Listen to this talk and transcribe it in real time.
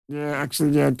Yeah,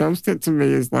 actually, yeah, dubstep to me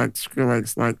is like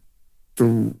Skrillex, like the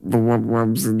wub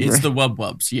wubs and It's the wub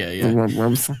wubs. Yeah, the yeah. wub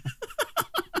wubs,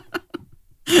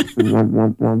 wub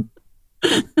wub wub.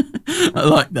 I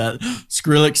like that.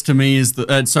 Skrillex to me is the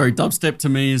dubstep to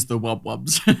me is the wub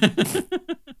wubs.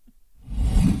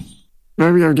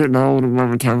 Maybe I'm getting old and my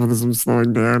metabolism's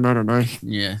slowing down. I don't know.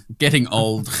 Yeah, getting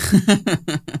old.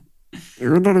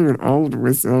 We're not even old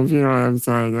myself, here I am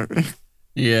saying it.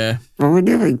 Yeah, Well, we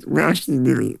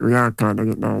are kind of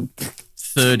getting old.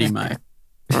 30, mate.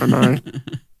 I know.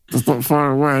 It's not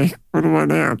far away. What am I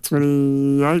now?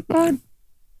 28, 9?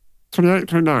 28,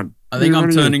 29. I think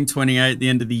I'm turning 28 at the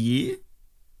end of the year.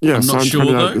 Yeah, I'm so not I'm sure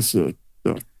 28 though. this year.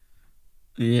 Yeah.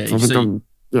 Yeah, So I think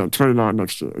I'm 29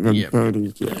 next year, and then Yep. 30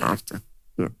 the year after.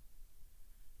 Yeah.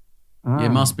 Yeah, it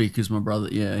must be because my brother,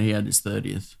 yeah, he had his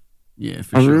 30th. Yeah,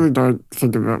 for I sure. really don't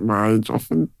think about my age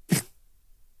often.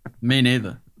 Me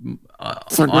neither.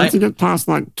 So once you get past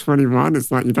like 21,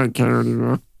 it's like you don't care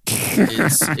anymore.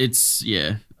 it's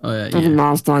yeah. All the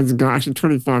milestones go. Actually,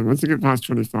 25. Once you get past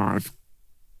 25,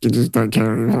 you just don't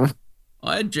care anymore.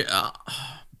 I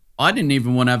didn't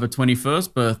even want to have a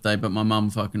 21st birthday, but my mum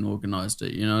fucking organised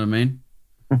it. You know what I mean?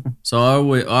 So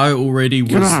I already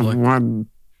was have like one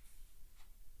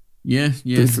yeah.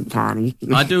 decent party.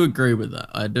 I do agree with that.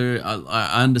 I do.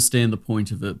 I understand the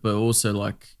point of it, but also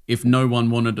like if no one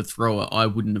wanted to throw it, I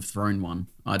wouldn't have thrown one.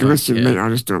 I don't Unless you care. meet, I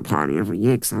just do a party every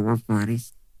year because I love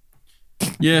parties.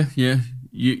 Yeah.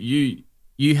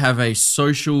 You have a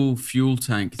social fuel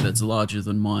tank that's larger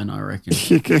than mine, I reckon.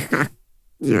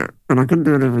 Yeah, but I couldn't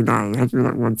do it every day. I have to do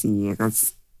it once a year.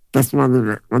 That's my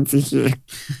limit. Once a year.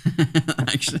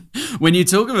 Actually, when you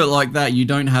talk of it like that, you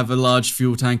don't have a large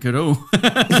fuel tank at all.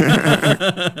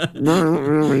 No, not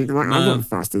really. Like, I'm not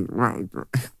fast either way, but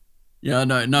Yeah,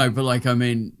 no, but like I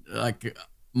mean, like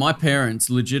my parents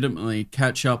legitimately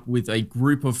catch up with a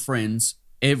group of friends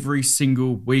every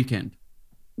single weekend.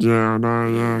 yeah, I know,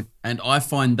 yeah. And I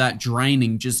find that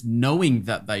draining just knowing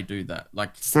that they do that.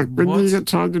 Like, It's like, when do you get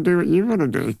time to do what you want to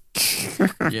do?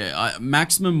 yeah,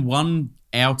 maximum one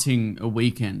outing a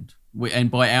weekend.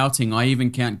 And by outing, I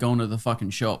even count going to the fucking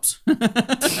shops.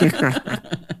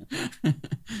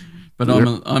 But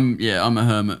I'm a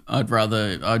hermit.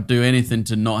 I'd do anything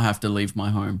to not have to leave my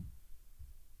home.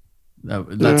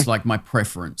 That's like my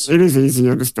preference. It is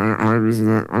easier to stay at home, isn't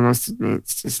it? I must admit,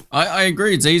 it's just... I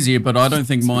agree it's easier, but I don't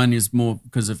think mine is more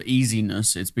because of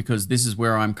easiness. It's because this is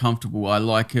where I'm comfortable. I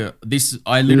like it.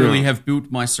 I literally have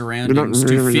built my surroundings You're not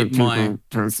really to fit my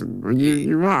person. Well,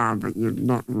 you are, but you're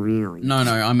not really. No,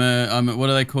 I'm a what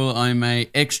do they call it? I'm a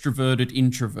extroverted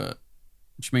introvert,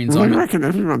 which means I reckon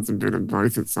everyone's a bit of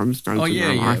both at some stage in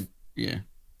their life. Yeah.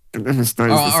 It never stays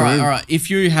the same. All right. If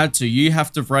you had to, you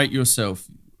have to rate yourself.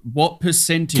 What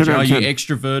percentage are you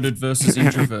extroverted versus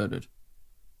introverted?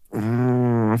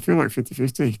 I feel like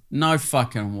 50-50. No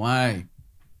fucking way.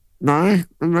 No,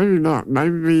 maybe not.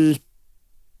 Maybe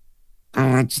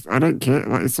I don't care.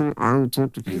 Like I'll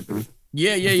talk to people.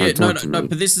 Yeah. No.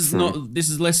 But this is not. This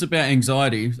is less about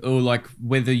anxiety or like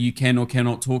whether you can or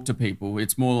cannot talk to people.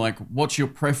 It's more like what's your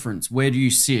preference? Where do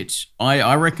you sit?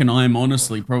 I reckon I am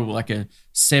honestly probably like a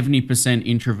 70%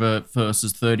 introvert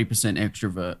versus 30%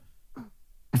 extrovert.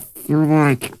 You're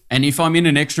like, and if I'm in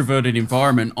an extroverted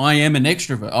environment, I am an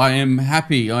extrovert. I am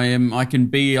happy. I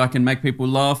can make people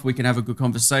laugh. We can have a good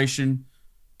conversation.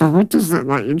 But what does that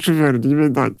like introverted? Do you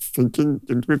mean like thinking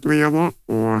inwardly a lot,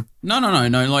 or no?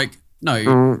 Like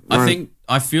no.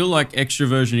 I feel like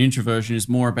extroversion, introversion is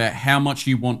more about how much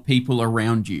you want people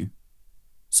around you.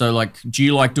 So like, do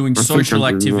you like doing social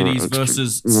activities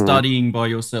versus studying by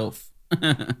yourself?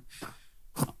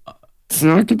 See,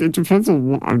 it depends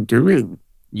on what I'm doing.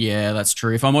 Yeah, that's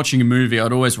true. If I'm watching a movie,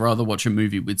 I'd always rather watch a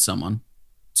movie with someone.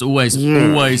 It's always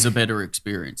a better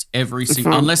experience.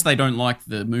 Unless they don't like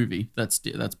the movie, that's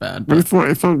bad. But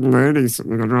if I'm learning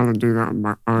something, I'd rather do that on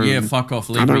my own. Yeah, fuck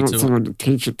off. I don't want someone to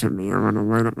teach it to me. I want to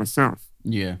learn it myself.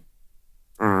 Yeah.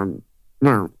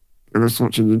 No, unless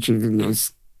watching YouTube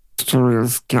videos,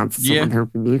 tutorials counts as someone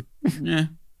helping you. Yeah.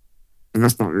 And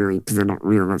that's not really, because they're not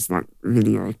real. That's like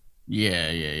video.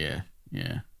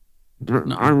 Yeah. But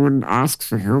no. I wouldn't ask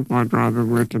for help. I'd rather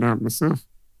work it out myself.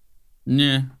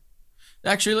 Yeah.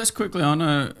 Actually, let's quickly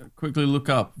look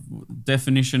up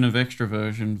definition of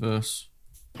extroversion versus...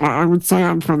 I would say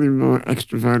I'm probably more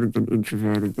extroverted than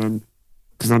introverted then,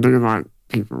 because I do like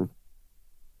people.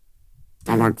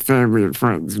 I like family and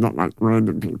friends, not like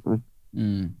random people.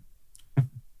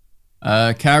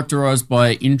 Characterized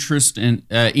by interest in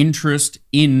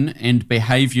and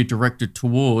behavior directed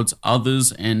towards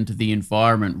others and the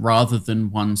environment rather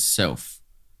than oneself.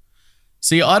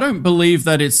 See, I don't believe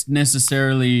that it's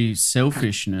necessarily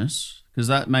selfishness because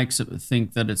that makes it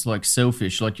think that it's like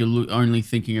selfish, like you're only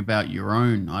thinking about your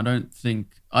own. I didn't think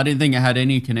it had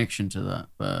any connection to that,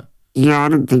 but yeah, I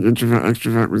don't think introvert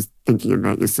extrovert was thinking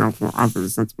about yourself or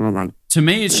others. That's more like to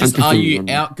me, it's just are you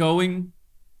outgoing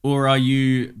or are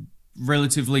you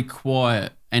relatively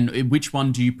quiet? And which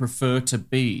one do you prefer to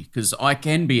be? Because I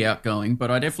can be outgoing, but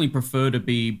I definitely prefer to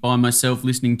be by myself,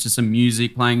 listening to some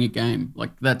music, playing a game.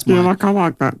 Like that's my like I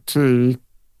like that too.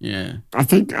 Yeah, I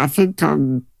think I feel like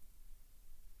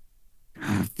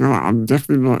I'm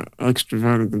definitely more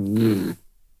extroverted than you.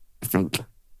 I think.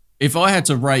 If I had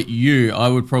to rate you, I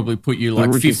would probably put you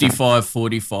like 55,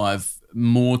 45,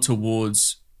 more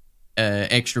towards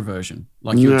extroversion.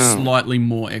 Like you're slightly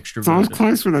more extroverted. So I was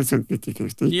close when I said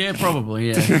 50-50. Yeah,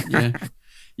 probably, yeah.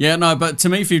 Yeah, no, but to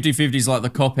me 50-50 is like the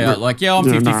cop-out. Like, I'm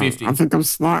 50-50. No, I think I'm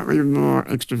slightly more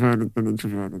extroverted than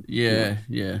introverted. Yeah.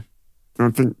 So I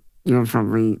think you're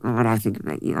probably, what I think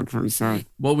about you, I'd probably say.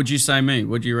 What would you say me?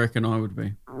 What do you reckon I would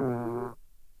be?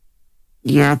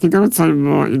 Yeah, I think I would say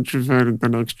more introverted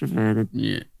than extroverted.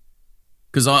 Yeah.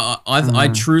 Because I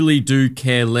truly do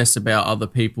care less about other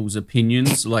people's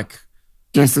opinions. Like,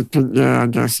 I guess,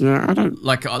 yeah. I don't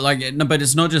like no, but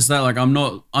it's not just that. Like, I'm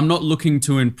not looking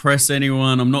to impress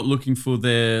anyone. I'm not looking for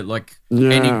their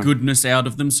any goodness out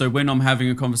of them. So when I'm having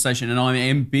a conversation and I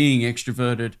am being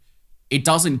extroverted, it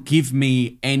doesn't give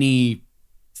me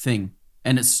anything.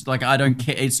 And it's like I don't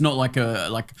care. It's not like I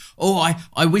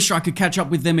wish I could catch up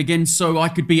with them again so I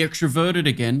could be extroverted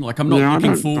again. Like I'm not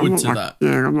looking forward to that.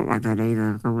 Yeah, I'm not like that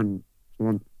either.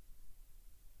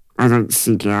 I don't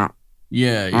seek out.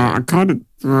 Yeah. I kind of,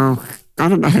 I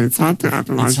don't know. It's hard to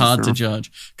analyze. It's hard to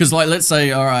judge. Because let's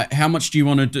say, all right, how much do you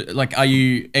want to do? Like, are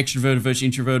you extroverted versus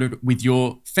introverted with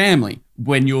your family?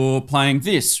 When you're playing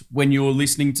this, when you're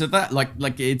listening to that?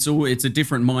 Like it's a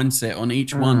different mindset on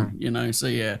each one, So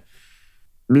yeah.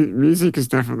 Music is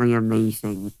definitely a me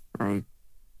thing. Like,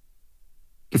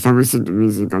 if I listen to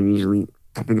music, I'm usually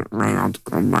having it loud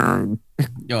on my own.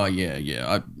 Oh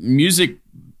yeah. Music,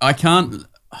 I can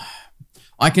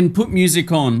put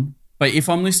music on, but if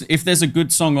there's a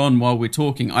good song on while we're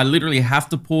talking, I literally have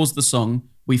to pause the song.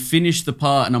 We finish the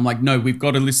part, and I'm like, no, we've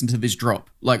got to listen to this drop,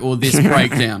 or this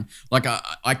breakdown. Like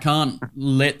I can't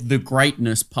let the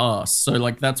greatness pass. So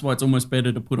that's why it's almost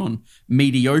better to put on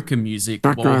mediocre music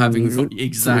while having fun.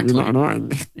 Exactly.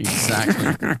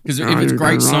 Exactly. Because if it's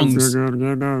great songs. Yeah,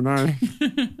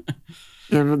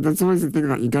 but that's always the thing.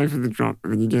 Like you go for the drop,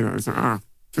 and then you get it. It's like,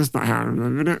 that's not how I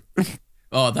remembered it.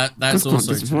 Oh, that's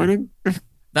also disappointing.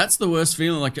 That's the worst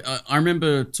feeling. Like I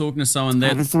remember talking to someone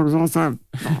that the song is also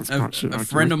a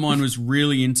friend of mine was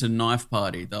really into Knife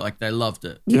Party. They loved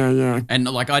it. Yeah. And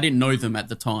I didn't know them at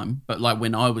the time, but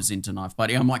when I was into Knife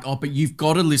Party, I'm like, oh, but you've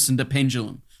got to listen to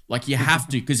Pendulum. Like you have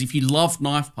to, because if you love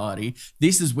Knife Party,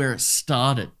 this is where it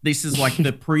started. This is like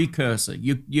the precursor.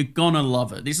 You're gonna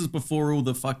love it. This is before all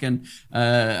the fucking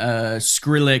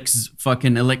Skrillex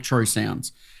fucking electro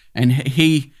sounds, and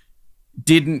he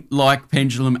didn't like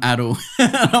Pendulum at all.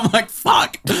 I'm like,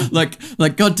 fuck, like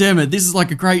god damn it, this is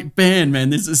like a great band, man,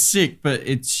 this is sick, but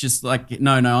it's just like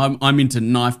no, I'm into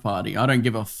Knife Party. I don't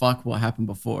give a fuck what happened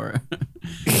before it.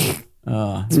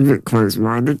 It's a bit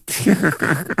close-minded.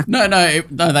 No, they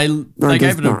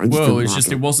gave it a whirl. It's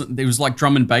just it was like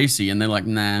drum and bassy, and they're like,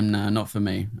 nah, not for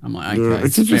me. I'm like, okay, yeah,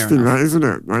 it's interesting, that, isn't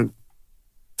it? Like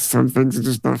some things are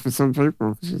just not for some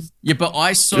people. Yeah, but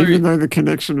even though the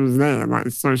connection was there,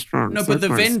 it's so strong. No, but the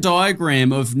Venn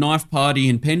diagram of Knife Party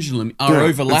and Pendulum are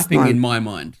overlapping in my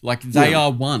mind. Like they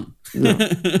are one. Yeah,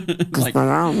 because they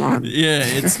are one. Yeah,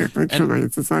 it's literally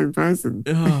it's the same person.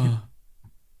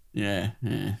 Yeah.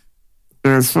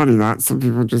 Yeah, it's funny that some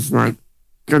people just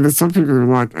there's some people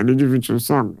who like an individual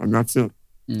song and that's it.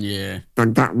 Yeah.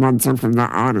 Like that one song from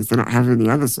that artist, they don't have any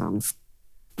other songs.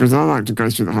 Because I like to go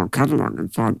through the whole catalogue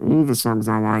and find all the songs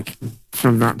I like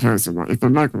from that person. Like if they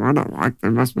make one I don't like, they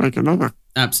must make another.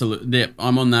 Absolutely. Yep,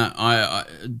 I'm on that.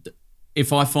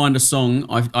 If I find a song,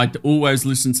 I always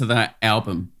listen to that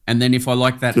album. And then if I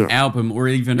like that album or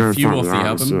even a few off the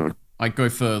album, I go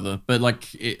further. But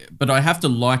but I have to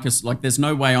like us. Like there's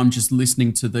no way I'm just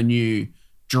listening to the new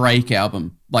Drake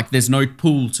album. Like there's no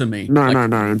pull to me. No.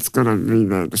 It's gonna be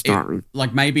there to start with.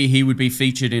 Like maybe he would be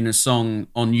featured in a song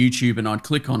on YouTube and I'd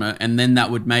click on it and then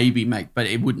that would maybe but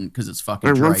it wouldn't because it's fucking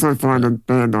and Drake. Once I find a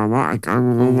band I like, I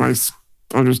will always,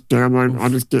 I'll just download, I'll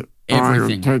just get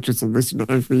everything, purchase and listen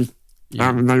to every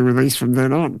album they release from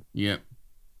then on. Yep.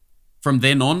 From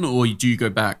then on, or do you go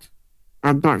back?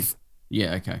 Both.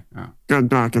 Yeah, okay. All right. Go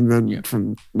back and then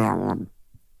from now on.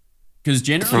 Because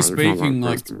generally Sorry if I speaking, like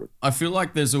like, most of it. I feel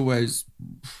like there's always,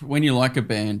 when you like a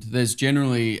band, there's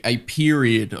generally a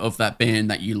period of that band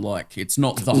that you like. It's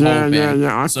not the whole Yeah, band.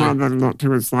 yeah. I So, find that a lot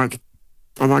too. It's like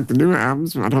I like the newer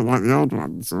albums, but I don't like the old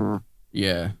ones, or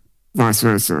yeah. vice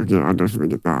versa. Yeah, I definitely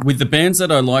get that. With the bands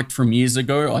that I liked from years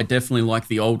ago, I definitely like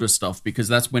the older stuff because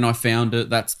that's when I found it.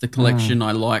 That's the collection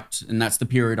I liked, and that's the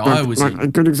period I was like in. a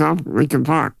good example, Linkin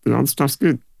Park. The old stuff's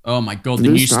good. Oh my god, The the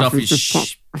new new stuff stuff is is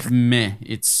just meh.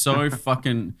 It's so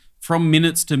fucking from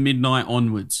minutes to midnight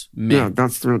onwards. Meh. Yeah,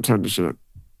 that's the return to shit.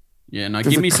 Yeah, no,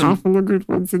 There's give a me some. couple of good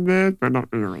ones in there, but not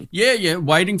really. Yeah.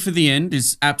 Waiting for the End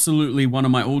is absolutely one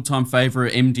of my all-time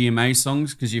favorite MDMA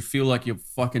songs because you feel like you're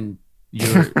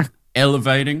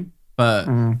elevating, but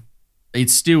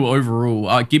it's still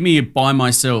overall. Give me a By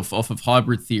Myself off of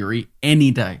Hybrid Theory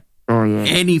any day, Oh yeah,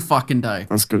 any fucking day.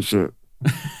 that's good shit.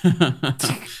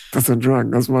 That's a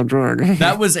drug. That's my drug.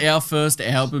 That was our first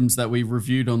albums that we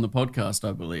reviewed on the podcast,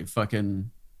 I believe.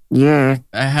 Fucking, Yeah.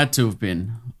 it had to have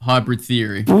been Hybrid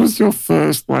Theory. What was your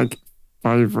first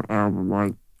favorite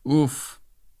album? Oof.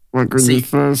 When See, you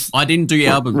first I didn't do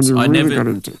albums. When you I really got never.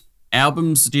 into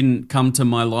Albums didn't come to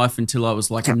my life until I was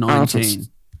like to 19. artists.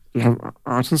 You have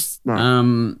artists?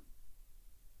 No.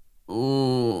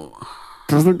 Oh.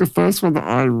 Because I think the first one that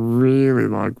I really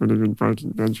liked would have been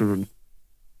Breaking Benjamin.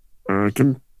 I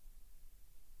reckon.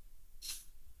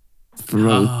 For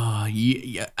me.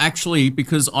 Yeah. Actually,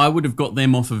 because I would have got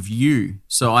them off of you.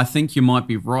 So I think you might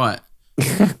be right.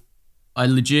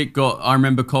 I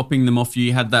remember copying them off you.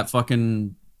 You had that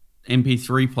fucking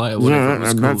MP3 player, whatever it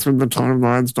was and called. that's when the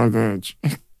timelines diverge.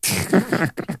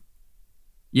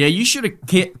 Yeah, you should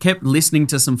have kept listening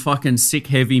to some fucking sick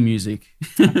heavy music.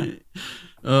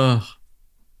 Ugh.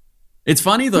 It's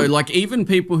funny though, like even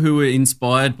people who were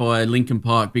inspired by Linkin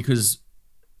Park, because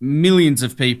millions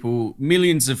of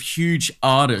huge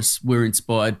artists were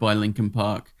inspired by Linkin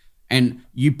Park. And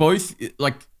you both,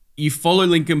 like, you follow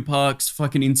Linkin Park's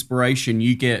fucking inspiration,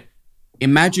 you get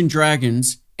Imagine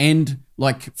Dragons and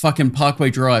like fucking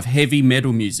Parkway Drive, heavy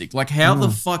metal music. Like how the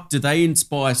fuck do they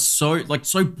inspire so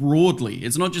broadly?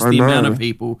 It's not just the amount of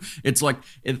people. It's like,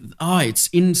 it's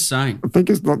insane. I think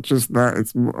it's not just that,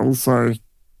 it's also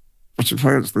what your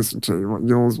parents listen to, what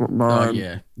yours, what mine. Oh,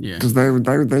 yeah. Because they're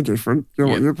different. Yep.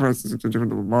 What your parents listen to different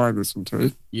than what mine listen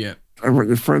to. Yeah. And what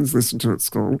your friends listen to at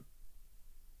school.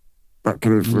 That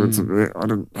can influence a bit. I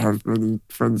don't have many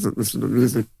friends that listen to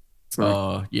music.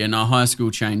 So, high school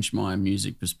changed my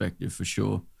music perspective for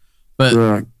sure. But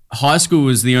yeah. high school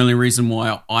was the only reason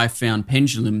why I found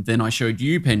Pendulum. Then I showed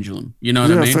you Pendulum. You know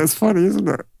what I mean? So it's funny, isn't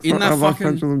it? I love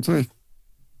Pendulum too.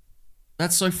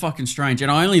 That's so fucking strange.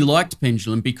 And I only liked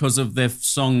Pendulum because of their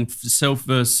song Self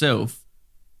vs. Self,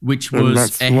 which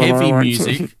was a heavy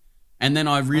music. And then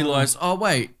I realized,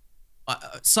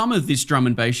 some of this drum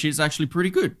and bass shit is actually pretty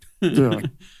good. Yeah.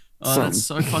 That's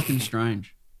so fucking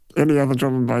strange. Any other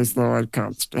drum and bass though, I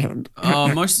can't stand.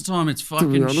 Most of the time it's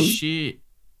fucking shit.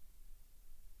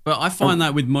 But I find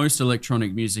that with most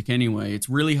electronic music anyway, it's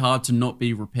really hard to not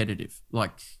be repetitive.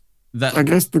 Like that. I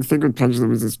guess the thing with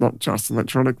Pendulum is it's not just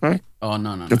electronic though. Oh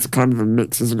no. It's kind of a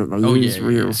mix, isn't it? They use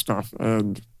real stuff,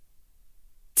 and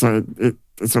so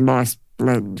it's a nice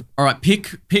blend. All right,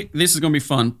 pick. This is gonna be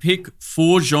fun. Pick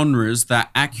 4 genres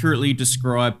that accurately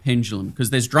describe Pendulum, because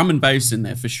there's drum and bass in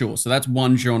there for sure. So that's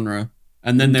one genre.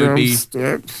 And then there would be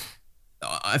dubstep.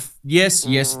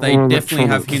 Yes, they definitely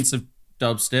have hints of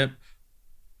dubstep.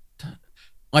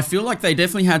 I feel like they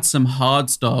definitely had some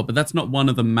hard style, but that's not one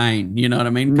of the main. You know what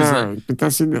I mean? No, but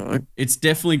that's in there. It's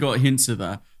definitely got hints of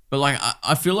that. But like,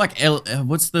 I feel like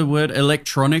what's the word?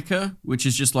 Electronica, which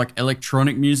is just like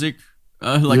electronic music.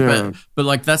 But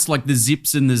like that's like the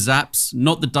zips and the zaps,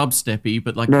 not the dubsteppy,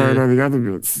 but like the other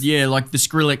bits. Yeah, like the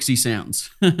Skrillexy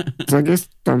sounds. So I guess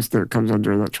dubstep comes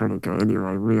under electronica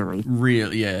anyway, really.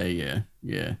 Really,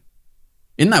 yeah.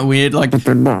 Isn't that weird? Like, but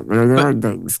they're not. They're their own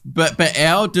things. But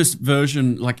our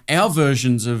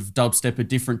versions of dubstep are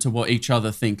different to what each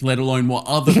other think, let alone what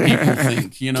other people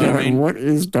think. You know what I mean? What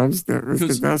is dubstep?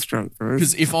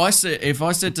 Because if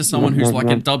I said to someone who's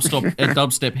like a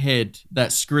dubstep head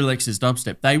that Skrillex is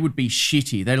dubstep, they would be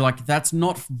shitty. They're like, that's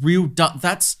not real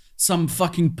that's some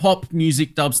fucking pop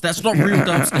music dubstep. That's not real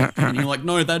dubstep. And you're like,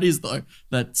 no, that is though.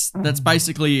 That's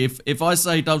basically if I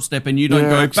say dubstep and you don't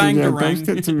go bang the ring.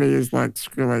 Dubstep to me is like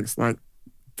Skrillex, like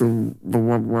the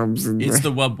wub wubs and it's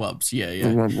the wub wubs, yeah.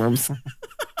 The wub wubs.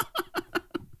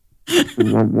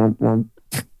 Wub wub.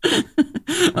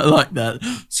 I like that.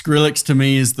 Skrillex to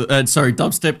me is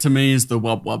dubstep to me is the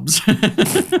wub wubs.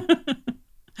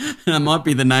 That might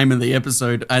be the name of the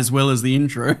episode as well as the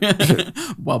intro.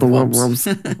 Wub wubs.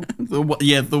 The wub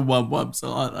wubs. The wub wubs. I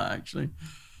like that actually.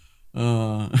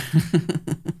 Uh,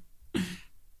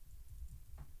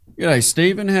 G'day,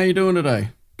 Stephen. How you doing today?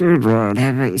 Good, Ryan. How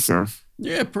about yourself?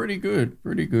 Yeah, pretty good.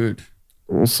 Pretty good.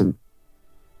 Awesome.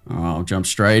 I'll jump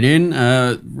straight in.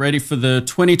 Ready for the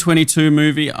 2022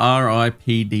 movie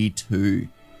R.I.P.D. 2.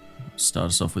 Start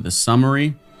us off with a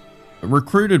summary.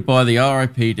 Recruited by the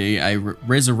R.I.P.D., a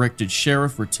resurrected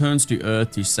sheriff returns to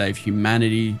Earth to save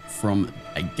humanity from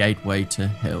a gateway to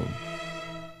hell.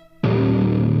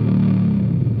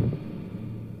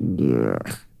 Yeah.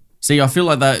 See, I feel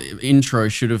like that intro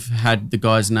should have had the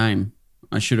guy's name.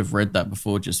 I should have read that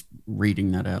before just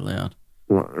reading that out loud.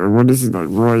 What is his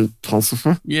name? Roy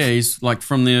Pulsifer? Yeah, he's like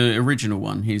from the original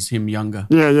one. He's him younger.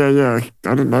 Yeah. I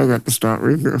didn't know that to start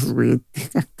with. It was weird.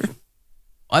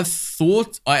 I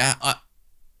thought I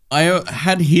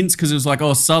had hints because it was like,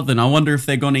 oh, Southern. I wonder if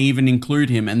they're going to even include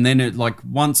him. And then it like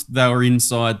once they were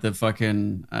inside the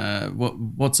fucking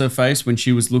what's her face when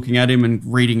she was looking at him and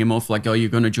reading him off like, oh, you're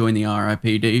going to join the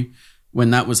R.I.P.D.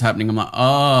 When that was happening, I'm like,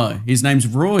 oh, his name's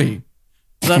Roy.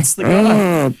 That's the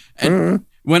guy. And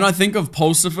when I think of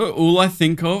Pulsifer, all I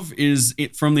think of is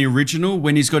it from the original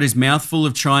when he's got his mouth full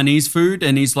of Chinese food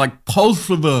and he's like,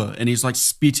 Pulsifer, and he's like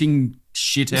spitting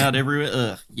shit out everywhere.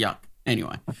 Ugh, yuck.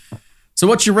 Anyway. So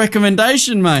what's your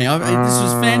recommendation, mate? This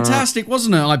was fantastic,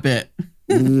 wasn't it? I bet.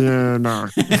 Yeah, no.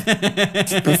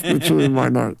 That's literally my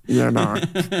note. Yeah, no.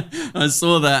 I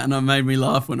saw that and it made me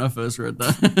laugh when I first read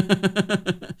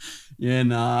that. Yeah,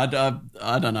 no, I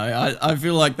don't know. I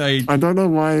feel like they... I don't know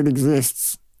why it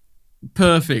exists.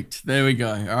 Perfect. There we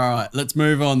go. All right, let's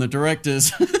move on. The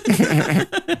directors.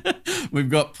 We've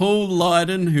got Paul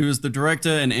Lydon, who is the director,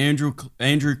 and Andrew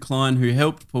Klein, who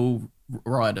helped Paul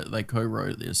write it. They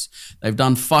co-wrote this. They've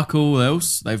done fuck all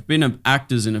else. They've been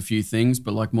actors in a few things,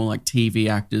 but like more like TV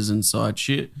actors and side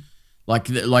shit. Like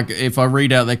if I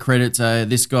read out their credits,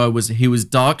 this guy was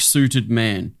dark suited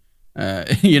man.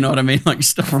 You know what I mean? Like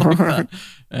stuff like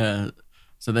that.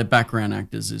 So they're background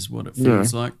actors is what it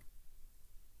feels like.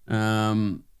 I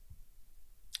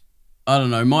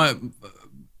don't know.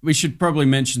 We should probably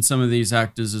mention some of these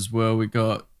actors as well. We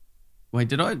got. Wait,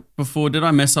 did I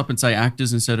mess up and say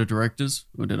actors instead of directors,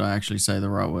 or did I actually say the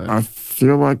right word? I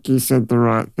feel like you said the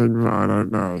right thing, but I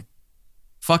don't know.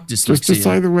 Fuck dyslexia. Just to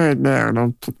say the word now, and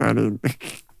I'll put that in.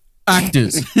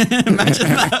 Actors. Imagine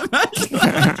that.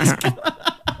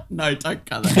 No, don't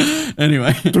cut that.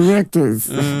 Anyway. Directors.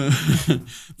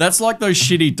 That's like those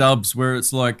shitty dubs where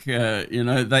it's like,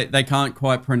 they can't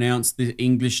quite pronounce the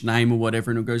English name or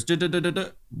whatever, and it goes,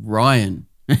 Ryan.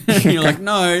 You're like,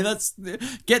 no,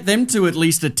 get them to at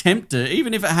least attempt it,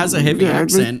 even if it has a heavy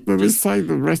accent. Let me say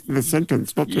the rest of the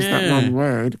sentence, not just that one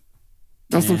word.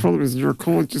 That's the problem is you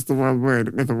record just the one word,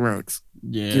 it never works.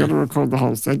 Yeah. You got to record the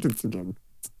whole sentence again.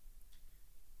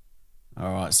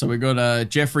 All right, so we got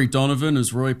Jeffrey Donovan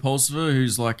as Roy Pulsifer,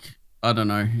 who's like, I don't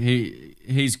know,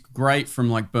 he's great from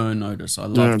like Burn Notice. I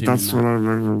loved him. Yeah, that's what I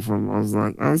remember him from. I was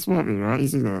like, oh, this might be right.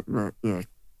 He's in that, but yeah.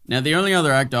 Now, the only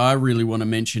other actor I really want to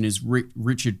mention is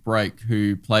Richard Brake,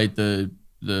 who played the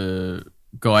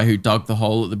guy who dug the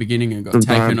hole at the beginning and got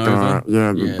taken over.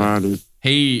 Yeah, the body.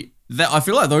 I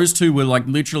feel like those two were like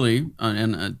literally,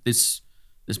 and this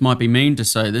might be mean to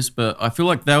say this, but I feel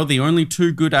like they were the only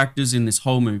two good actors in this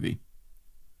whole movie.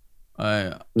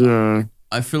 I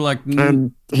feel like...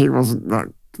 And he wasn't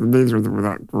that... Neither of them were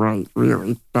that great,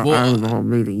 really. But out of the whole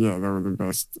movie, they were the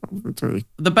best of the two.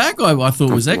 The bad guy I thought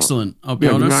was excellent, I'll be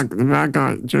honest. The bad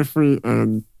guy, Jeffrey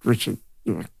and Richard,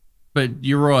 But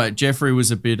you're right, Jeffrey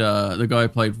was a bit... the guy who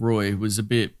played Roy was a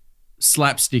bit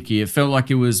slapsticky. It felt like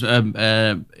it was going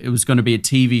to be a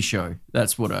TV show.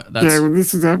 That's what well,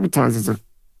 this is advertised as a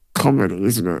comedy,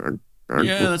 isn't it?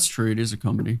 That's true. It is a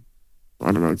comedy.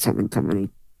 I don't know, something comedy.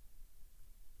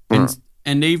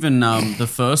 And even the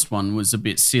first one was a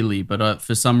bit silly, but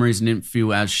for some reason it didn't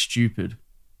feel as stupid.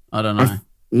 I don't know.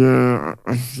 Yeah.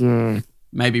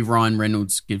 Maybe Ryan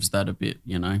Reynolds gives that a bit,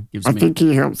 I think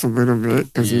he helps a little bit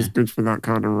because he's good for that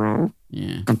kind of role.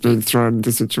 Yeah. Of being thrown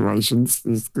into situations.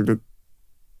 He's good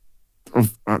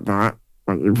at that,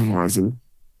 like improvising.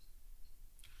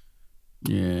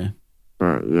 Yeah.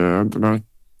 But yeah, I don't know.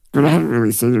 But I haven't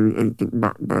really seen anything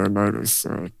but Burn Notice,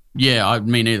 so... Yeah,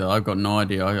 me neither. I've got no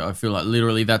idea. I feel like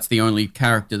literally that's the only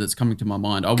character that's coming to my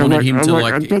mind. I wanted him to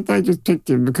I bet they just picked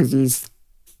him because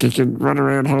he can run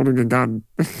around holding a gun.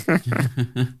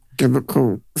 Can look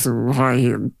cool, so we'll hire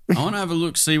him. I want to have a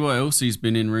look, see what else he's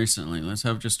been in recently. Let's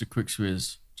have just a quick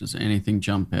swizz. Does anything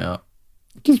jump out?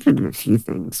 He's been in a few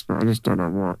things, but I just don't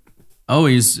know what. Oh,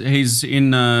 he's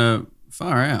in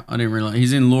far out. I didn't realize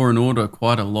he's in Law and Order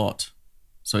quite a lot.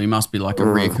 So he must be like a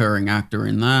reoccurring actor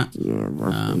in that.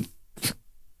 Yeah,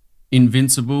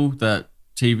 Invincible, that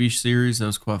TV series. That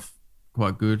was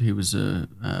quite good. He was a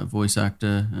voice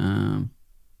actor.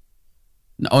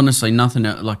 Honestly, nothing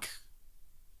like.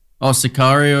 Oh,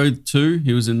 Sicario 2,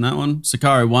 he was in that one.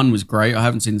 Sicario 1 was great. I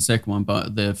haven't seen the second one,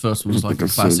 but the first one was like a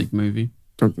classic movie.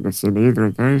 Don't think I've seen either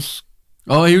of those.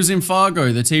 Oh, he was in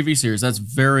Fargo, the TV series. That's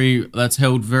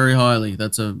held very highly. He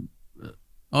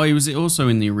was also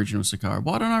in the original Sicario.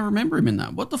 Why don't I remember him in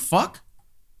that? What the fuck?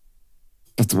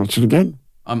 Have to watch it again.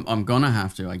 I'm gonna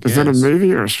have to, I guess. Is that a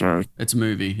movie or a show? It's a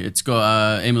movie. It's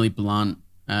got Emily Blunt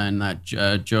and that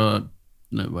Josh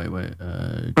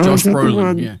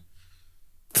Brolin. Yeah.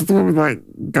 It's the one with like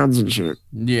guns and shit.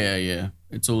 Yeah.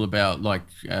 It's all about like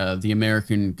the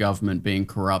American government being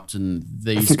corrupt and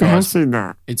these guys. I think I have seen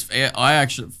that. I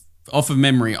actually, off of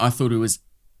memory, I thought it was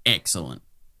excellent.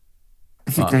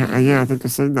 I think I've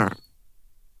seen that.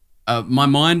 My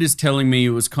mind is telling me it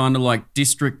was kind of like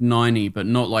District 90, but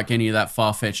not like any of that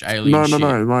far-fetched alien shit.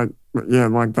 No, like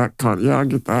that kind. Yeah, I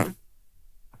get that.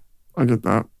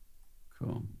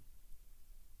 Cool.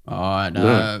 All right,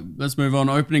 let's move on.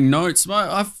 Opening notes.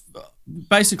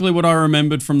 Basically what I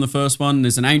remembered from the first one,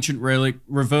 there's an ancient relic,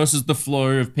 reverses the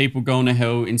flow of people going to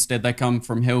hell. Instead, they come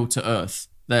from hell to earth.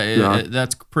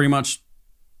 That's pretty much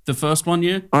the first one,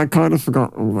 yeah? I kind of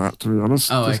forgot all that, to be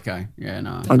honest. Oh, okay. Yeah,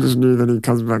 no. I just knew that he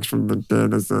comes back from the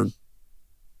dead as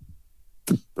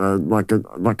like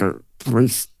a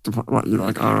police department,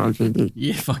 like RIPD.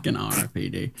 Yeah, fucking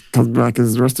RIPD. Comes back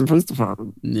as the rest of the police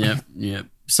department. Yep.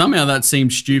 Somehow that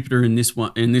seems stupider in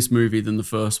this movie than the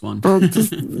first one. Well,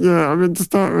 to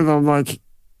start with, I'm like,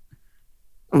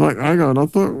 hang on, I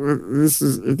thought if this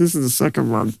is the second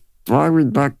one, why are we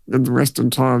back in the Western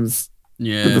times?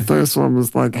 Yeah. But the first one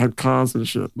was like, had cars and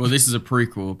shit. Well, this is a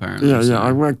prequel, apparently. Yeah,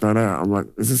 I worked that out. I'm like,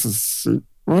 is this a sequel?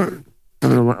 What? And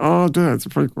then I'm like, oh, duh, it's a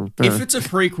prequel. Duh. If it's a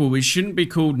prequel, it shouldn't be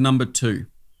called number 2.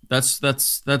 That's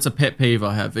a pet peeve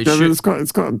I have. It's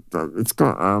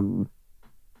got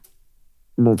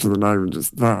more to the name than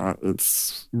just that.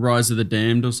 It's Rise of the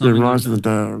Damned or something. Yeah, Rise of the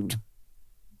Damned.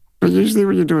 But usually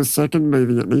when you do a second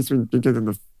movie, it needs to be bigger than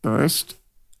the first.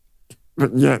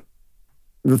 But yet,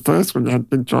 the first one you had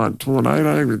big giant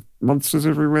tornado with monsters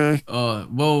everywhere. Oh,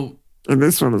 well. And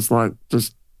this one is like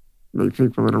just meet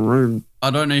people in a room. I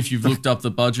don't know if you've looked up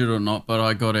the budget or not, but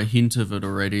I got a hint of it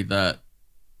already that.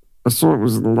 I saw it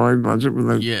was in the low budget,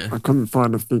 but I couldn't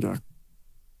find a figure.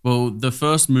 Well, the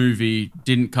first movie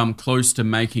didn't come close to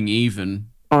making even.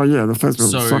 Oh yeah, the first one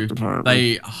sucked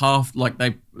apparently.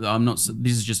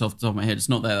 This is just off the top of my head. It's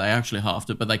not that they actually halved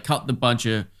it, but they cut the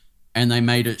budget and they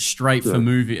made it straight for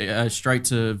movie, straight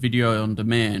to video on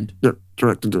demand. Yep,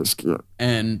 direct to disc. Yeah.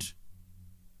 And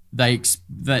they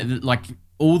like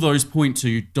all those point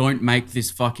to don't make this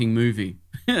fucking movie.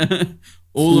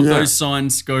 All of those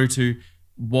signs go to.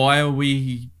 Why are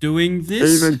we doing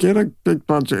this? Either get a big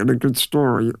budget and a good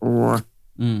story, or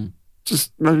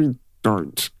just maybe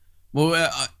don't. Well,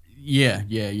 yeah.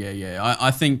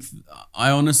 I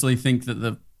honestly think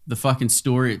that the fucking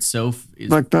story itself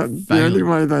is like that. failing. The only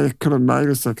way they could have made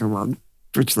a second one,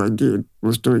 which they did,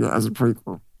 was doing it as a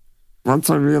prequel.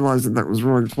 Once I realised that was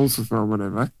Roy Pulsifer or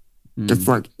whatever, it's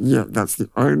like, that's the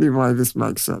only way this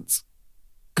makes sense.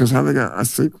 Because having a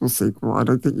sequel, I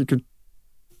don't think you could.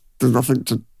 There's nothing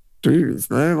to do, is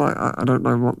there? Like, I don't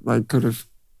know what they could have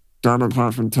done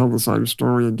apart from tell the same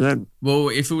story again. Well,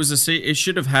 if it was it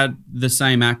should have had the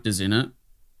same actors in it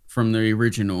from the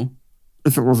original.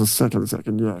 If it was a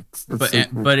second, yeah. But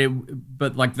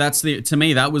like to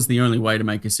me that was the only way to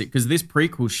make a sequel, because this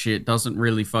prequel shit doesn't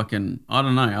really fucking. I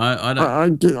don't know. I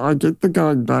get the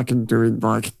going back and doing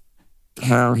like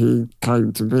how he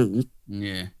came to be.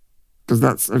 Yeah.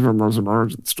 Because everyone loves an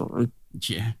origin story.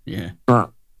 Yeah.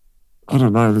 But I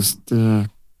don't know,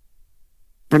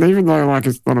 but even though like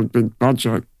it's not a big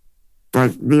budget,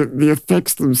 like the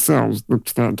effects themselves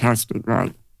looked fantastic,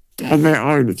 right? On their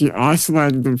own, if you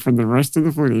isolated them from the rest of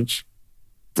the footage,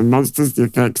 the monsters, the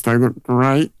effects, they looked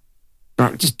great,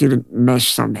 but it just didn't mesh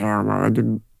somehow. Like, I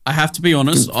didn't. I have to be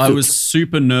honest, I was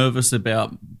super nervous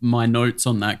about my notes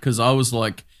on that because I was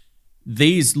like,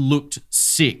 these looked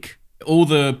sick. All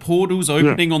the portals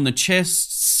opening on the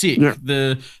chest, sick. Yeah.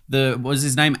 The was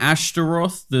his name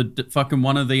Ashtaroth, the fucking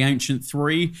one of the ancient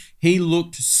 3. He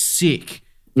looked sick.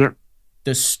 Yeah.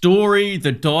 The story,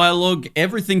 the dialogue,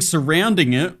 everything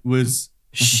surrounding it was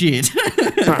shit.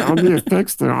 But on the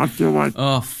effects, though, I feel like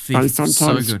they sometimes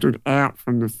so stood out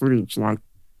from the footage. Like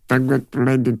they weren't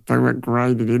blended, they weren't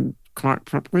graded in quite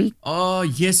properly. Oh,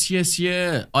 yes,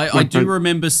 yeah. I do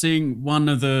remember seeing one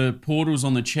of the portals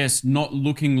on the chest not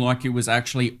looking like it was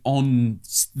actually on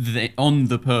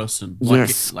the person.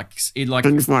 Yes. Like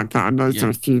things like that. I noticed it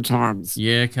a few times.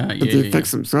 Yeah, okay. But the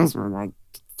effects themselves were like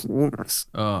flawless.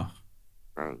 Oh.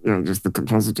 Just the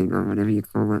compositing or whatever you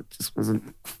call it just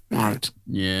wasn't right.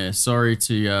 Yeah, sorry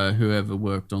to whoever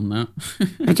worked on that.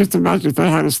 But just imagine if they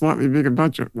had a slightly bigger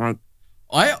budget, like.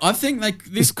 I think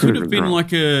this could have been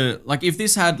like if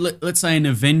this had let's say an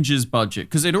Avengers budget,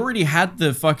 because it already had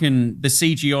the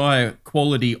CGI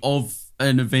quality of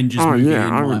an Avengers movie. Oh yeah,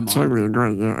 I would totally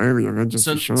agree. Yeah, early Avengers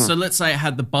for sure. So let's say it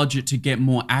had the budget to get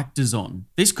more actors on.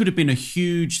 This could have been a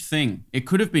huge thing. It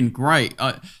could have been great.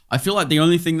 I feel like the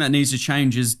only thing that needs to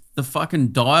change is the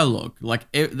fucking dialogue.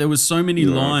 Like there was so many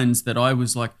lines that I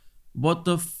was like, what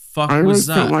the fuck was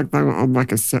that? I always felt like they were on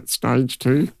like a set stage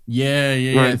too.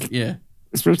 Yeah.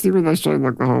 Especially when they showed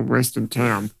like the whole Western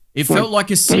town. It felt like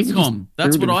a sitcom.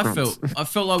 That's what I felt. I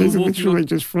felt like these are literally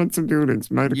just fronts of buildings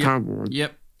made of cardboard.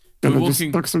 Yep. Then they just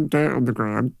stuck some dirt on the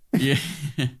ground. Yeah.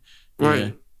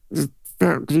 Just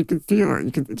felt, because you could feel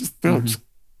it. It just felt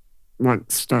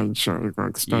like stage show,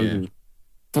 like stagey.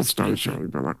 Not stage show,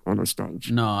 but like on a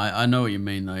stage. No, I know what you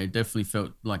mean though. It definitely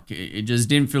felt like it just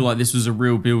didn't feel like this was a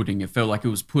real building. It felt like it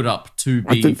was put up to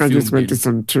be. I think they just went to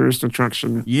some tourist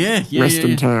attraction.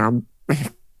 Western town.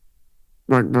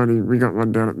 Like, buddy, we got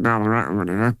one down at Ballarat or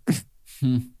whatever.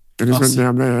 They just went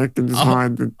down there and just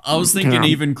hide the I was thinking town.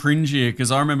 Even cringier, because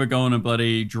I remember going to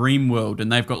bloody Dream World and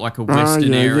they've got like a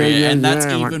Western area, and that's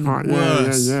even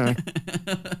worse.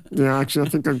 Yeah, actually, I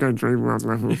think I'd go Dream World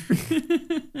level.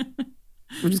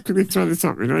 We'll just quickly throw this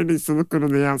up. It needs to look good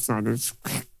on the outside. It's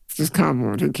just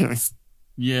cardboard, who cares?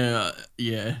 Yeah.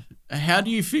 How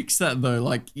do you fix that though?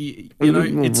 Like, you know,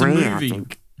 it's a movie.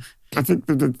 I think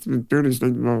the buildings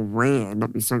need more wear,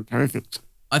 not be so perfect.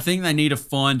 I think they need to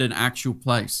find an actual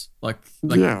place. Like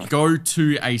go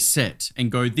to a set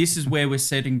and go, this is where we're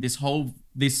setting this whole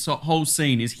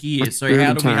scene is here. Like, so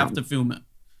how do we have to film it?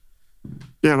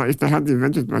 Yeah, like if they had the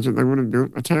Avengers budget, they would have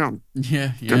built a town.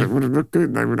 Yeah. And it would have looked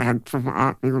good. They would have had proper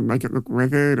art people make it look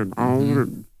weathered and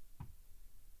old.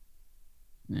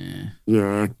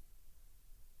 Yeah.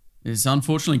 It's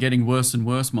unfortunately getting worse and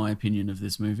worse, my opinion of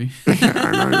this movie.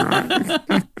 I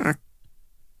know, right?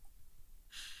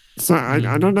 So I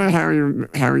don't know how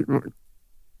he,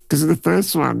 because in the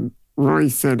first one, Roy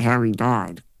said how he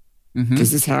died.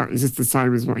 Is this the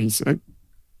same as what he said?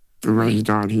 The way he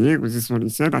died here, was this what he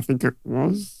said? I think it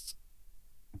was.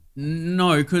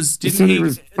 No, because didn't he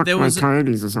was fucked by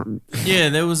coyotes or something? Yeah,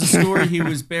 there was a story he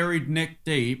was buried neck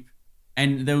deep,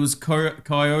 and there was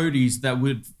coyotes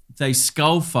that they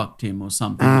skull fucked him or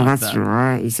something. Oh, like that's that.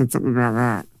 right. He said something about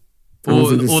that.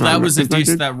 Or that was a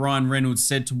diss that Ryan Reynolds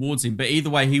said towards him. But either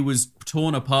way, he was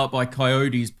torn apart by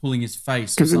coyotes pulling his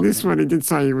face. Because in this one, he did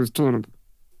say he was torn apart.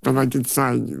 But they did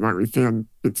say, like, we found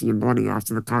bits of your body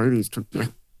after the coyotes took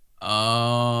you.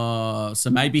 Oh,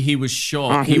 so maybe he was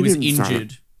shot. He was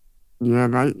injured.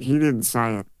 Yeah, he didn't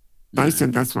say it. They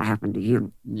said that's what happened to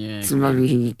him. Yeah. So maybe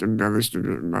he embellished a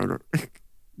bit and made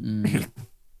it.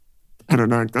 I don't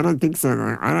know. I don't think so,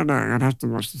 though. I don't know. I'd have to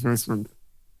watch the first one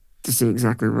to see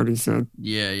exactly what he said.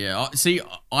 Yeah. See,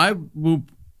 I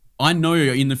know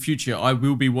in the future I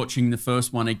will be watching the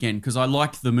first one again because I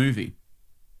liked the movie.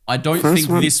 I don't think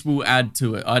this will add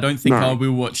to it. I don't think I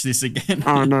will watch this again.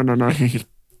 Oh, no.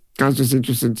 I was just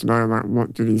interested to know, like,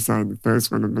 what did he say in the first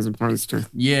one as opposed to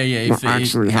if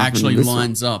it actually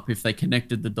lines up, if they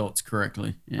connected the dots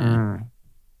correctly. Yeah.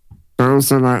 But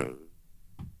also, like,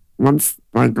 once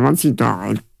he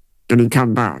died and he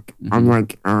come back, I'm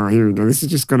like, oh, here we go. This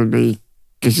is just going to be,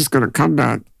 he's just going to come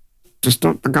back to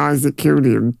stop the guys that killed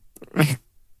him.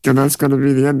 And that's going to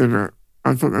be the end of it.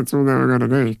 I thought that's all they were going to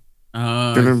do.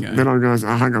 Then I goes,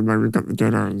 oh, hang on, man, we've got the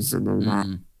Deados and all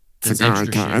that. It's like,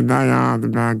 okay, and they are the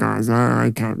bad guys. Oh,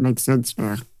 okay, it makes sense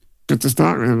now. But to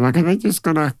start with, I'm like, are they just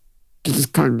coming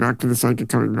back for the sake of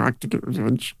coming back to get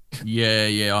revenge?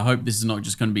 Yeah. I hope this is not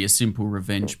just going to be a simple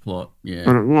revenge plot. Yeah.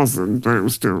 But it wasn't, but it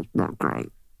was still not great.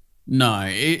 No,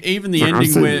 even the ending I've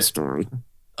seen where... the story.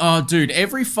 Oh, dude,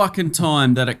 every fucking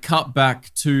time that it cut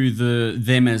back to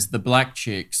them as the black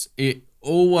chicks, it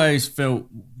always felt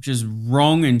just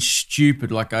wrong and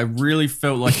stupid. Like, I really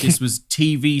felt like this was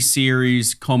TV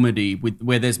series comedy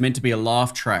where there's meant to be a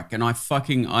laugh track, and I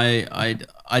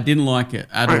didn't like it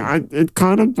at all. It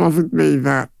kind of bothered me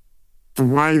that the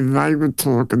way they would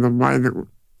talk and the way that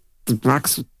the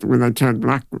blacks, when they turned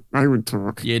black, they would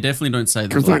talk. Yeah, definitely don't say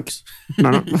the blacks.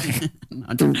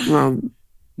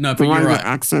 No, but the way you're right. The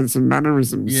accents and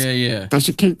mannerisms. Yeah. They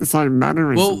should keep the same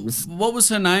mannerisms. Well, what was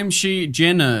her name?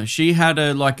 Jenna. She had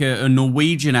a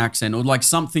Norwegian accent or like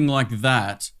something like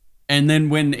that. And then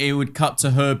when it would cut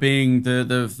to her being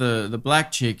the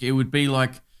black chick, it would be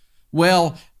like,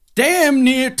 well, damn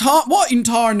near what in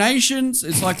tar nations?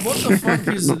 It's like, what the fuck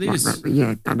is this?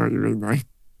 Yeah, I know what you mean, though.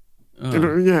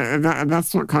 Yeah, and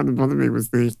that's what kind of bothered me was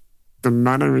the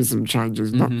mannerism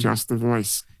changes, not just the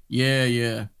voice.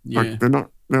 Yeah. Like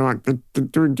they're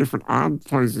doing different arm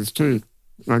poses too.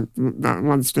 Like that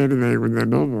one standing there when they're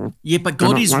normal. Yeah, but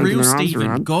God is real,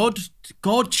 Stephen.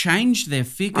 God changed their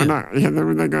figure. I know. Yeah,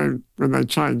 then when they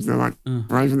change, they're like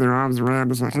waving their arms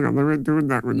around. It's like, hang on, they weren't doing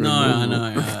that when they're normal.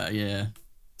 I know. Yeah.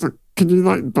 So can you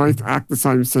like both act the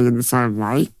same scene the same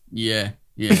way? Yeah.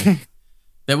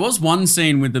 There was one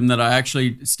scene with them that I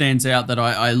actually stands out that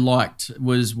I liked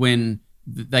was when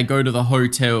they go to the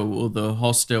hotel or the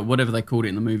hostel, whatever they called it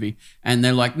in the movie, and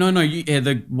they're like, no,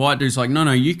 the white dude's like,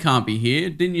 no, you can't be here.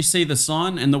 Didn't you see the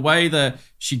sign? And the way that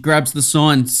she grabs the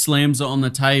sign, slams it on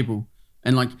the table,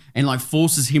 and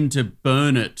forces him to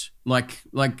burn it, like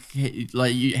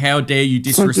how dare you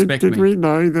disrespect me? Did we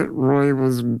know that Roy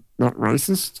was not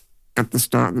racist at the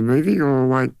start of the movie, or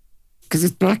like, because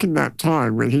it's back in that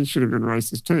time when he should have been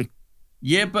racist too?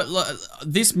 Yeah, but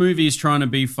this movie is trying to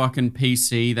be fucking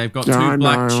PC. They've got two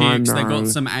black chicks. They got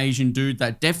some Asian dude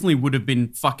that definitely would have been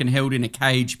fucking held in a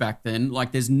cage back then.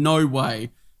 Like, there's no way.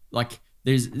 Like,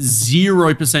 there's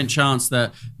 0% chance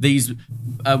that these,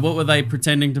 what were they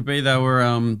pretending to be? They were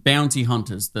bounty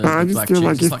hunters. I just feel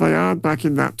like if they are back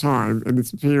in that time and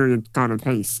it's a period kind of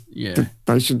piece,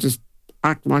 they should just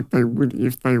act like they would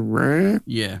if they were.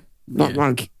 Yeah. Not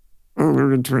like, oh,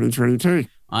 we're in 2022.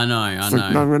 I know.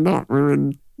 No, we're not. We're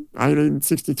in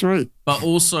 1863. But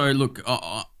also, look,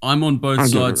 I'm on both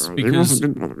sides because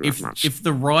if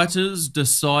the writers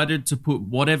decided to put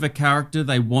whatever character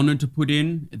they wanted to put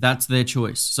in, that's their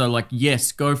choice. So, like,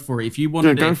 yes, go for it. If you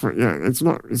wanted go for it. Yeah, it's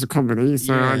a comedy,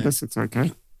 so I guess it's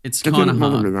okay. It's kind of hard. It didn't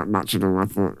bother me that much at all. I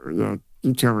thought,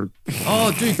 you tell me.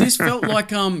 Oh, dude, this felt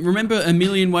like remember A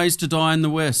Million Ways to Die in the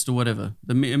West or whatever,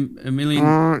 A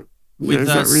Million with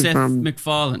Seth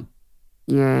MacFarlane.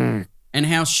 Yeah. And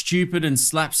how stupid and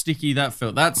slapsticky that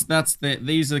felt.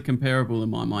 These are comparable in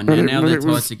my mind. Now they're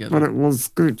tied together. But it was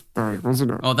good though,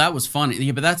 wasn't it? Oh, that was funny.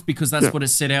 Yeah, but that's because that's what it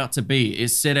set out to be. It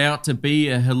set out to be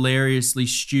a hilariously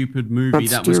stupid movie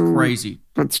that was crazy.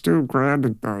 But still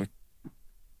grounded though.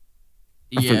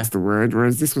 I think's the word.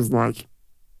 Whereas this was like,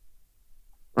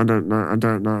 I don't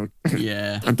know.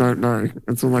 Yeah. I don't know.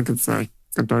 That's all I could say.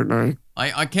 I don't know.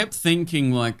 I kept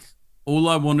thinking like, all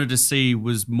I wanted to see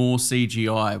was more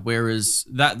CGI, whereas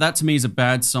that to me is a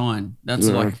bad sign. That's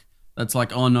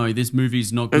like, oh no, this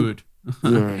movie's not good.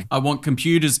 Yeah. I want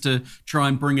computers to try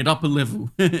and bring it up a level.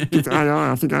 It's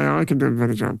AI. I think AI can do a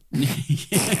better job.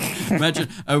 Imagine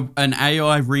an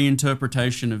AI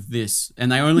reinterpretation of this,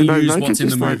 and they only use what's in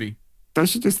the movie. They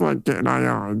should just like get an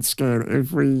AI and scan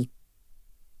every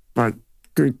like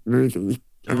good movie,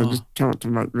 and then just tell it to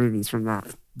make movies from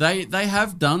that. They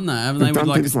have done that, haven't they? With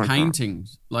like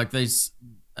paintings, like they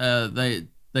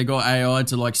got AI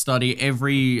to like study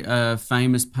every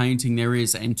famous painting there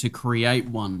is, and to create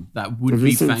one that would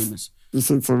be famous. You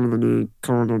seen some of the new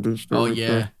Corridor Digital? Oh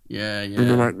yeah. And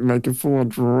they're like making full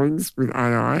drawings with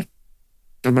AI,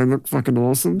 and they look fucking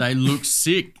awesome. They look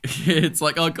sick. It's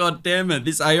like, oh god damn it,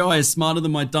 this AI is smarter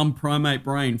than my dumb primate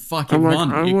brain. Fucking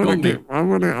won. I want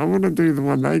to do the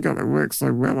one they got that works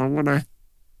so well. I want to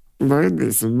learn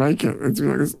this and make it.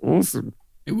 It's awesome.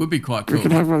 It would be quite cool. We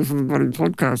could have one for the bloody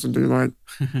podcast and do like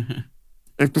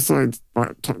episodes,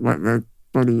 like the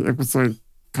bloody episode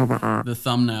cover art. The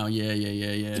thumbnail, yeah.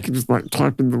 You can just like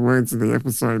type in the words of the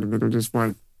episode and it'll just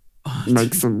like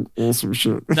make some awesome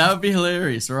shit. That would be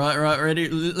hilarious. Right, ready?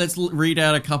 Let's read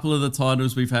out a couple of the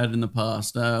titles we've had in the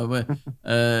past.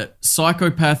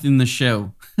 Psychopath in the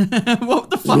Shell.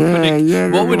 What the fuck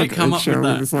would it come up with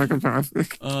that? Psychopath.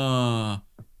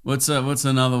 What's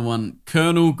another one?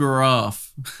 Colonel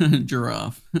Giraffe.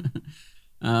 Giraffe.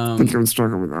 I think I'm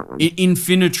struggling with that one.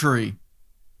 Infinitry.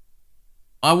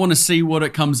 I want to see what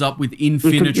it comes up with.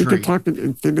 Infinitry. You could type in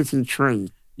infinity tree.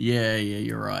 Yeah,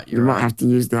 you're right. You might have to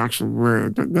use the actual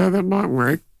word, but no, that might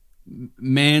work.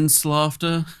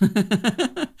 Manslaughter.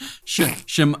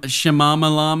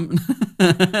 Shamamalam.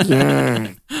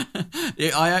 Yeah.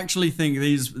 I actually think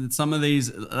some of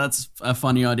these, that's a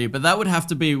funny idea, but that would have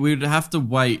to be, we would have to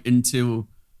wait until,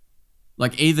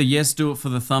 like, either do it for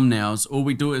the thumbnails, or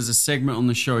we do it as a segment on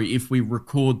the show if we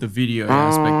record the video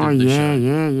aspect of the show.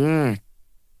 Yeah.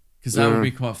 Because that would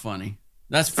be quite funny.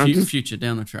 That's future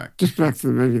down the track. Just back to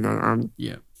the movie though.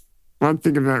 Yeah. One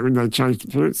thing about when they changed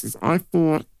appearances, I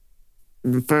thought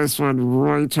in the first one,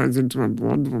 Roy turns into a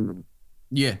blonde woman.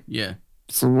 Yeah.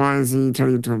 So why is he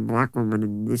turning into a black woman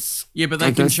in this? Yeah, but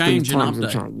they can change and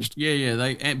update.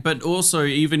 Yeah. But also,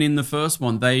 even in the first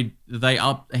one, they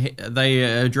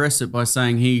address it by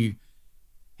saying he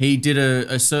he did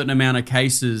a certain amount of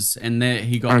cases and there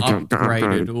he got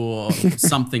upgraded or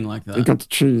something like that. He got to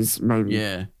choose, maybe.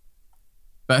 Yeah.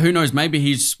 But who knows? Maybe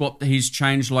he's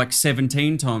changed like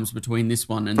 17 times between this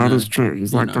one and that is true.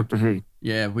 He's like Doctor Who.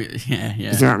 Yeah, yeah.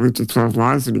 He's outlived to 12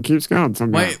 lives and he keeps going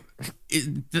somehow. Wait,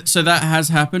 so that has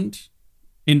happened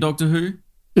in Doctor Who?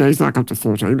 Yeah, he's like up to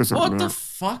 14 or something. What the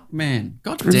fuck, man?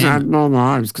 God damn. Because they had more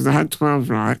lives, because they had 12,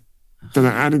 right? Then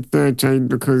they added 13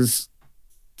 because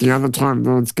the other Time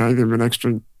Lords gave him an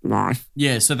extra life.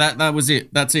 Yeah, so that was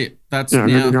it. That's it. That's and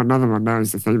then he got another one. Now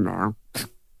he's the female.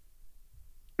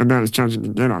 And now he's changing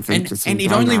again, I think. And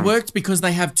it only worked because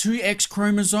they have 2 X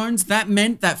chromosomes. That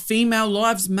meant that female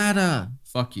lives matter.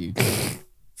 Fuck you.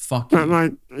 Fuck you. But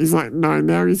like, he's like, no,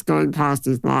 now he's going past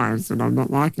his lives and I'm not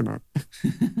liking it.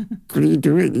 What are you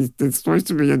doing? There's supposed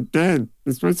to be a dead.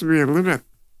 There's supposed to be a limit.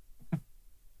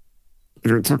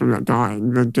 You know, talking about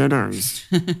dying, the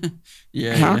deados.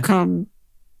 Yeah. How come,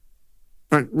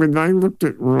 like, when they looked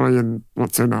at Roy and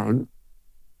what's her name,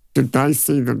 did they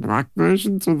see the black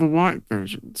versions or the white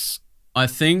versions? I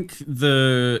think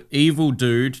the evil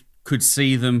dude could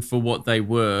see them for what they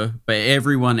were, but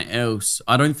everyone else,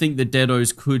 I don't think the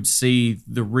deados could see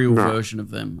the real version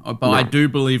of them. But I do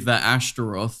believe that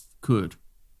Ashtaroth could.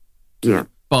 Yeah.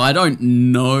 But I don't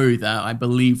know that. I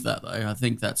believe that, though. I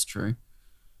think that's true.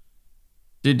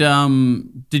 Did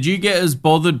you get as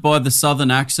bothered by the southern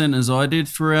accent as I did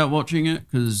throughout watching it?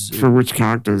 For which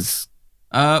characters?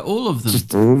 All of them.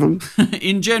 Just all of them?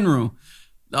 In general.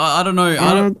 I don't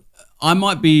know. I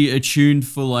might be attuned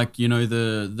for like, you know,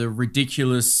 the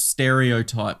ridiculous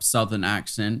stereotype southern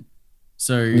accent.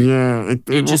 So yeah,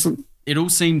 it wasn't. It all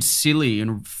seemed silly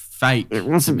and fake. It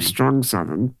wasn't strong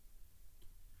southern.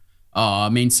 Oh, I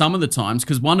mean, some of the times,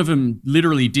 because one of them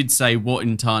literally did say "what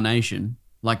in tarnation."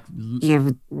 Like, yeah,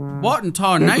 but, what in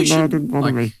tarnation? No, it didn't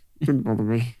bother me. It didn't bother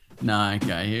me. No,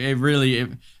 okay. It really,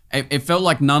 it felt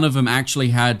like none of them actually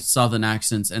had southern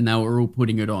accents, and they were all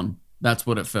putting it on. That's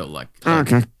what it felt like.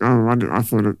 Okay. Oh, I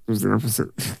thought it was the opposite.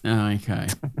 Oh, okay.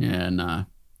 Yeah, no.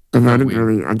 But I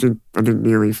didn't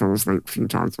nearly fall asleep a few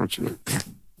times watching it.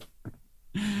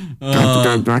 I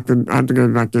had to go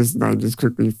back yesterday and just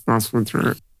quickly fast forward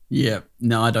through it. Yeah,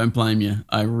 no, I don't blame you.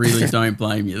 I really don't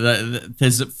blame you.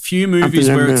 There's a few movies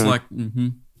where it's like,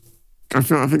 I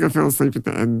think I fell asleep at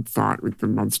the end fight with the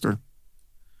monster.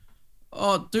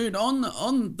 Oh, dude,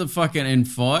 on the fucking end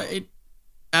fight,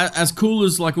 as cool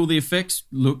as like all the effects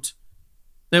looked,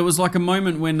 there was like a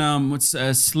moment when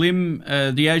Slim,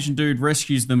 the Asian dude,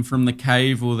 rescues them from the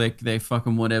cave or their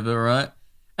fucking whatever, right?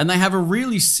 And they have a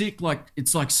really sick, like,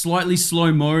 it's like slightly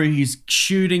slow-mo. He's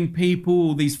shooting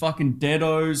people, these fucking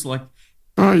deados, like.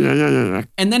 Oh, yeah.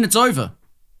 And then it's over.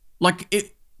 Like,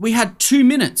 we had 2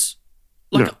 minutes.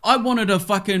 Like, yeah. I wanted a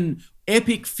fucking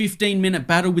epic 15-minute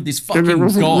battle with this fucking god. And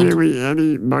there wasn't really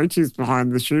any motives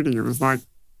behind the shooting. It was like,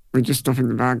 we're just stopping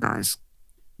the bad guys.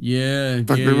 Yeah,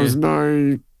 there was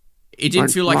no. It didn't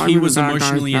feel like he was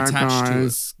emotionally attached to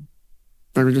it.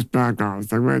 They were just bad guys.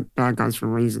 They weren't bad guys for a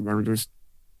reason. They were just.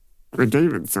 We're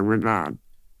demons, so we're bad.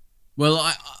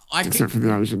 Well, except for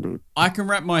the Asian dude. I can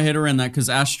wrap my head around that because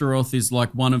Ashtaroth is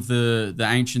like one of the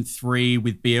ancient 3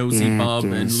 with Beelzebub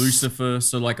and Lucifer.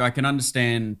 So like I can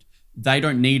understand they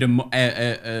don't need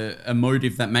a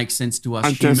motive that makes sense to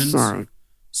us humans. Guess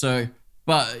so,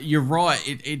 but you're right.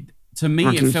 It to me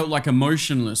it felt like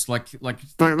emotionless. Like he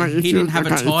didn't have a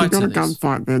tie to this. If you got a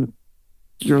gunfight, then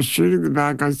you're shooting the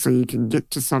bad guys so you can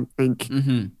get to something.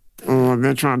 Mm-hmm. Or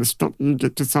they're trying to stop you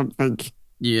get to something.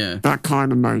 Yeah. That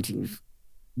kind of motive.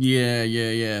 Yeah.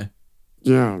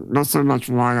 Yeah, not so much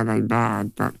why are they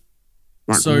bad, but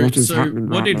like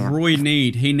what did Roy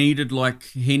need? He needed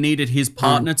his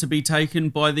partner to be taken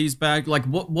by these bad. Like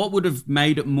what would have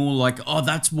made it more like, oh,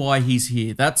 that's why he's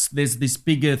here. There's this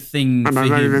bigger thing. And I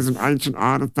know there's an ancient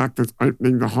artifact that's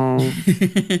opening the hole,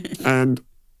 and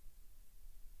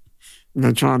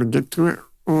they're trying to get to it.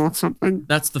 Or something.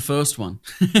 That's the first one.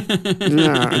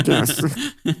 Yeah, I guess.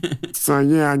 So,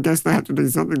 yeah, I guess they had to do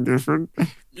something different.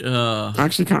 I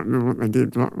actually can't remember what they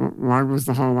did. Why was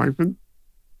the hole open?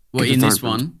 Well, in this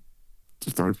one?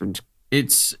 Just opened.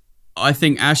 I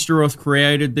think Ashtaroth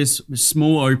created this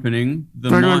small opening.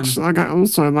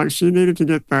 Also, she needed to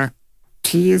get the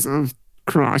tears of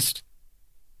Christ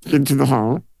into the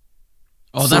hole.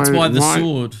 Oh, that's why the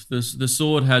sword. The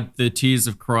sword had the tears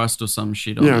of Christ or some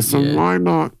shit on it. Yeah, so why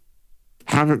not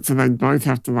have it so they both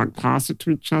have to like pass it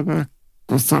to each other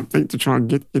or something to try and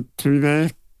get it to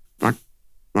there?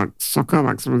 Like soccer,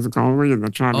 like someone's a goalie and they're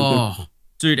trying to get... Oh,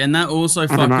 dude, and that also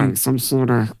some sort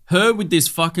of... Her with this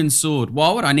fucking sword.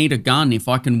 Why would I need a gun if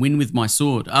I can win with my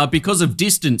sword? Because of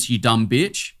distance, you dumb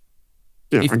bitch.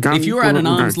 Yeah, if you're at an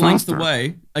arm's length faster.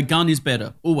 away, a gun is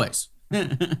better, always.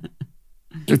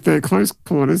 If they're close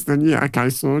quarters, then yeah, okay,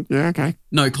 sword, yeah, okay.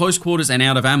 No, close quarters and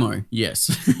out of ammo, yes.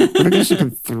 But I guess you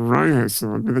can throw her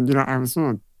sword, but then you don't have a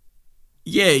sword.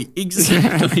 Yeah,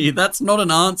 exactly. That's not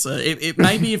an answer. It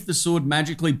maybe if the sword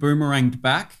magically boomeranged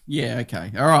back, yeah,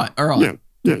 okay. All right.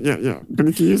 Yeah. But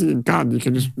if you're using a gun, you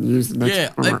can just use the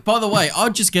next bullet. By the way,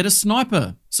 I'd just get a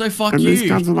sniper. So fuck and you. These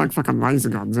guns are like fucking laser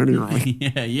guns anyway.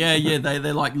 yeah.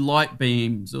 They're like light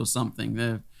beams or something.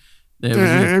 They're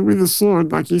and with a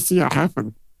sword, like you see it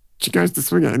happen. She goes to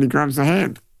swing it and he grabs her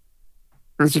hand.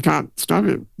 Because she can't stab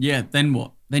him. Yeah, then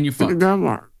what? Then you're fucked.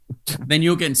 Then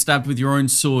you're getting stabbed with your own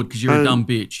sword because you're a dumb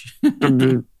bitch. And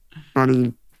the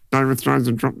bloody Game of Thrones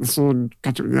and drop the sword and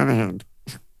catch it with the other hand.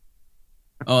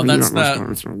 Oh, that's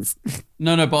that.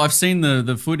 No, but I've seen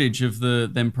the footage of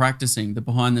them practicing the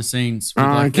behind the scenes.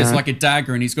 There's like a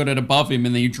dagger and he's got it above him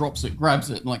and then he drops it, grabs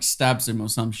it, and like stabs him or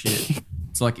some shit.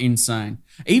 It's like insane.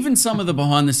 Even some of the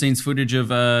behind the scenes footage of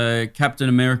Captain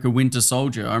America: Winter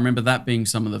Soldier, I remember that being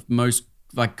some of the most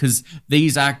because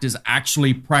these actors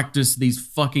actually practice these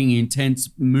fucking intense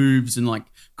moves and like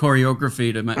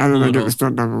choreography to make. I don't know, get the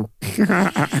stunt double.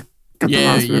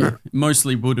 Yeah.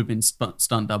 Mostly would have been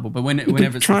stunt double, but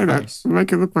whenever it's try the that, face.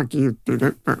 make it look like you did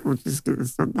it, but we'll just get the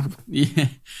stunt double. Yeah,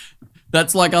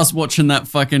 that's like us watching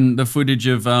the footage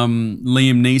of Liam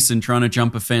Neeson trying to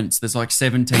jump a fence. There's like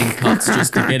 17 cuts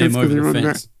just to get him over the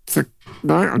fence.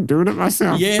 No, I'm doing it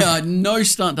myself. Yeah, no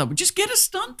stunt double. Just get a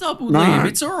stunt double, Liam.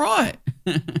 It's all right.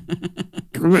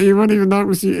 You won't even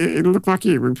notice. It'll look like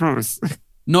you, we promise.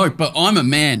 No, but I'm a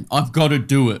man. I've got to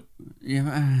do it.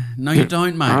 Yeah, no, you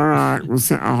don't, mate. All right, we'll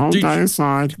set a whole day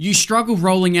aside. You struggle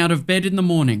rolling out of bed in the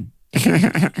morning.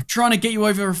 Trying to get you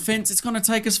over a fence, it's going to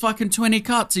take us fucking 20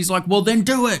 cuts. He's like, well, then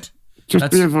do it.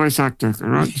 Be a voice actor, all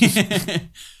right?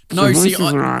 No, see,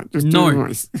 right. Just do the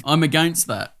voice. I'm against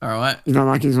that, all right? You don't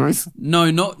like his voice? No,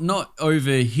 not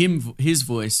over his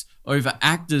voice, over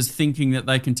actors thinking that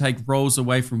they can take roles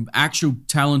away from actual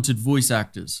talented voice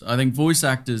actors. I think voice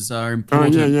actors are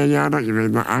important. Oh, yeah, I know what you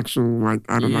mean. The actual, like,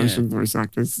 animation voice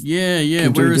actors. Yeah.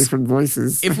 Can do different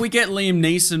voices. If we get Liam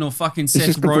Neeson or fucking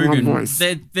Seth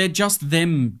Rogen, they're just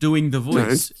them doing the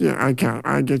voice. Yeah, okay,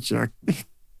 I get you.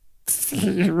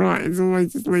 You're right. It's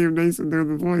always just Liam Neeson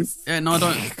doing the voice. Yeah, no, I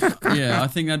don't. Yeah, I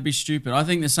think that'd be stupid. I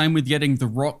think the same with getting The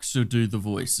Rock to do the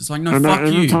voice. It's like, no, fuck you.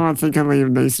 Every time I think of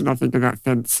Liam Neeson, I think of that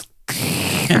fence.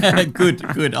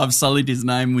 Good. I've sullied his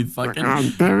name with fucking.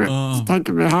 Oh, damn it. It's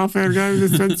taken me half hour to go with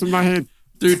this fence in my head.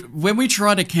 Dude, when we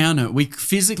tried to count it, we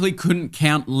physically couldn't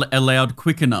count aloud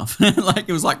quick enough. Like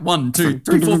it was like 1, 2,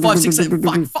 3, 4, 5, 6,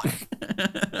 7. Fuck.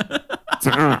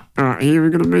 So, all right, here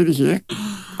we're going to move it here.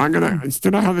 I'm going to,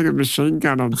 instead of having a machine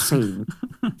gun on scene,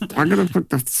 I'm going to put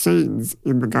the scenes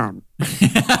in the gun.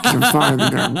 And fire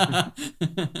the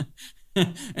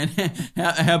gun. And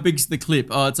how big's the clip?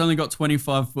 Oh, it's only got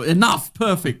 25 foot. Enough.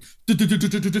 Perfect. 30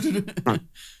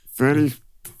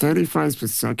 frames per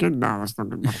second? No, that's not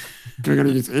good enough. We're going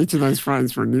to use each of those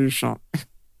frames for a new shot.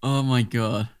 Oh, my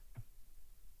God.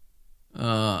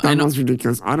 That was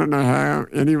ridiculous. I don't know how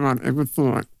anyone ever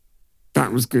thought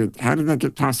that was good. How did they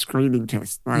get past screening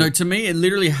tests? No, to me, it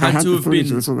literally had to have been.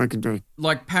 That's all they could do.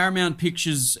 Like Paramount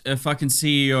Pictures, fucking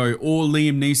CEO or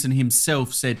Liam Neeson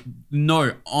himself said,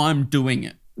 "No, I'm doing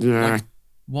it." Yeah. Like,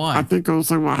 why? I think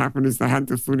also what happened is they had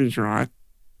the footage right,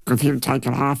 with him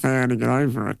taking half an hour to get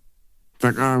over it.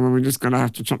 Like, oh, well, we're just going to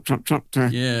have to chop to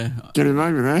get him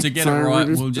over there. To get it right,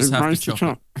 we'll just have to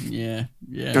chop it. Yeah.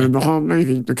 And the whole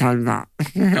movie became that.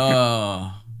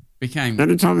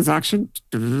 Anytime there's action.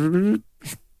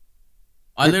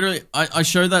 I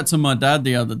showed that to my dad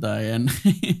the other day and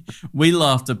we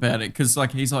laughed about it because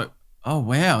like he's like, oh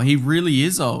wow, he really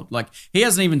is old. Like he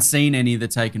hasn't even seen any of the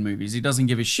Taken movies. He doesn't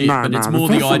give a shit. But it's more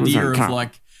the idea of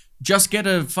like, just get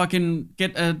a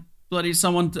bloody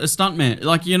someone, a stuntman.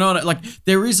 Like, you know, like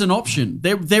there is an option.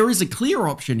 There is a clear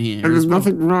option here. And there's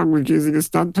nothing wrong with using a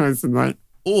stunt person, mate.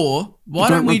 Or why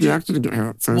don't we hurt,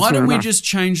 just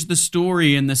change the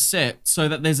story in the set so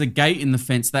that there's a gate in the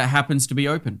fence that happens to be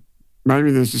open?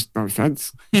 Maybe there's just no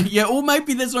fence. Yeah, or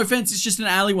maybe there's no fence. It's just an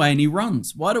alleyway and he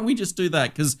runs. Why don't we just do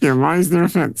that? Why is there a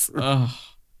fence? Oh,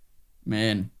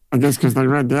 man. I guess because they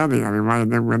ran down the alleyway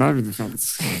and then went over the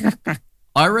fence.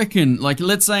 I reckon, like,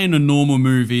 let's say in a normal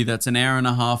movie that's an hour and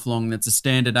a half long, that's a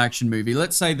standard action movie.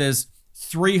 Let's say there's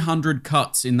 300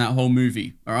 cuts in that whole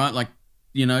movie, all right? Like,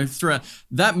 you know, throughout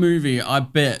that movie, I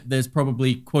bet there's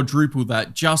probably quadruple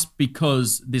that just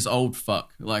because this old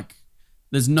fuck, like,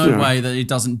 There's no way that it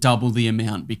doesn't double the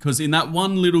amount, because in that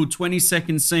one little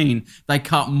 20-second scene, they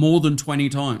cut more than 20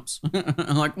 times.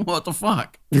 Like, what the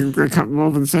fuck? They cut more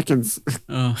than seconds.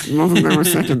 More than there were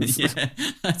seconds. Yeah,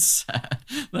 that's sad.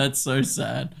 That's so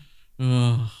sad.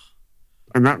 Oh.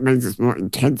 And that means it's more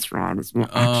intense, right? It's more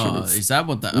action. Is that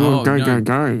what that? Go.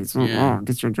 It's more,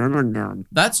 get your adrenaline going.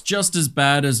 That's just as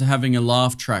bad as having a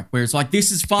laugh track where it's like, this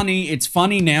is funny. It's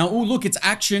funny now. Oh, look, it's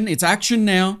action. It's action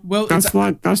now. Well, that's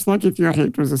like if your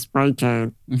head was a spray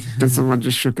can and someone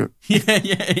just shook it.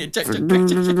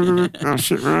 Oh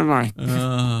shit, where am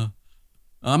I?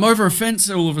 I'm over a fence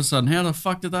all of a sudden. How the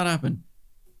fuck did that happen?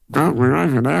 Oh, we're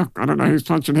over now. I don't know who's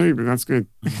punching who, but that's good.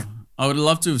 I would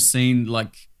love to have seen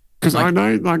because I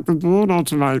know, like, the Bourne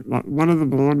Ultimate, like, one of the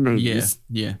Bourne movies.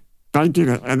 Yeah. They did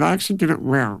it, and they actually did it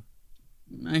well.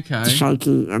 Okay. The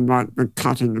shaky and, like, the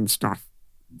cutting and stuff.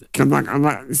 And, like, I'm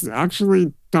like, this is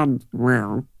actually done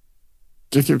well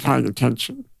if you're paying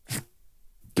attention.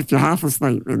 If you're half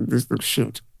asleep, then this looks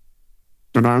shit.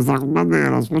 But I was like, one day,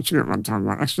 and I was watching it one time,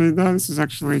 like, actually, no, this is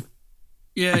actually...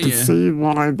 I can see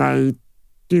why they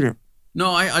did it.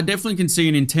 No, I definitely can see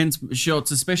an intense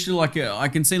shots, especially I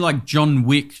can see like John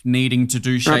Wick needing to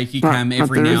do shaky cam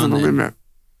every now and then.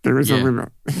 There is a limit.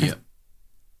 Yeah.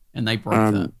 And they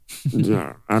broke that.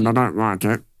 Yeah, and I don't like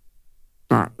it.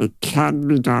 But it can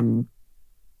be done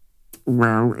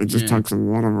well. It just takes a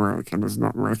lot of work and it's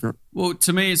not worth it. Well,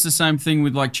 to me, it's the same thing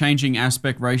with like changing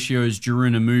aspect ratios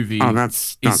during a movie. Oh,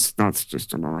 that's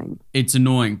just annoying. It's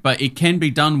annoying, but it can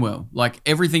be done well. Like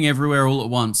Everything Everywhere All at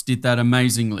Once did that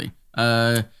amazingly.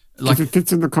 Like if it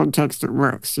fits in the context, it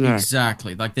works. Yeah,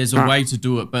 exactly. Like there's a way to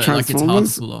do it, but like it's hard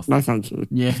to pull off. No, thank you.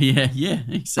 Yeah,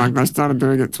 exactly. Like they started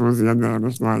doing it towards the end there, and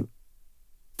it's like,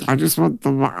 I just want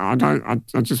the one.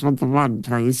 I just want the one,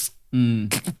 please.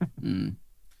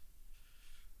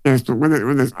 Yes, but when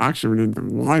there's action, we need the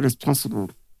widest possible.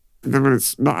 And then when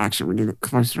it's not action, we need it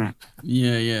closer up.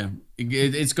 Yeah.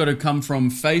 It's got to come from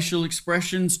facial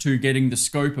expressions to getting the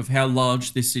scope of how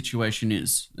large this situation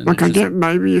is. And like, I get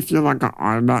maybe if you're like an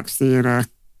IMAX theater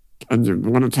and you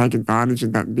want to take advantage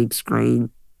of that big screen,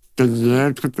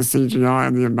 then put the CGI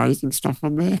and the amazing stuff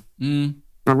on there.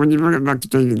 But when you bring it back to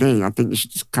DVD, I think you should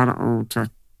just cut it all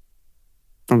to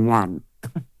the one.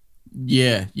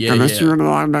 Yeah. Unless you're in an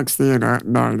IMAX theater,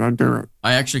 no, don't do it.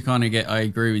 I actually I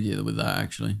agree with you with that,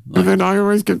 actually. But then I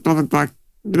always get bothered, like,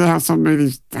 you know how some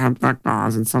movies have black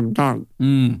bars and some don't?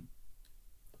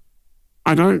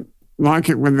 I don't like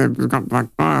it when they've got black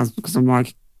bars because I'm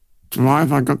like, why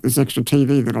have I got this extra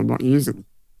TV that I'm not using?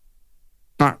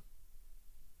 But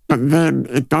then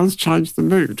it does change the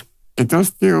mood. It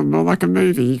does feel more like a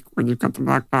movie when you've got the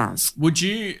black bars. Would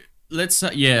you, let's say,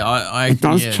 it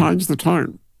does change the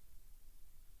tone.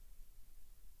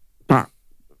 But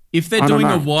if they're doing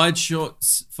a wide shot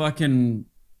fucking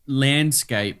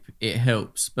landscape, it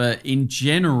helps. But in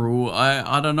general,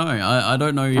 I don't know. I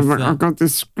don't know if I've got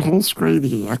this whole screen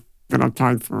here that I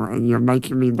paid for, and you're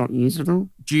making me not use it all.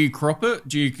 Do you crop it?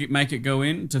 Do you make it go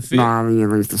in to fit? No, you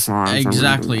lose the size.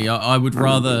 Exactly. I'd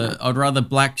rather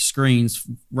black screens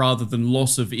rather than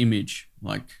loss of image.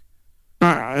 Like,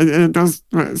 but it does.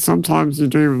 But sometimes you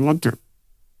do want it.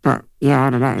 But yeah, I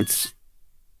don't know.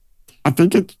 I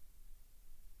think it.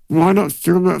 Why not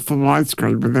film it for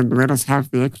widescreen, but then let us have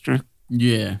the extra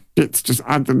bits, just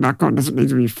add them back on. It doesn't need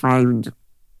to be framed.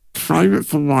 Frame it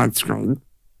for widescreen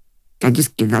and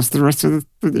just give us the rest of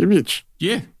the image.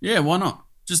 Yeah, why not?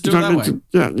 Just do it that way.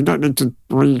 You don't need to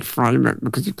reframe it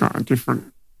because you've got a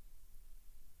different...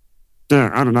 Yeah,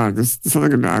 I don't know. There's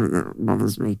something about it that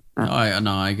bothers me.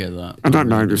 I get that. I don't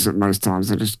notice it most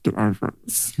times. I just get over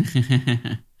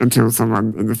it. Until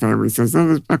someone in the family says, oh,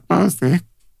 there's black bars there.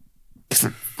 It's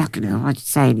like, fucking hell, why'd you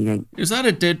say anything? Is that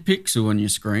a dead pixel on your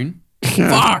screen?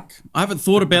 Fuck! I haven't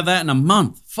thought about that in a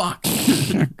month. Fuck.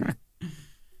 They're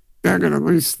going to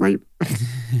lose sleep.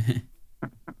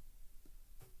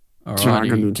 Sure, I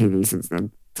got a new TV since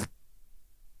then.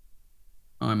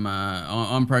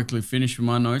 I'm practically finished with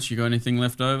my notes. You got anything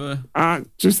left over?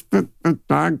 Just that the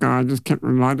bad guy just kept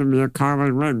reminding me of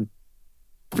Kylo Ren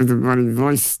with the bloody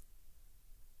voice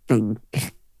thing.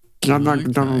 He had like a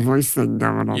double voice thing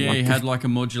going on. Yeah, he had like a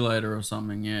modulator or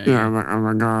something, yeah. Yeah, I'm like, oh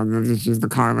my God, they just used the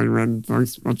Kylo Ren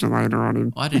voice modulator on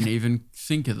him. I didn't even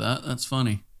think of that. That's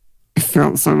funny. It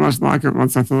felt so much like it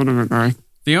once I thought of it though.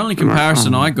 The only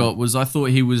comparison I got was I thought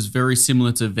he was very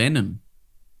similar to Venom.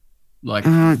 Like,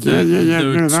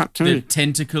 that too. The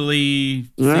tentacly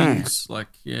things. Like,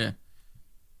 yeah.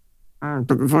 But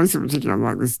the voice in particular,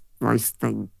 like this voice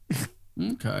thing.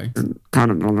 Okay.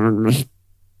 Kind of bothering me.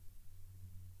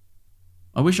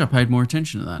 I wish I paid more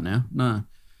attention to that now. No.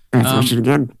 Let's watch it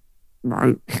again.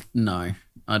 No. No,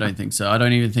 I don't think so. I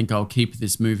don't even think I'll keep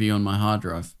this movie on my hard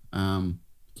drive.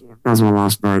 That's my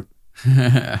last note.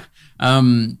 You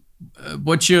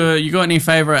got any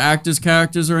favorite actors,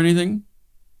 characters, or anything?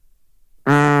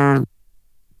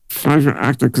 Favorite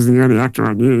actor, because the only actor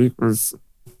I knew was,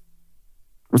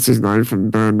 what's his name from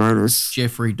Burn Notice?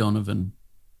 Jeffrey Donovan.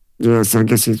 Yeah, so I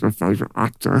guess he's my favorite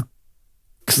actor,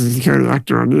 because he's the only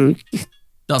actor I knew.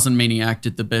 Doesn't mean he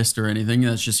acted the best or anything.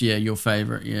 That's just, your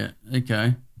favorite. Yeah,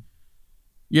 okay.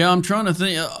 Yeah, I'm trying to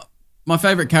think. My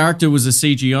favorite character was a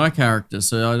CGI character,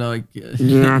 so I like.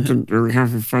 Yeah, I didn't really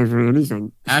have a favorite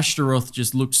anything. Ashtaroth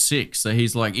just looked sick, so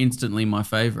he's like instantly my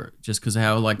favorite, just because of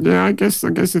how like. Yeah, I guess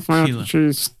if I had to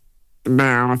choose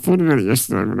now, I thought about it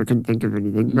yesterday when I couldn't think of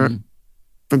anything, but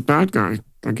the bad guy,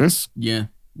 I guess. Yeah.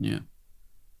 No.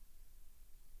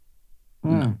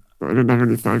 I didn't have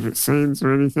any favorite scenes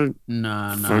or anything.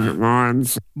 No. Favorite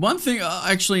lines. One thing,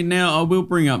 actually, now I will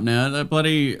bring up now that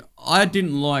I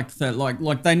didn't like that.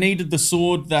 Like they needed the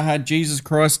sword that had Jesus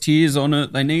Christ tears on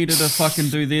it. They needed to fucking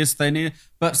do this.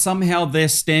 But somehow their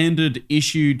standard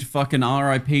issued fucking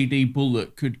RIPD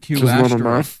bullet could kill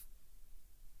Ashtaroth.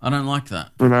 I don't like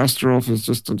that. But Ashtaroth is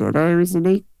just a deado, isn't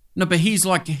he? No, but he's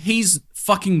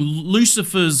fucking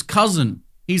Lucifer's cousin.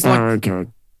 He's like,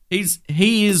 okay.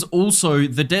 He is also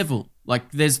the devil. Like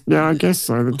there's. Yeah, I guess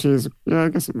so. The tears. Yeah, I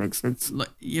guess it makes sense. Like,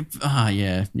 yeah.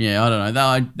 I don't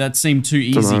know. That seemed too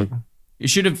easy. He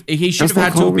should have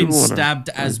had to have been stabbed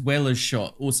as well as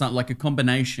shot, or something like a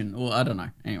combination, or I don't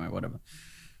know. Anyway, whatever.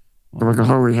 Like a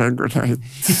holy hand grenade.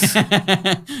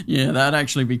 Yeah, that'd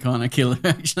actually be kind of killer.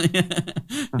 Actually,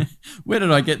 where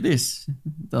did I get this?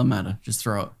 Doesn't matter. Just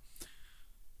throw it.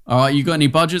 All right, you got any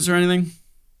budgets or anything?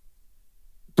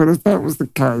 But if that was the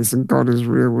case and God is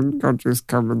real, wouldn't God just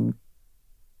come and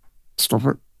stop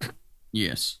it?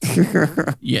 Yes.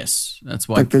 Yes. That's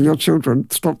why. Like they're your children.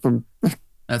 Stop them.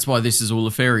 That's why this is all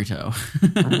a fairy tale.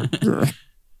 Yeah.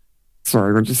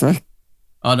 Sorry, what'd you say?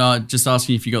 Oh, no, just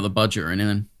asking if you got the budget or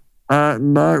anything.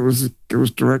 No, it was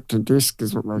direct to disc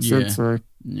is what they said. So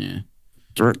yeah,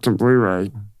 direct to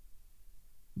Blu-ray.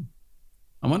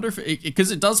 I wonder if because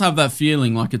it does have that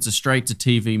feeling like it's a straight to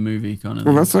TV movie kind of.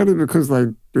 Well, that's only because they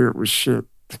do it with shit.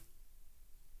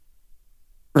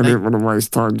 They didn't want to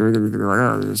waste time doing anything like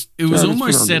that. It was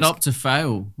almost set up to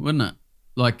fail, wasn't it?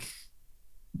 Like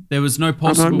there was no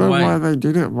possible way. I don't know why they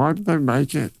did it. Why did they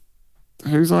make it?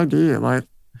 Whose idea? Like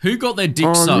who got their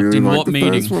dick sucked in what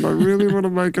meeting? I really want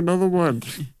to make another one.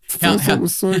 That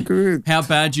was so good. How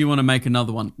bad do you want to make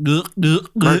another one? Maybe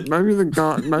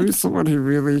someone who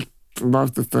really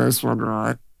loved the first one,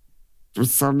 right?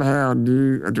 Was somehow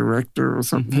knew a director or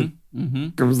something.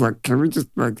 It was like, can we just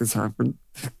make this happen?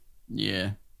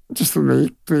 Yeah. Just for me,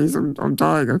 please. I'm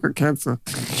dying. I've got cancer.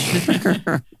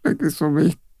 Make this for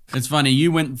me. It's funny.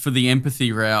 You went for the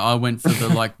empathy route. I went for the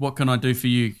like, what can I do for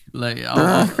you? Like,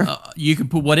 you can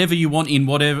put whatever you want in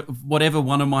whatever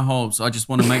one of my holes. I just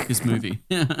want to make this movie.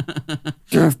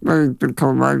 Jeff, maybe gonna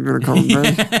call me.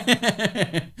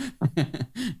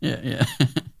 Yeah.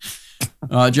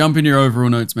 Jump in your overall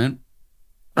notes, man.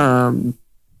 Camera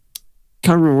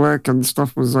work and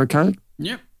stuff was okay.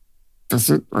 Yep. That's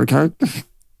it. Okay.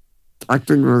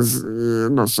 Acting was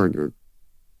not so good.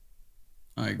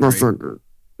 I agree. Not so good.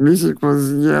 Music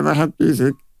was, they had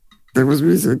music. There was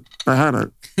music. They had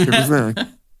it. It was there.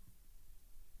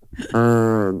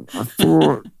 I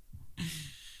thought,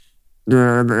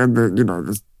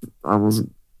 the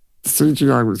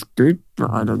CGI was good, but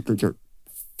I don't think it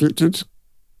fitted.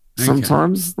 Okay.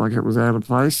 Sometimes, like it was out of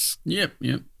place. Yep.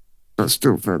 But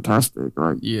still fantastic.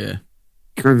 Like, yeah.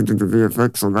 Whoever did the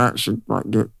VFX on that should like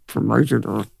get promoted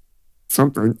or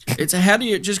something. It's how do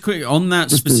you just quick on that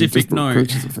specific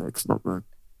note? Effects, not the.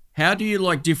 How do you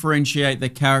like differentiate the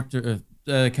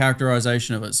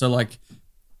characterization of it? So like,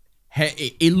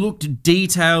 it looked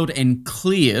detailed and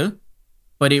clear,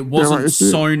 but it wasn't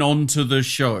sewn onto the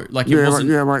show. Like it wasn't.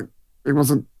 Like it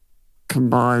wasn't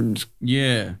combined.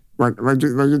 Yeah. Like they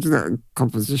do that in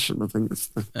composition. I think it's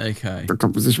the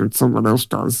composition someone else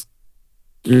does.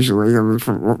 Usually, I mean,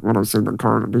 from what I've seen on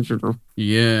Corridor Digital.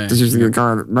 Yeah. There's usually a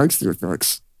guy that makes the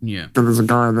effects. Yeah. Then there's a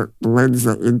guy that blends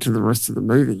that into the rest of the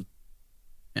movie.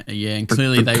 Yeah, and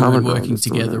clearly they weren't working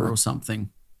together or something.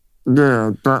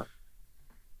 Yeah, but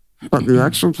the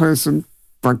actual person,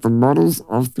 like the models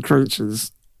of the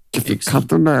creatures, if you cut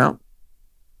them out,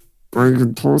 or you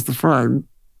can pause the frame,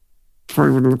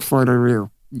 probably would look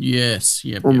photoreal. Yes,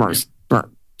 yeah. Almost, but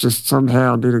just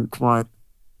somehow didn't quite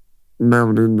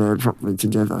meld in there properly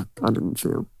together. I didn't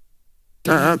feel.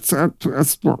 At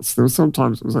spots, there was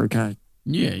sometimes it was okay.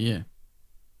 Yeah. Yeah,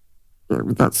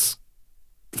 but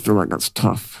I feel like that's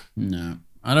tough. No,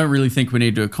 I don't really think we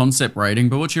need to do a concept rating,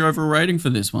 but what's your overall rating for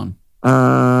this one?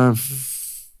 I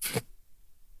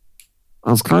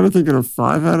was kind of thinking of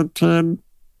 5 out of 10,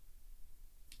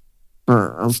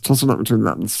 but I was tossing up between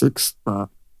that and 6. But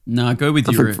no, go with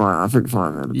your. I think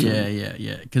 5 out of 10.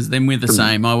 Yeah. Because then we're the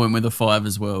same. I went with a 5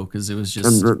 as well because it was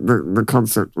just. And the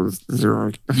concept was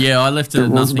 0. Yeah, I left it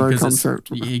at nothing because concept.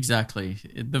 Exactly.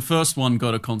 The first one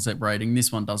got a concept rating.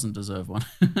 This one doesn't deserve one.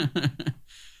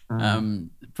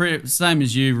 Same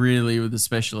as you, really, with the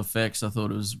special effects. I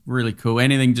thought it was really cool.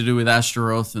 Anything to do with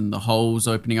Astaroth and the holes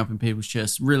opening up in people's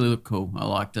chests really looked cool. I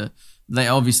liked it. They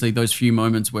obviously those few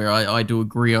moments where I do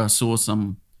agree I saw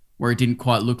some where it didn't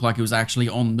quite look like it was actually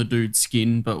on the dude's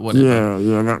skin, but whatever.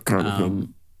 Yeah, that kind of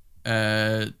thing.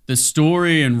 The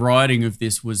story and writing of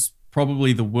this was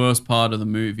probably the worst part of the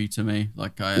movie to me.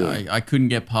 Like I couldn't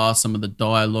get past some of the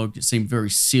dialogue. It seemed very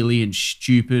silly and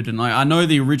stupid. And I know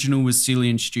the original was silly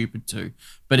and stupid too,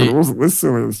 but it wasn't this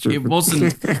silly and stupid. It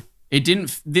wasn't. It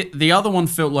didn't. The other one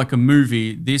felt like a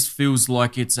movie. This feels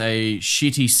like it's a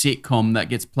shitty sitcom that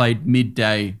gets played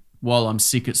midday while I'm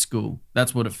sick at school.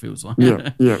 That's what it feels like.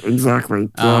 Yeah, exactly.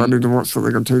 I need to watch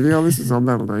something on TV. Oh, this is on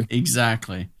that day.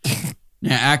 Exactly.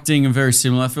 Now, acting and very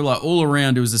similar. I feel like all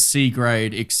around it was a C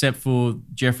grade, except for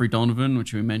Jeffrey Donovan,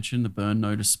 which we mentioned, the Burn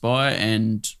Notice spy,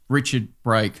 and Richard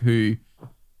Brake, who,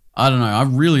 I don't know, I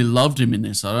really loved him in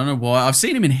this. I don't know why. I've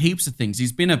seen him in heaps of things.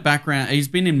 He's been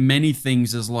in many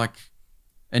things as like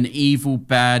an evil,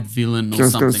 bad villain or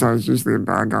something. Just he's usually a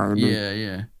bad guy.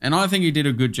 Yeah. And I think he did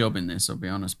a good job in this, I'll be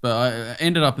honest. But I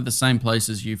ended up at the same place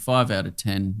as you, 5 out of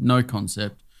 10, no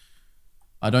concept.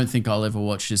 I don't think I'll ever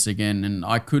watch this again, and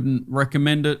I couldn't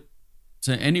recommend it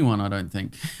to anyone, I don't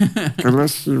think.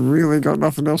 Unless you really got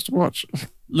nothing else to watch.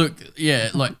 Look, yeah,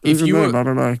 like I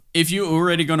don't know. If you're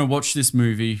already going to watch this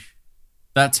movie,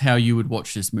 that's how you would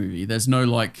watch this movie. There's no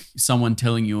like someone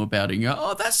telling you about it and you go,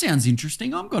 oh, that sounds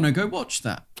interesting. I'm going to go watch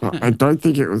that. I don't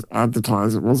think it was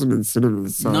advertised. It wasn't in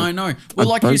cinemas. So no.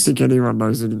 Well, I don't think anyone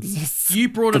knows it exists. You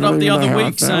brought it up the other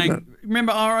week saying,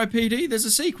 remember RIPD? There's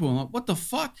a sequel. I'm like, what the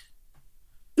fuck?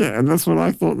 Yeah, and that's what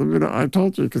I thought the minute I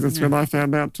told you, because that's when I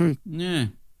found out too. Yeah.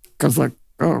 Because like,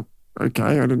 oh, okay,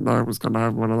 I didn't know it was going to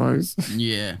have one of those.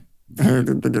 Yeah. I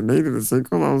didn't think it needed a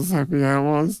sequel. I was happy how it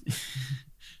was.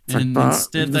 And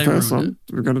instead they ruined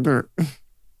it. We're going to do it.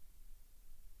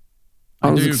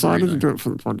 I was excited to do it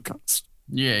for the podcast.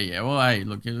 Yeah. Well, hey,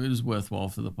 look, it was worthwhile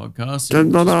for the podcast. Yeah,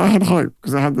 no, I had hope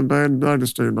because I had the Burn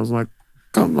Notice and I was like,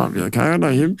 come on, okay, I know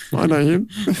him.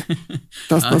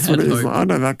 That's what it is. Like, I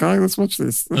know that guy. Let's watch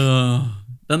this. Doesn't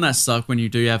that suck when you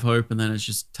do have hope and then it's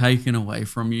just taken away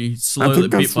from you slowly, I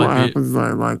think that's bit by what bit? Happens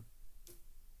though. Like,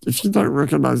 if you don't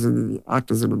recognize any of the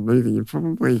actors in a movie, you're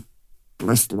probably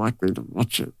less likely to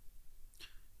watch it.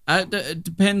 It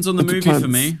depends on the movie for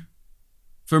me.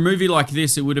 For a movie like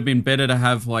this, it would have been better to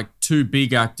have like 2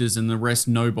 big actors and the rest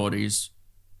nobodies.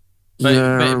 But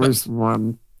at least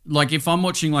one. Like if I'm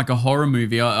watching like a horror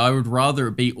movie, I would rather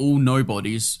it be all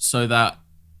nobodies so that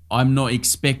I'm not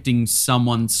expecting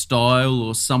someone's style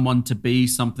or someone to be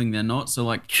something they're not. So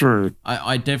like, true.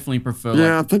 I definitely prefer.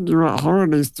 Yeah, I think you're right. Horror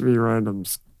needs to be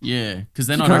randoms. Yeah, because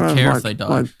then I don't care if they die.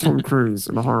 Like Tom Cruise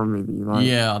in a horror movie. Like,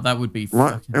 yeah, that would be.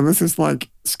 And this is like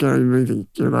scary movie,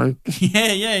 you know?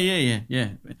 Yeah.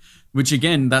 Which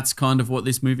again, that's kind of what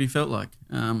this movie felt like.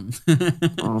 I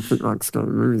think like scary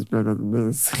movies better than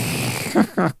this.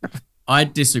 I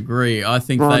disagree. I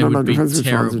think they would be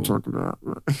terrible. You talk about.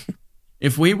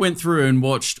 If we went through and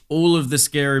watched all of the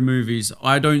scary movies,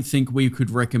 I don't think we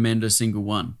could recommend a single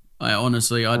one. I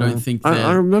honestly don't think that.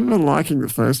 I remember liking the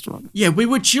first one. Yeah, we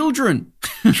were children.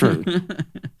 True.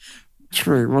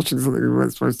 Watching something we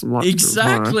weren't supposed to watch.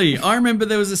 Exactly. I remember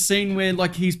there was a scene where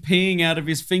like he's peeing out of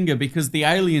his finger because the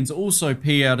aliens also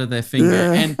pee out of their finger.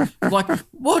 Yeah. And like,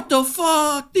 what the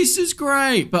fuck? This is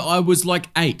great. But I was like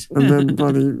 8. And then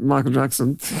bloody Michael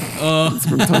Jackson.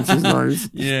 Touch his nose.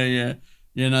 Yeah.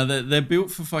 You know, they're built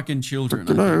for fucking children.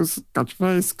 Got your nose, got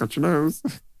your face, got your nose.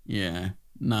 Yeah.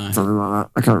 No. Something like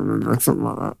that. I can't remember. Something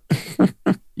like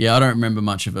that. Yeah, I don't remember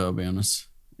much of it, I'll be honest.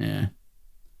 Yeah.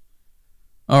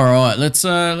 All right, let's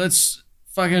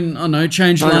fucking, I don't know,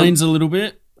 change lanes a little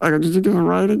bit. Okay, did you give a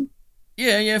rating?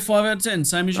 Yeah, 5 out of 10,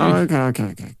 same as you. Oh,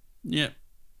 okay. Yeah.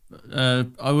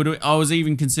 I was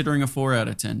even considering a 4 out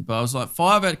of 10, but I was like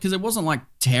 5 out, because it wasn't like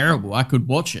terrible. I could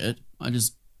watch it. I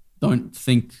just don't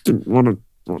think. Didn't want to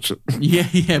watch it.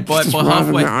 Yeah, by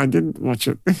halfway. I didn't watch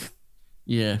it.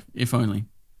 Yeah, if only.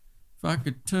 If I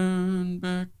could turn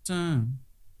back time.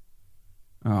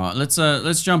 All right,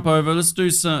 let's jump over. Let's do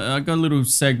some. I got a little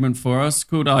segment for us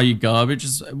called "Are You Garbage?"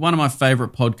 It's one of my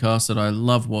favorite podcasts that I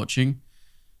love watching.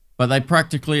 But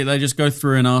they just go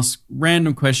through and ask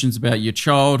random questions about your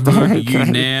childhood, you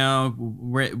now,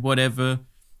 whatever.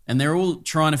 And they're all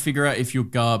trying to figure out if you're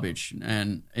garbage.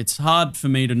 And it's hard for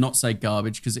me to not say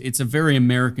garbage because it's a very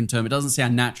American term. It doesn't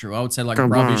sound natural. I would say like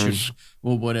rubbish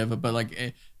or whatever. But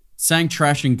like saying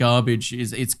trash and garbage,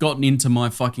 it's gotten into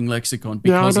my fucking lexicon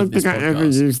because of this podcast. I don't think I ever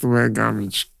used the word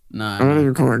garbage. No. I don't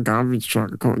even call it garbage truck.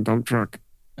 I call it dump truck.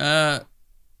 What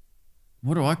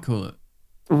do I call it?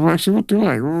 Well, actually, what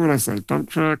would I say? Dump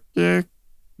truck, yeah.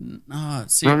 No,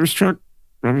 see, rubbish truck.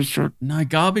 No,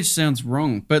 garbage sounds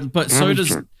wrong. But so does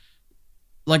truck.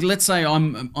 Like let's say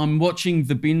I'm watching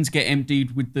the bins get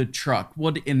emptied with the truck.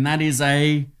 And that is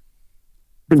a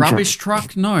rubbish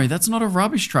truck? No, that's not a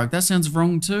rubbish truck. That sounds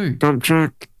wrong too. Dump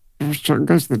truck. Rubbish truck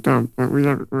goes to the dump, but we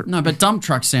don't. No, but dump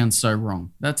truck sounds so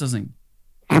wrong. That doesn't.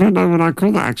 I don't know what I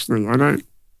call that actually. I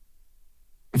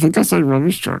think I say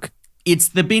rubbish truck. It's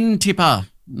the bin tipper.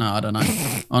 No, I don't know.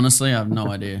 Honestly, I have no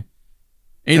idea.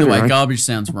 Either way, garbage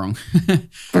sounds wrong.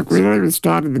 Look, we haven't even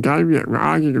started the game yet. We're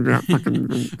arguing about fucking.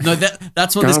 No,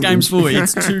 that's what garbage. This game's for.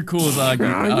 It's two cores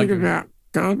arguing about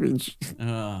garbage.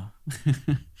 All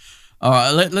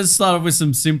right, let's start off with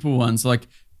some simple ones. Like,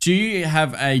 do you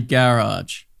have a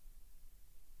garage?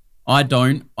 I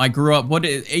don't. I grew up.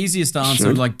 Easiest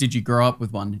answer? Like, did you grow up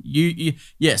with one?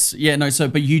 Yes. Yeah. No.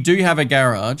 But you do have a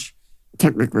garage.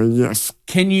 Technically, yes.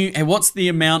 And what's the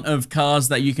amount of cars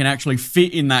that you can actually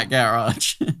fit in that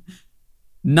garage?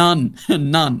 None.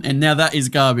 And now that is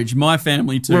garbage. My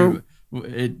family too.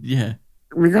 Yeah.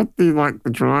 We got the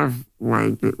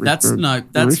driveway bit. That's like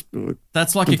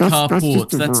a carport.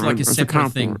 That's like a separate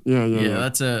thing. Yeah.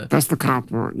 That's the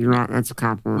carport. You're right. That's a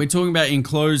carport. We're talking about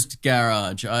enclosed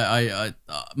garage.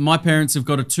 My parents have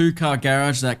got a 2-car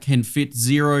garage that can fit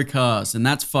 0 cars, and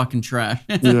that's fucking trash.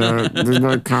 Yeah, there's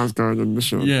no cars going in the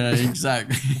shop. Yeah,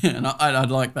 exactly. And I'd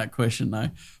like that question though.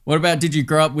 What about, did you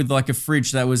grow up with like a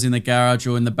fridge that was in the garage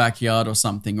or in the backyard or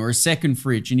something, or a second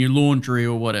fridge in your laundry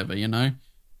or whatever? You know.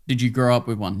 Did you grow up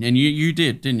with one? And you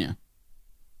did, didn't you?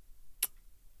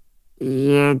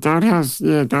 Yeah,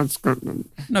 Dad's got them.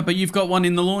 No, but you've got one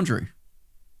in the laundry.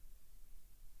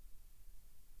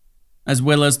 As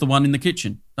well as the one in the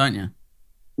kitchen, don't you?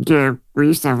 Yeah, we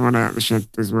used to have one out the shed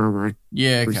as well, though.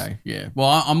 Yeah, okay, yeah.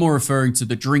 Well, I'm more referring to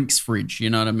the drinks fridge, you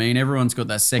know what I mean? Everyone's got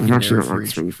that secondary fridge. I've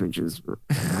actually got 3 fridges. But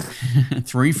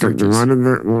 3 fridges? The one in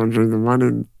the laundry, the one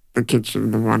in the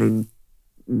kitchen, the one in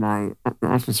my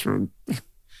office room.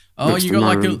 Oh, you got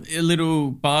like a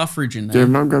little bar fridge in there. Yeah,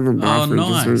 Mum got a bar fridge.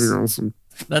 Nice. It's really awesome.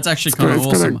 That's actually kind of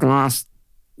awesome. It's got a glass.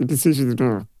 You can see through the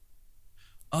door.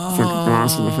 It's like a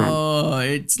glass in the front. Oh,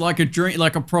 it's like a drink,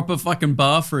 like a proper fucking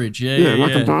bar fridge. Yeah,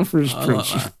 like a bar fridge.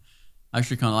 I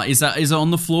actually kind of like. Is it on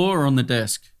the floor or on the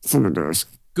desk? It's on the desk.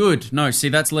 Good. No, see,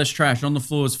 that's less trash. On the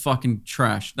floor is fucking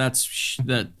trash.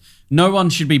 That. No one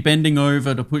should be bending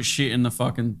over to put shit in the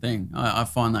fucking thing. I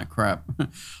find that crap.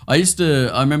 I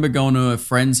remember going to a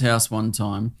friend's house one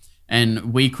time,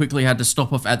 and we quickly had to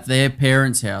stop off at their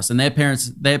parents' house, and their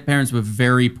parents were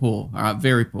very poor. All right,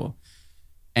 very poor.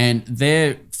 And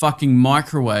their fucking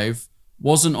microwave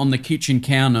wasn't on the kitchen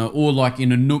counter or like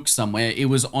in a nook somewhere. It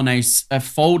was on a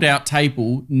fold-out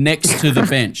table next to the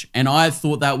bench. And I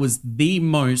thought that was the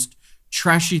most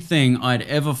trashy thing I'd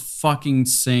ever fucking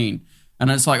seen. And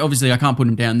it's like, obviously, I can't put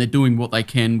them down. They're doing what they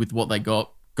can with what they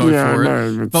got. Go for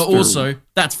it. But also,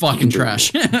 that's fucking trash.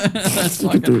 That's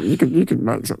you could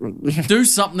make something. Yeah. Do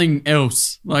something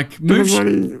else. Like, move I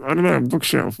don't know, a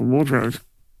bookshelf or wardrobe.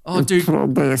 Oh, dude. Put it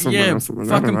on there somewhere or something.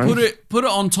 Fucking put it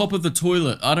on top of the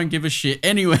toilet. I don't give a shit.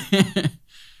 Anyway.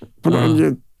 Put it on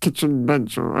your kitchen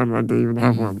bench, or I don't even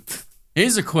have one.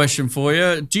 Here's a question for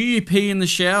you. Do you pee in the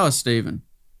shower, Stephen?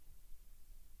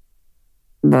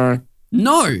 No.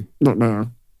 No. Not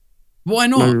now. Why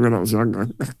not? Maybe when I was younger.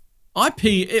 I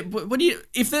pee.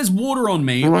 If there's water on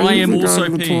me, I am also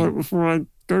peeing. Toilet before I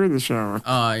go to the shower.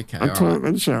 Oh, okay. I toilet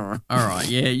then shower. All right.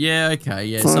 Yeah. Okay.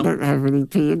 Yeah. So I don't have any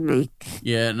pee in me.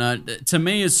 Yeah. No. To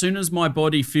me, as soon as my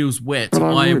body feels wet,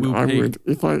 I will pee. I would.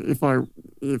 If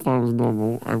I was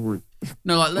normal, I would.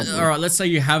 No. All right. Let's say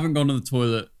you haven't gone to the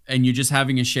toilet and you're just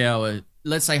having a shower.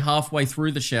 Let's say halfway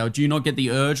through the shower, do you not get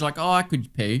the urge like, oh, I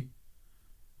could pee?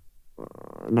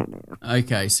 Not now.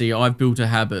 Okay, see, I've built a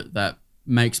habit that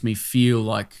makes me feel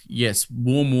like, yes,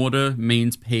 warm water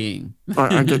means peeing.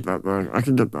 I get that, though. I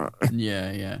can get that.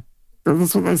 Yeah.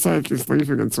 That's what they say if you're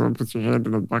sleeping and someone puts your hand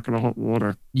in a bucket of hot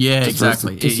water. Yeah,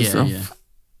 exactly. Yeah.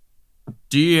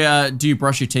 Do you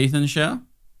brush your teeth in the shower?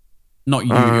 Not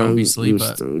you, obviously,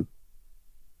 but...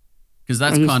 Because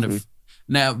that's kind of...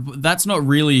 Now, that's not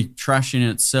really trash in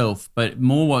itself, but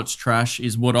more what's trash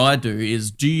is what I do is,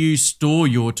 do you store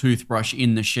your toothbrush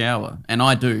in the shower? And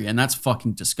I do, and that's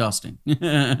fucking disgusting.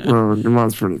 Well,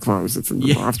 mine's pretty close. It's in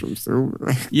the bathroom still.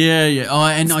 Yeah. Oh,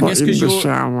 and it's I guess because your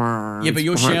shower. Yeah, but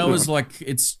your shower's like,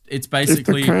 it's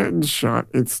basically... If the curtain's shut,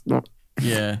 it's not...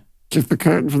 Yeah. If the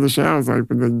curtain for the shower's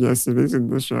open, then yes, it is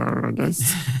in the shower, I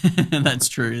guess. That's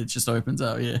true. It just opens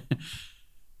up, yeah.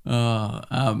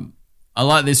 I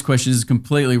like this question. This is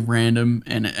completely random,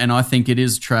 and I think it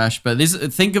is trash. But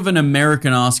think of an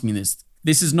American asking this.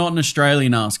 This is not an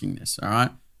Australian asking this, all right?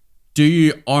 Do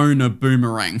you own a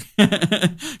boomerang?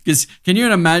 Because can you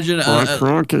imagine...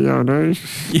 crikey, I do.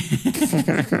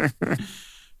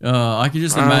 I can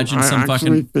just imagine some fucking... I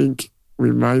actually think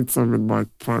we made some in my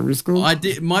primary school. I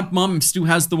did. My mum still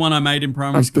has the one I made in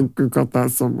primary school. I think we've got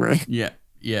that somewhere. Yeah.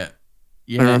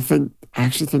 And I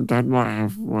actually think Dad might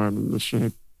have one in the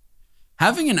shed.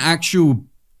 Having an actual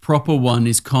proper one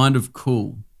is kind of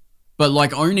cool. But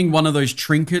like owning one of those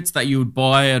trinkets that you would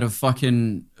buy at a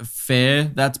fucking fair,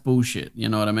 that's bullshit. You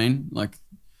know what I mean? Like,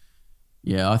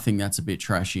 yeah, I think that's a bit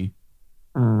trashy.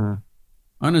 I'm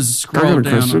going to scroll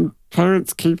down. Question.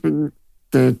 Parents keeping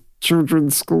their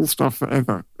children's school stuff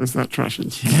forever. Is that trashy?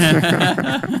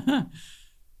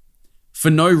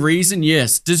 For no reason,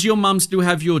 yes. Does your mum still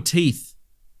have your teeth?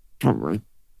 Probably.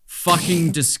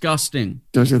 Fucking disgusting.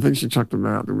 Does you think she chucked them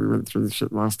out when we went through the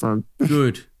shit last time?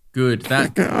 Good.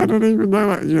 That I don't even know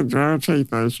that your jar of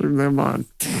teeth. I assume they're mine.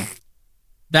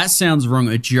 That sounds wrong.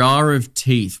 A jar of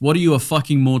teeth. What are you, a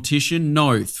fucking mortician?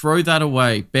 No, throw that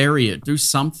away. Bury it. Do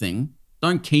something.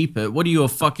 Don't keep it. What are you, a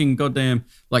fucking goddamn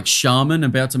like shaman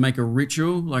about to make a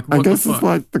ritual? Like what? I guess it's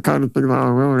like the kind of thing like,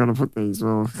 we're going to put these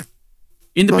in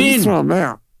the bin. Just throw them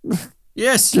out.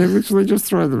 Yes. Yeah, literally just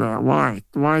throw them out. Why?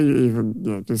 Why are you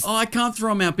even... just... Oh, I can't throw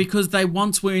them out because they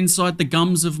once were inside the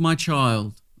gums of my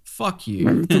child. Fuck you.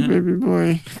 Maybe the baby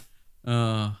boy.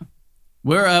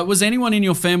 Was anyone in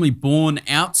your family born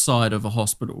outside of a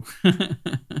hospital? I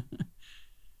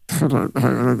don't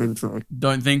think so.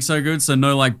 Don't think so, good? So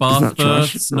no like bath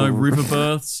births, no river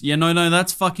births? Yeah, no,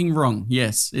 that's fucking wrong.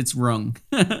 Yes, it's wrong.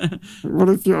 What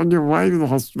if you're on your way to the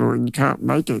hospital and you can't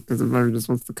make it because the baby just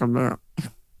wants to come out?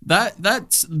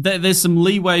 There's some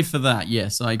leeway for that.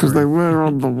 Yes, I agree. Because they were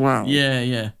on the well.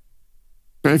 Yeah.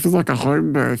 But if it's like a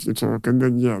home birth you're talking,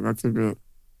 then yeah, that's a bit.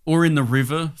 Or in the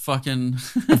river, fucking.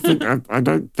 I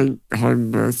don't think home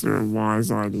births are a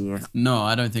wise idea. No,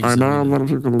 I don't think so. I know a lot of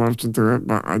people love to do it,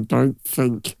 but I don't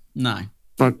think. No.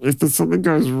 But if there's something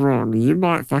goes wrong, you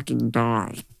might fucking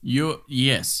die.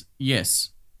 Yes.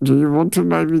 Do you want to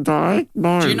maybe die?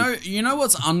 No. Do you know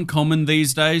what's uncommon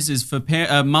these days is for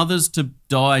mothers to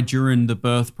die during the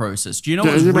birth process. Do you know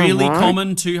what's really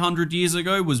common 200 years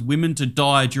ago was women to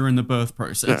die during the birth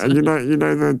process? Yeah, and you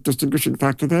know the distinguishing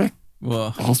factor there?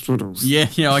 Well, hospitals.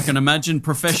 Yeah, I can imagine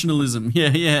professionalism.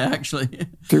 Yeah, actually.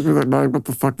 People that know what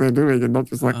the fuck they're doing and not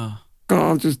just like,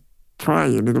 I'll just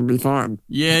pray and it'll be fine.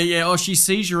 Yeah. Oh, she's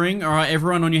seizuring. All right,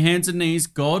 everyone on your hands and knees.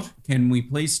 God, can we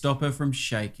please stop her from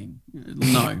shaking?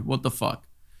 No, what the fuck?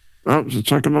 Oh, she's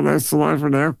checking on their saliva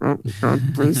now. Oh, God,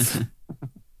 please.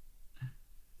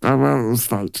 Oh, well, it was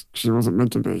fate. She wasn't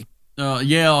meant to be.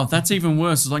 That's even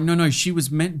worse. It's like, no, she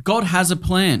was meant. God has a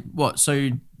plan. What?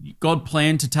 So God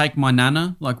planned to take my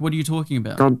nana? Like, what are you talking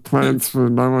about? God plans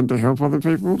for no one to help other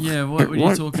people? Yeah, what are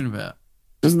you talking about?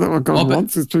 Isn't that what God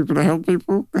wants, is people to help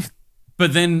people?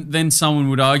 But then someone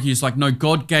would argue, it's like, no,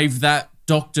 God gave that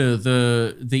doctor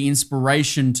the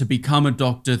inspiration to become a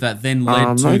doctor that then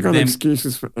led to they got them.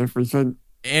 Excuses for everything.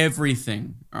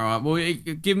 Everything. All right. Well,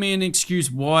 give me an excuse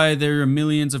why there are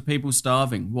millions of people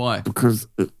starving. Why? Because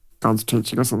God's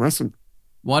teaching us a lesson.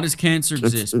 Why does cancer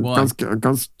exist? Why?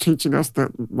 God's teaching us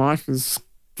that life is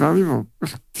valuable.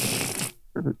 If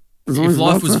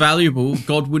life was valuable,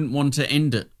 God wouldn't want to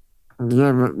end it.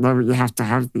 Yeah, but you have to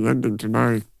have the ending to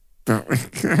know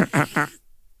that.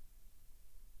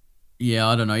 Yeah,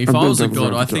 I don't know. If I was a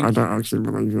God, I think... I don't actually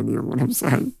believe any of what I'm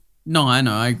saying. No, I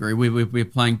know. I agree. We're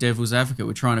playing devil's advocate.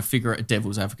 We're trying to figure out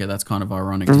devil's advocate. That's kind of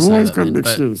ironic to say that. I've always got an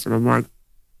excuse, and I'm like,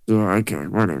 yeah, okay,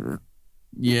 whatever.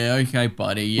 Yeah, okay,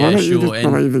 buddy. Yeah, why don't sure. You just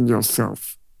believe in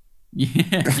yourself.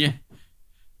 Yeah.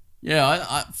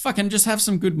 I fucking just have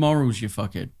some good morals, you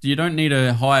fuckhead. You don't need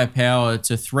a higher power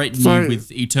to threaten you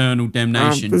with eternal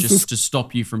damnation to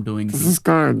stop you from doing this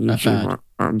guy on YouTube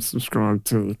I'm subscribed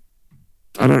to.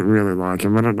 I don't really like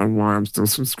him. I don't know why I'm still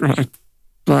subscribed.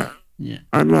 But yeah.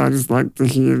 I don't know, I just like to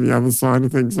hear the other side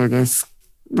of things, I guess.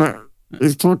 But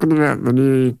he's talking about the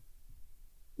new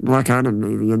Black Adam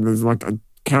movie, and there's like a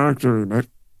character in it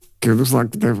who looks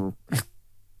like the devil.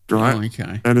 Right? Oh,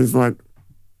 okay. And he's like,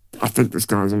 I think this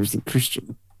guy's obviously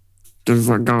Christian. There's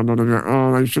like going on about,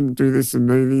 oh, they shouldn't do this in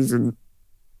movies, and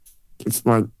it's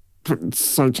like putting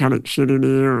satanic shit in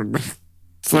here, and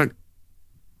it's like,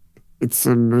 it's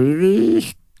a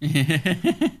movie.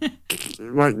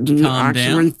 Like, do you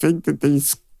actually think that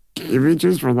these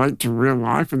images relate to real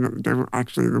life and that the devil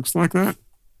actually looks like that?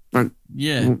 Like,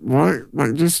 yeah. What?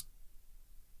 Like, just.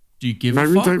 Do you give a fuck?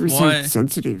 Maybe don't be so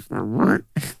sensitive. Like, what?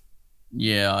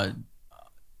 Yeah.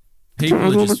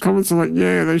 People all the comments are like,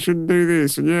 yeah, they shouldn't do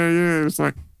this. And yeah. It's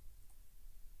like,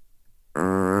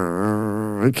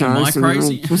 okay, am I so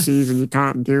crazy? You're all pussies and you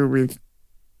can't deal with,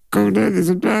 oh no, there's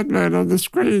a bad man on the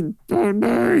screen. Oh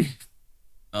no.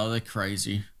 Oh, they're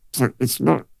crazy. It's like, it's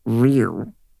not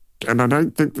real. And I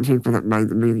don't think the people that made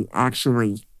the movie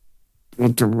actually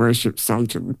want to worship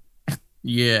Satan.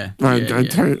 Yeah. Like, I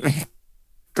don't.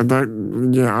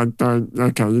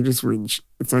 Okay, you just whinge.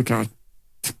 It's okay.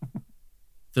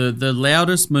 The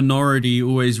loudest minority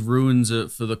always ruins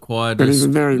it for the quietest majority. But he's a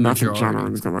very nothing channel and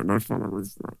he's got like no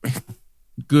followers.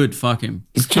 Good, fuck him.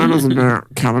 His channel's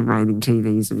about calibrating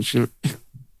TVs and shit.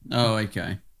 Oh,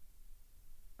 okay.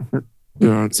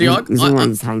 Yeah, see, he's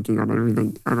always hating on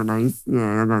everything. I don't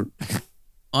know.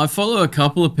 I follow a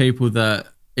couple of people that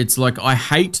it's like, I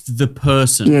hate the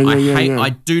person. I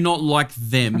do not like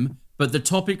them, but the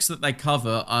topics that they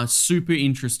cover are super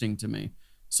interesting to me.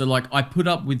 So like, I put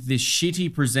up with this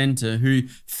shitty presenter who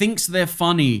thinks they're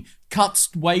funny,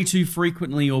 cuts way too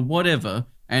frequently or whatever,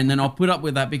 and then I'll put up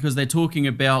with that because they're talking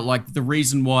about like the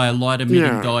reason why a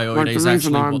light-emitting diode is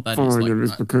actually what that is. Like,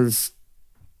 is because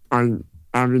I'm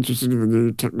interested in the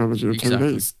new technology of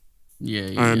TVs.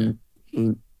 Yeah.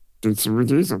 He did some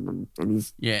reviews on them. And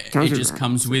it just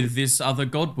comes with this other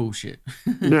God bullshit.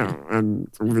 Yeah, and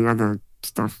all the other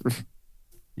stuff.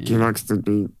 He likes to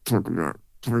be talking about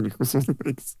political sort of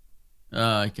things.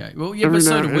 Okay. Well, yeah, but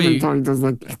so do we. Every time he does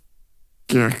like,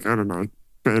 I don't know.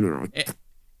 But anyway.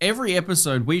 Every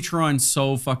episode, we try and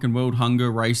solve fucking world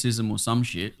hunger, racism, or some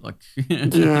shit. Like,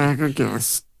 yeah, I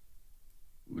guess.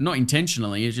 Not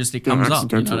intentionally, it comes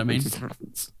up. You know what I mean? It just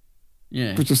happens.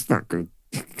 Yeah. We're just that good.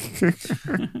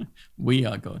 We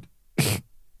are God.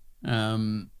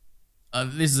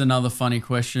 This is another funny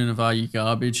question of Are You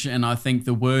Garbage? And I think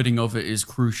the wording of it is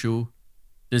crucial.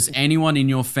 Does anyone in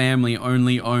your family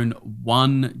only own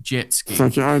one jet ski? So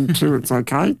if you own two, it's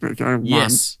okay, but if you own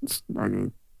yes.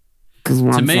 one, because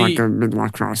one's like a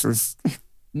midlife crisis.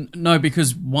 No,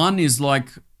 because one is like,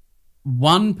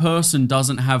 one person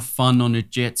doesn't have fun on a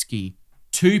jet ski.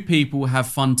 Two people have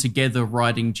fun together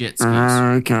riding jet skis.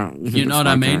 Okay. You know what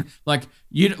I mean? Like,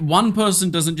 one person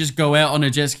doesn't just go out on a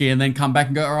jet ski and then come back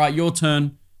and go, all right, your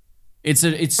turn. We're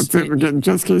getting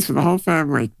jet skis for the whole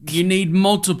family. You need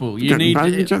multiple. You need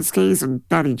baby jet skis and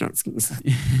daddy jet skis.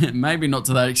 Maybe not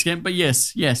to that extent, but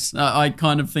yes. I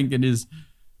kind of think it is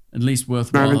at least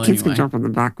worthwhile. No, the kids can jump on the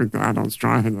back with the adults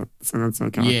driving it, so that's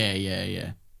okay.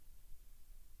 Yeah.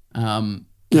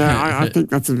 I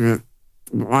think that's a bit.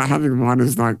 Having one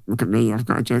is like, look at me, I've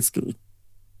got a jet ski.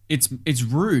 It's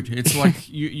rude. It's like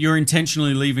you're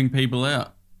intentionally leaving people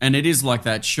out, and it is like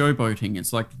that showboating.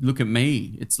 It's like, look at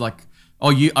me. It's like,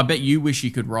 I bet you wish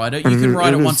you could ride it. You can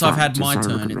ride it once I've had my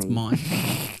turn. It's mine.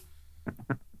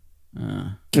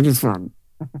 It is fun.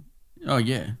 Oh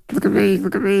yeah. Look at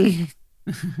me.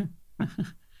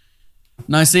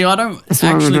 No, see, I don't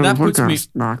actually. That puts me.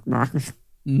 Mark.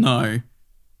 No,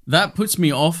 that puts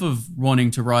me off of wanting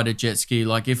to ride a jet ski.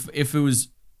 Like if it was,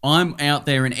 I'm out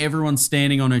there and everyone's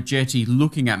standing on a jetty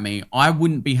looking at me, I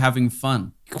wouldn't be having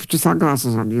fun. Put your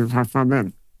sunglasses on. You'd have fun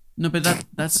then. No, but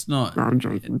that's not. No, I'm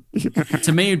joking.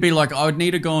 To me, it'd be like I would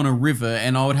need to go on a river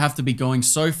and I would have to be going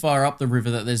so far up the river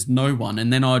that there's no one.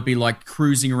 And then I'd be like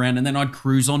cruising around and then I'd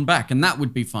cruise on back and that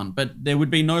would be fun. But there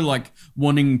would be no like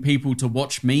wanting people to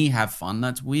watch me have fun.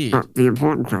 That's weird. But the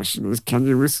important question is, can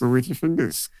you whistle with your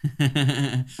fingers?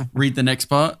 Read the next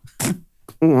part.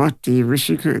 Or do you wish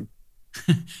you could?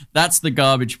 That's the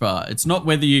garbage part. It's not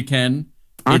whether you can.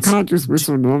 I can't just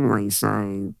whistle normally,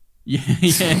 so...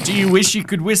 Yeah. Do you wish you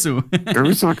could whistle? I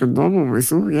wish I could normal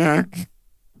whistle, yeah.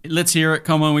 Let's hear it.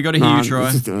 Come on, we got to hear you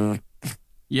try.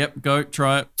 Yep, go,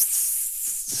 try it.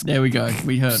 There we go.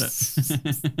 We heard it.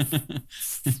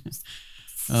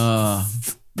 I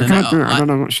can't do it. I don't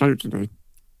know what shape to do.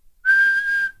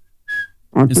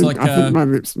 I think my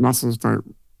lips muscles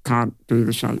can't do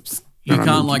the shapes. You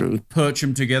can't like perch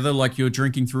them together like you're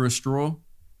drinking through a straw?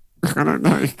 I don't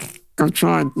know. I've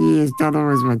tried years. Dad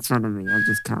always makes fun of me. I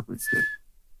just can't whistle.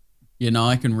 Yeah, no,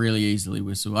 I can really easily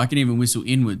whistle. I can even whistle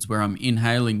inwards where I'm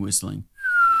inhaling whistling.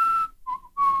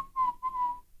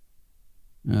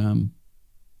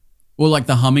 Or like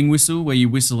the humming whistle where you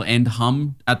whistle and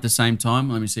hum at the same time.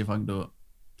 Let me see if I can do it.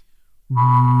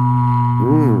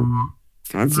 Ooh,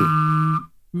 fancy.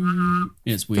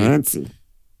 Yeah, it's weird.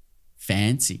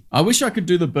 Fancy. I wish I could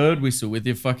do the bird whistle with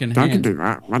your fucking Dog hand. can do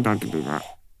that. My dog can do that.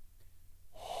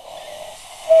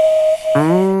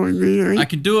 Oh, really? I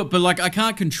can do it, but like I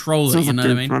can't control it, you know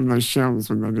what I mean? From those shells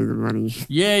when they do the money.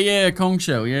 Yeah, Kong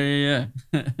shell. Yeah.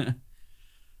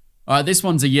 All right, this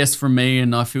one's a yes from me,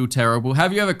 and I feel terrible.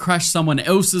 Have you ever crashed someone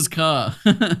else's car?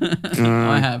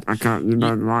 I have. I can't. You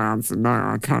know my answer. No,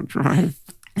 I can't drive.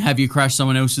 Have you crashed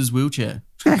someone else's wheelchair?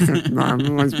 No, I've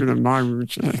always been in my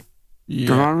wheelchair.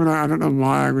 Yeah. I don't know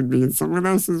why I would be in someone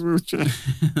else's wheelchair.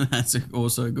 That's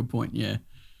also a good point. Yeah.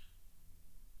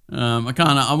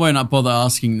 I won't bother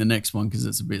asking the next one because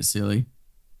it's a bit silly.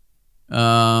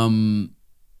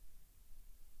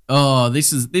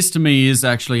 This to me is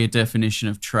actually a definition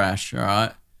of trash. All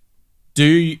right.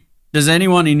 Does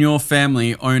anyone in your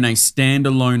family own a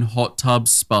standalone hot tub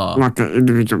spa? Like an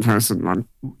individual person one.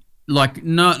 Like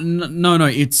no,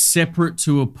 it's separate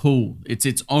to a pool. It's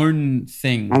its own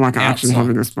thing. I like actually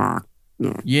having a spa.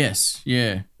 Yeah. Yes,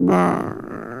 yeah.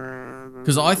 No.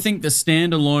 Because I think the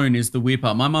standalone is the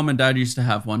whipper. My mum and dad used to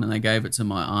have one, and they gave it to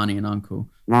my auntie and uncle,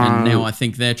 and now I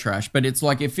think they're trash. But it's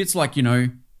like if it's like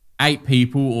 8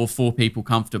 people or 4 people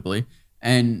comfortably,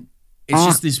 and it's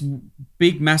just this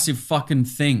big, massive fucking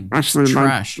thing. Actually,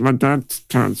 trash. My dad's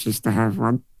parents used to have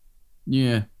one.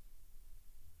 Yeah.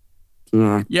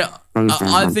 Yeah.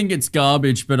 I think it's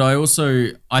garbage, but I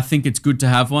think it's good to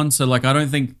have one. So like, I don't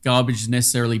think garbage is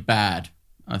necessarily bad.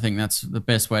 I think that's the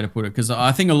best way to put it. Because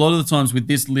I think a lot of the times with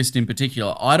this list in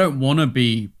particular, I don't want to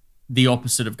be the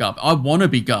opposite of garbage. I want to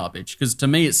be garbage because to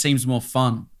me it seems more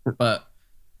fun. But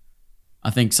I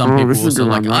think some people also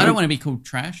like, I don't want to be called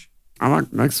trash. I like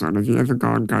the next one. Have you ever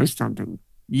gone ghost hunting?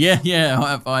 Yeah.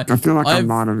 I feel like I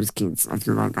might have as kids. I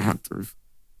feel like I had to.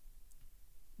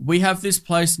 We have this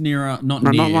place near, not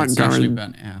like it's actually about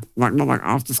an hour. Like, not like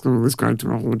after school, let's go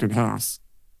to a haunted house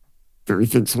that we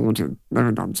think's haunted.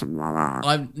 Never done something like that.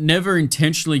 I've never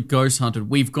intentionally ghost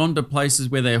hunted. We've gone to places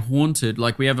where they're haunted.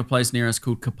 Like we have a place near us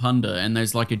called Kapunda, and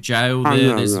there's like a jail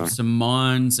there. There's some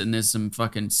mines, and there's some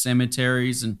fucking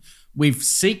cemeteries, and we've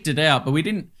seeked it out, but we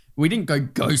didn't go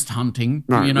ghost hunting.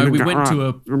 No, we went to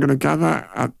a... We're going to gather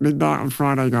at midnight on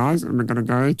Friday, guys, and we're going to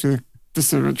go to the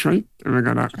cemetery, and we're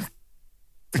going to...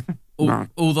 No.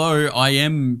 Although I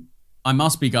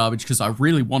must be garbage because I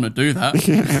really want to do that.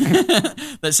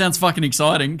 That sounds fucking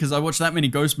exciting because I watch that many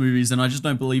ghost movies and I just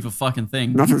don't believe a fucking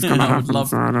thing. Nothing's going to happen,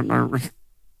 so I don't know.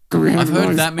 I've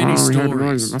heard that many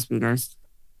stories. It must be a ghost.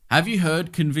 Have you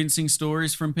heard convincing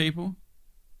stories from people?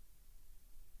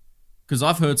 Because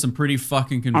I've heard some pretty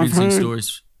fucking convincing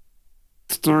stories.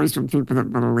 Stories from people that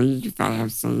believe they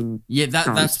have seen. Yeah,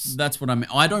 that's what I mean.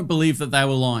 I don't believe that they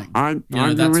were lying. I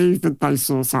believe that they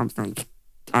saw something.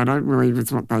 I don't believe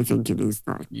it's what they think it is,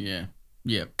 though. Yeah.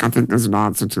 I think there's an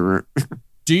answer to it.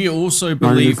 Do you also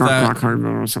believe that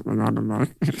glaucoma or something? I don't know.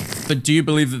 But do you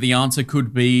believe that the answer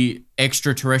could be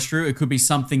extraterrestrial? It could be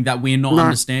something that we're not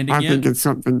understanding yet. I think it's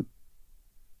something,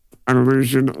 an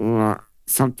illusion or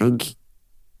something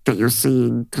that you're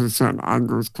seeing because a certain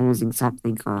angle is causing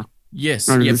something, or but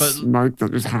smoke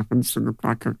that just happens to look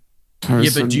like a person. Yeah,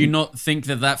 but do you not think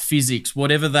that physics,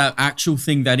 whatever that actual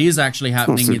thing that is actually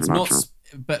happening, it's not.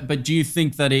 But do you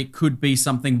think that it could be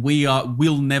something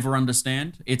will never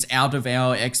understand? It's out of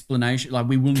our explanation. Like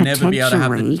we will never be able to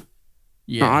have it.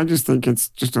 Yeah, but I just think it's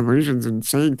just illusions and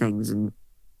seeing things, and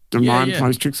the mind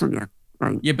plays tricks on you.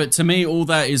 Right. Yeah, but to me, all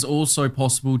that is also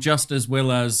possible, just as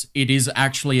well as it is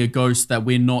actually a ghost that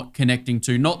we're not connecting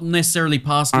to, not necessarily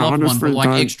past loved one, but like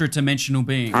extra dimensional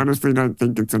being. I honestly don't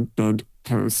think it's a dead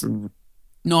person.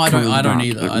 No, I don't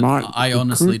either. I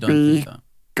honestly don't think that.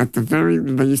 At the very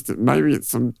least, maybe it's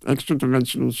some extra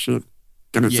dimensional shit,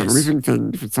 and it's a living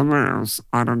thing from somewhere else.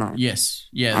 I don't know. Yes,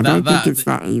 yeah. I don't think it's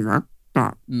that either.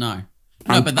 But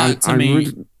but that to me,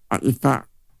 if that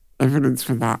evidence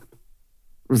for that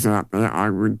was out there, I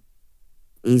would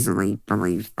easily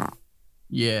believe that.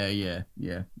 Yeah.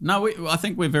 No, I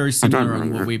think we're very similar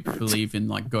on what we believe in,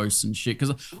 like ghosts and shit.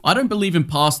 Because I don't believe in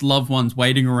past loved ones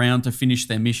waiting around to finish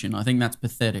their mission. I think that's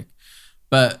pathetic.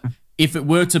 But if it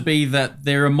were to be that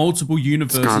there are multiple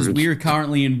universes, we're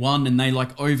currently in one and they like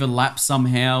overlap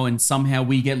somehow and somehow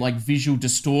we get like visual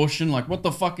distortion, like what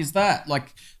the fuck is that?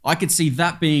 Like I could see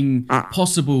that being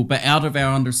possible but out of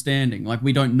our understanding. Like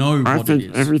we don't know what it is.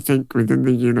 I think everything within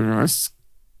the universe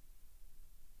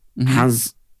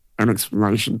has an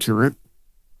explanation to it.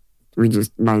 we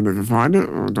just may never find it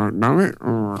or don't know it,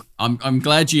 or I'm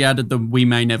glad you added the we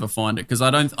may never find it, because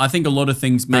I think a lot of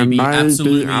things may be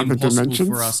absolutely impossible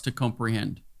for us to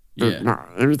comprehend. Yeah. No,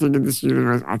 everything in this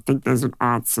universe, I think there's an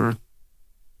answer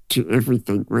to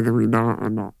everything, whether we know it or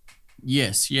not.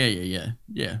 Yes, yeah.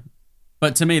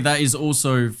 But to me, that is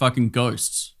also fucking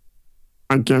ghosts.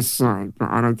 I guess so, but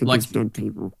I don't think it's dead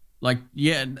people. But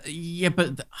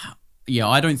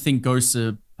I don't think ghosts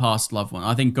are past loved one.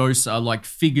 I think ghosts are like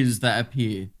figures that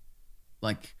appear.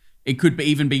 Like, it could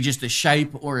even be just a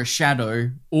shape or a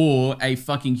shadow or a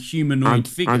fucking humanoid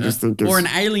figure or an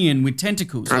alien with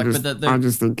tentacles. I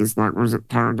just think it's like, what is it,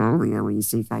 pareidolia, where you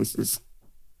see faces?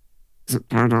 Is it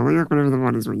pareidolia? Whatever the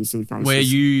one is where you see faces. Where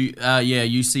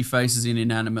you see faces in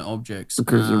inanimate objects.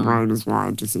 Because your brain is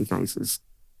wired to see faces.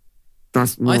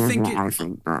 That's more I think.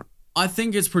 But I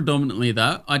think it's predominantly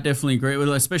that. I definitely agree with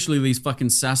it, especially these fucking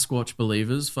Sasquatch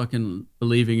believers, fucking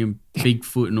believing in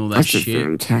Bigfoot and all that shit.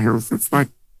 Fairy tales. It's like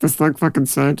fucking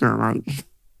Santa, like.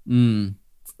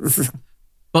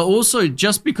 But also,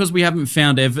 just because we haven't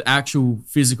found actual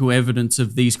physical evidence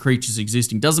of these creatures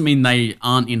existing doesn't mean they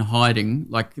aren't in hiding.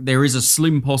 Like, there is a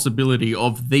slim possibility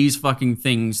of these fucking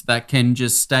things that can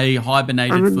just stay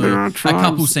hibernated for a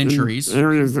couple centuries.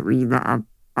 Areas that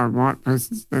a white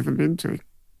person's never been to.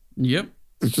 Yep.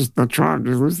 It's just the tribe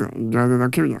just lives there. You go there, they'll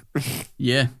kill you.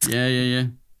 Yeah.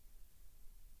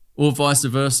 Or vice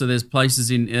versa. There's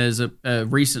places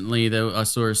recently I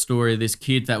saw a story of this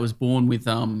kid that was born with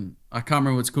I can't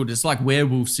remember what it's called. It's like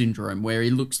werewolf syndrome, where he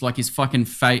looks like his fucking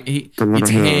face. It's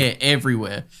hair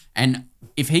everywhere. And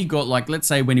if he got, like, let's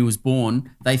say when he was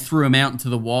born, they threw him out into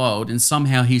the wild and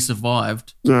somehow he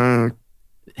survived. Yeah.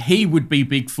 He would be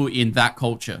Bigfoot in that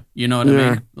culture. You know what I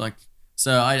mean? Like,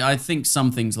 so I think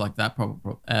some things like that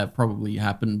probably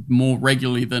happen more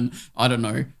regularly than, I don't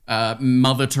know,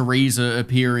 Mother Teresa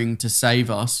appearing to save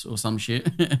us or some shit.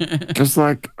 Just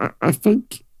like, I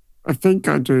think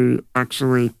I do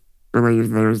actually believe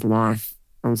there is life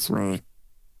elsewhere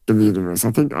in the universe.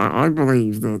 I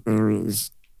believe that there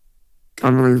is. I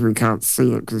believe we can't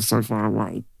see it because it's so far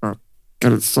away, but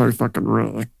it's so fucking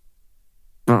rare.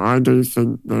 But I do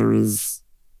think there is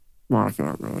life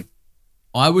out there.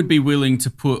 I would be willing to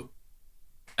put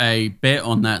a bet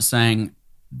on that, saying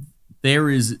there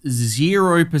is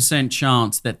 0%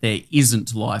 chance that there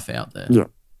isn't life out there. Yeah.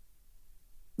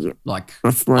 Like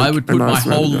I would put my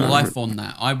whole life on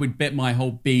that. I would bet my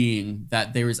whole being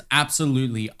that there is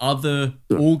absolutely other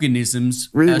organisms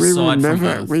aside from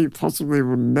Earth. We possibly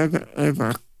will never,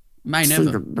 ever see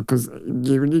them, because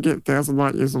when you get 1,000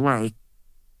 light years away,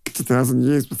 it's 1,000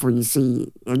 years before you see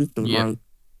anything.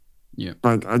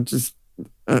 Like I just...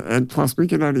 And plus, we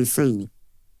can only see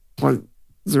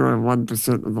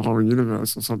 0.01% of the whole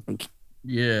universe or something.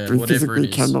 Yeah, we whatever physically it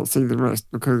is. Cannot see the rest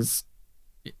because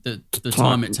the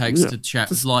time it takes to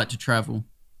light to travel.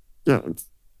 Yeah, it's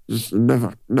just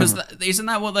never. Isn't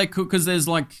that what they could? Because there's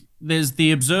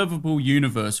the observable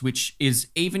universe, which is,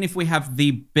 even if we have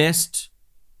the best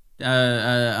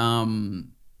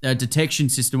detection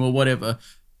system or whatever,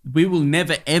 we will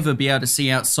never ever be able to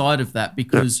see outside of that,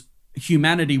 because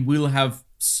humanity will have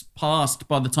passed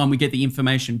by the time we get the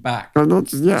information back. But not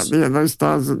just, those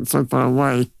stars are so far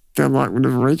away, their light will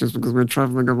never reach us because we're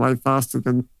traveling away faster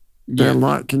than their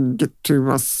light can get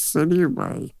to us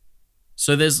anyway.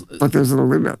 So there's a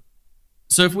limit.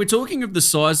 So if we're talking of the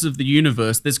size of the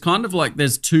universe, there's kind of like,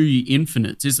 there's two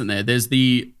infinites, isn't there? There's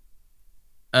the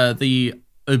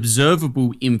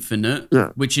observable infinite,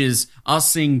 which is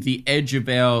us seeing the edge of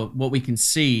what we can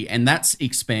see, and that's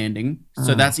expanding.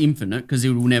 So that's infinite because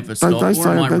it will never stop. They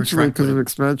say eventually, because of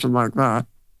expansion like that,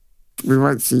 we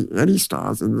won't see any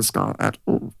stars in the sky at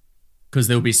all. Because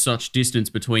there'll be such distance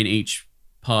between each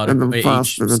part of each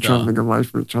star. They're traveling away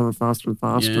from each other faster and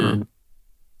faster.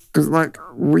 Because, like,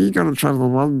 we're going to travel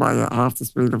one way at half the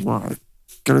speed of light.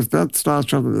 And if that star's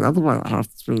traveling the other way at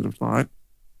half the speed of light,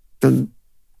 then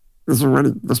there's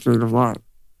already the speed of light.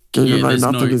 Even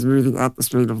though nothing is moving at the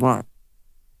speed of light.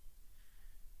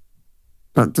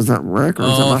 But does that work? Or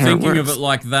is that not how it works? Thinking of it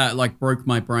like that, like, broke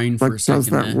my brain for a second. Does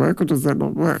that work or does that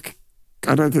not work?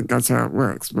 I don't think that's how it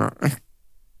works, but...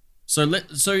 So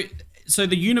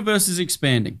the universe is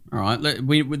expanding, all right?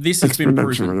 This has been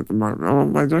proven. At the moment. Oh,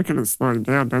 they reckon it's slowing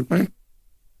down, don't they?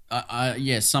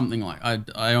 Something like.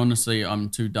 I honestly, I'm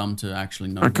too dumb to actually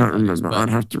know. I can't remember. I'd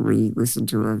have to re-listen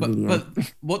to a video.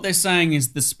 But what they're saying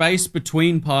is the space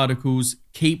between particles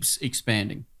keeps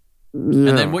expanding. Yeah.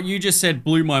 And then what you just said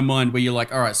blew my mind, where you're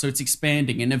like, all right, so it's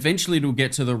expanding, and eventually it'll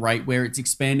get to the rate where it's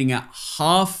expanding at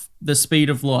half the speed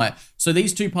of light. So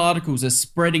these two particles are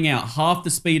spreading out half the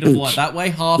speed of light that way,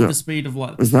 half the speed of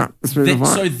light. Is that the speed of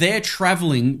light? So they're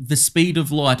traveling the speed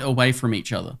of light away from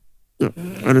each other. Yeah,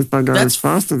 and if they go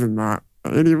faster than that,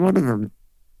 any one of them,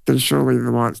 then surely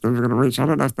the light's never going to reach. I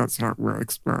don't know if that's how it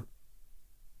works, but...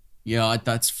 Yeah,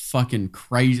 that's fucking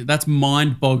crazy. That's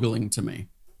mind-boggling to me.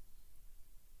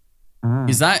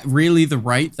 Is that really the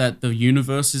rate that the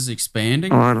universe is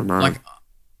expanding? Oh, I don't know. Like,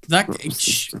 that...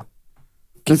 It's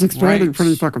expanding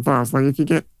pretty fucking fast. Like, if you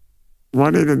get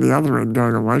one end and the other end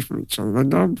going away from each other, they're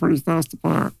going pretty fast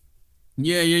apart.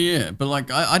 Yeah. But,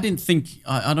 like, I didn't think...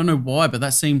 I don't know why, but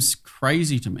that seems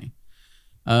crazy to me.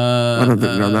 I don't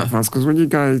think they're that fast, because when you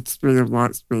go speed of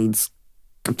light speeds,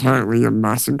 apparently your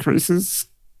mass increases,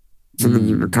 so then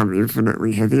you become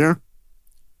infinitely heavier.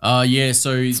 Yeah,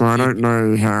 so I don't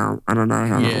know how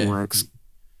that works.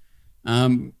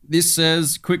 This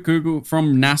says quick Google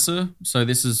from NASA, so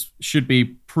this should be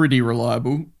pretty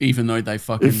reliable, even though they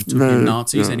fucking took in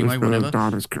Nazis anyway, whatever. If the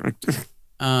data's correct.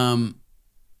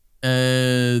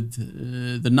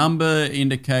 The number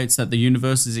indicates that the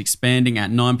universe is expanding at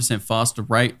 9% faster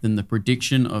rate than the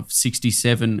prediction of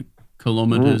 67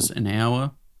 kilometers an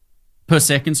hour per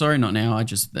second. Sorry, not an hour. I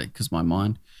just because my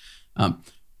mind. I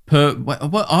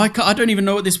don't even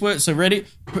know what this word. So ready?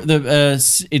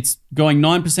 It's going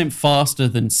 9% faster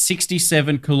than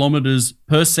 67 kilometers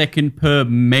per second per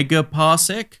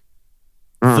megaparsec.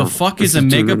 The fuck is a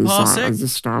megaparsec? Is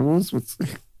this Star Wars? What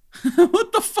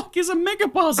the fuck is a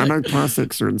megaparsec? I know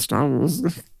parsecs are in Star Wars.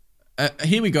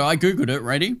 Here we go. I googled it.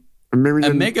 Ready? A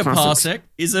megaparsec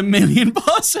is a million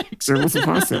parsecs. So what's a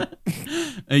parsec?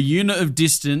 A unit of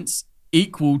distance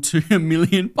equal to a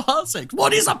million parsecs.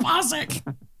 What is a parsec?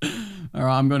 All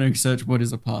right, I'm going to search what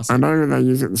is a parsec. I know they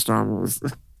use it in Star Wars.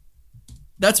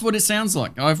 That's what it sounds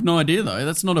like. I have no idea, though.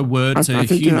 That's not a word to I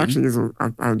think human. It actually is.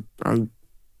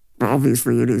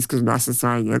 Obviously, it is because NASA's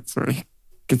saying it, so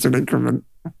it's an increment.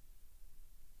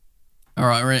 All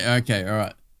right. Okay, all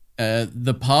right.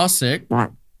 The parsec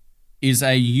is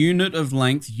a unit of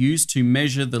length used to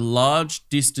measure the large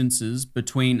distances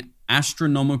between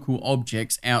astronomical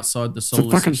objects outside the solar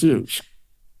system. It's fucking huge.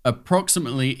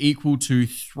 Approximately equal to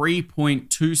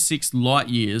 3.26 light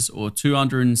years or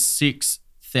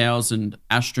 206,000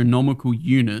 astronomical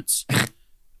units,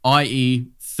 i.e.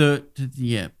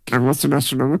 And what's an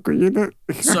astronomical unit?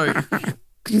 So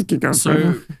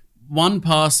one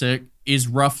parsec is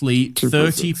roughly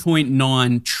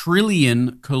 30.9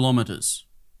 trillion kilometers.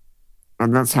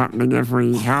 And that's happening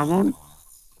every how long?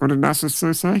 What did NASA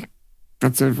say?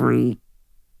 That's every...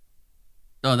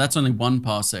 Oh, that's only one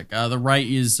parsec. The rate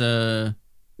is...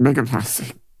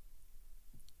 megaparsec.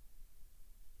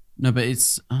 No, but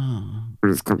it's...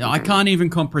 I can't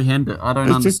even comprehend it. I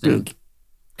don't understand. It's just big.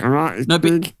 All right, it's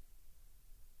big.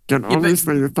 And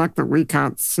obviously the fact that we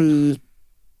can't see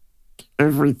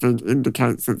everything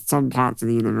indicates that some parts of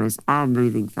the universe are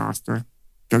moving faster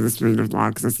than the speed of light,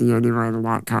 because that's the only way the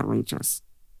light can't reach us.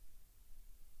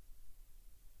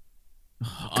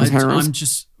 I'm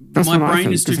just... My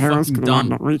brain is too fucking dumb.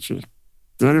 Not reach you.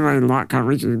 The only way the light can't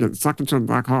reach you is get sucked into a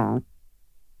black hole,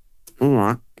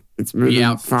 or it's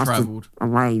moving faster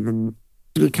away than...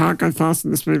 But you can't go faster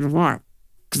than the speed of light,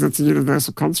 because that's a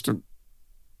universal constant.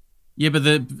 Yeah, but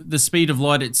the speed of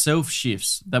light itself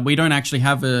shifts. That we don't actually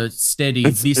have a steady,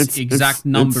 exact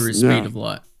number is speed of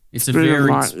light. It's a very... Speed of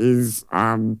light is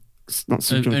it's not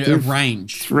subjective. A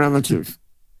range. It's relative.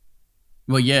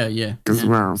 Well, yeah. As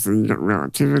well. So you got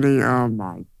relativity. Oh,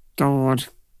 my God.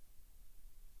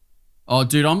 Oh,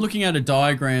 dude, I'm looking at a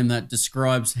diagram that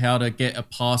describes how to get a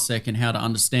parsec and how to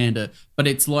understand it. But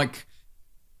it's like...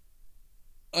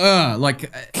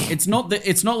 it's not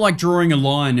like drawing a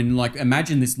line and like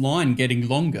imagine this line getting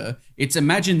longer. It's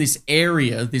imagine this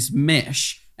area, this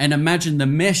mesh, and imagine the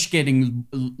mesh getting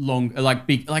long, like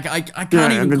big. Like I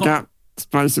can't even. And the gap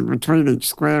space in between each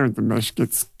square of the mesh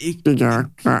gets bigger.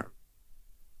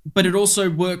 But it also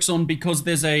works on because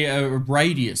there's a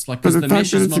radius, like because the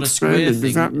mesh is not a square thing.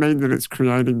 Does that mean that it's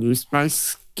creating new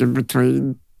space in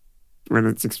between when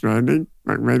it's expanding?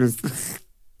 Like where does the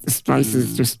space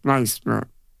is just space, but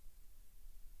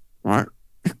what?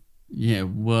 Yeah,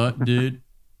 what, dude?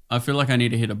 I feel like I need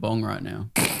to hit a bong right now.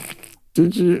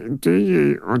 Did your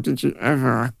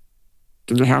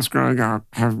house growing up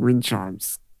have wind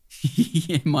chimes?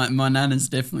 Yeah, my nanas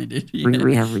definitely did. Yeah.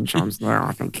 We have wind chimes now,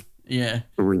 I think. Yeah.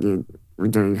 We do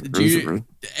recently.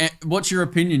 What's your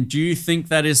opinion? Do you think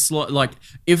that is like,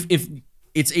 if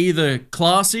it's either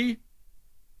classy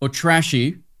or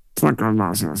trashy? It's like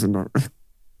grandma's house, isn't it?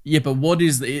 Yeah, but what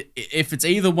is if it's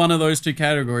either one of those two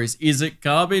categories, is it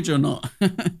garbage or not?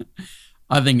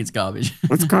 I think it's garbage.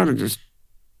 It's kind of just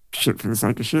shit for the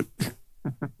sake of shit.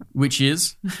 Which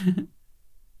is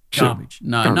garbage.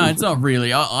 No, it's not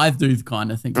really. I do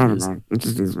kind of think I it don't is. know. It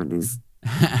just is what it is.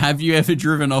 Have you ever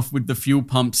driven off with the fuel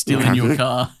pump still in your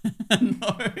car?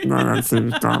 No. No, that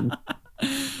seems dumb.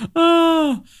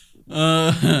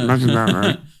 Imagine that,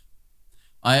 right?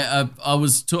 I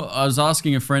was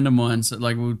asking a friend of mine, so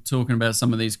like we were talking about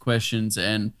some of these questions,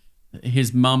 and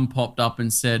his mum popped up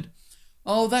and said,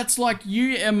 "Oh, that's like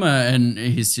you, Emma," and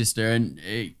his sister,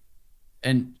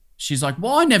 and she's like,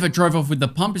 "Well, I never drove off with the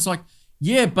pump." It's like,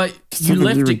 yeah, but you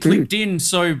left it clipped in,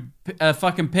 so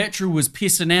fucking petrol was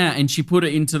pissing out, and she put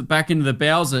it back into the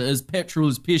Bowser as petrol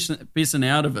is pissing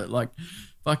out of it, like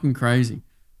fucking crazy.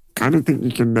 I don't think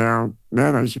you can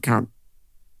nowadays you can't.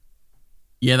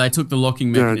 Yeah, they took the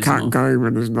locking mechanism. Yeah, it can't go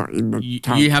when it's not in the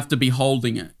tank. You have to be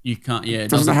holding it. You can't. Yeah,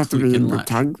 doesn't it have to be in the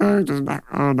tank though? Doesn't that?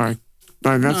 Oh no,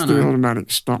 that's the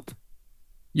automatic stop.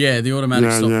 Yeah, the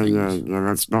automatic stop. Yeah.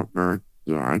 That's not the.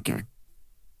 Yeah, okay.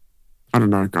 I don't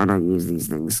know. I don't use these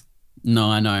things. No,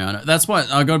 I know. That's why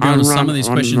I got to be honest. Some of these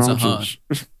questions are hard.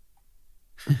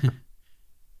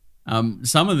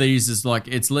 Some of these is like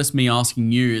it's less me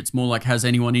asking you. It's more like has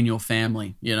anyone in your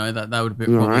family? You know that would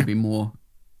probably be more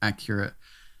accurate.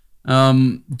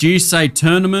 Do you say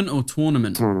tournament or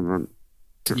tournament? Tournament.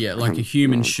 Yeah, like a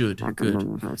human should. Like good. A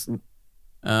normal person.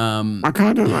 I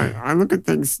kind of like. I look at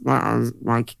things like I was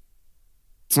like.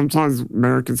 Sometimes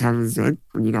Americans have a Z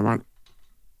when you go like.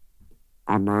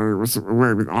 I know what's the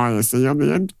word with ISE on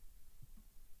the end.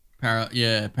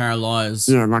 Paralyzed.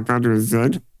 Yeah, like under a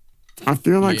Z. I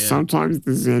feel like sometimes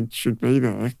the Z should be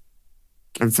there,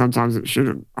 and sometimes it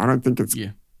shouldn't. I don't think it's.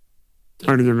 Yeah.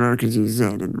 Only Americans use Z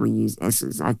and we use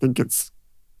S's. I think it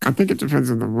depends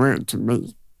on the word to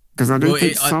me. Because I do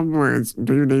think some words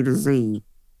do need a Z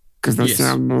because they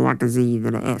sound more like a Z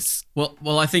than an S.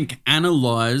 Well, I think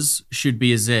analyze should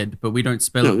be a Z, but we don't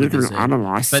spell it with a Z.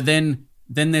 Analyze. But then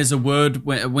there's a word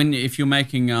when if you're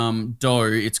making dough,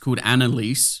 it's called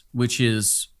analyse, which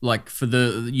is like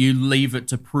you leave it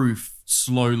to proof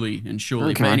slowly and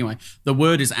surely. Okay. But anyway, the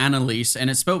word is analyse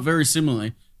and it's spelled very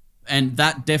similarly. And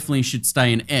that definitely should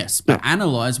stay an S, but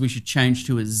analyze we should change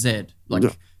to a Z.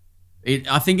 Like,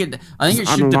 I think it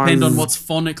should depend on what's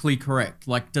phonically correct.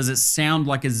 Like, does it sound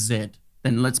like a Z?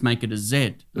 Then let's make it a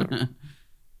Z. Because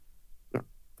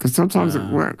sometimes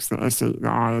it works. The SE, the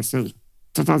ISE.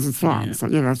 Sometimes it's fine. It's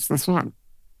like that's fine.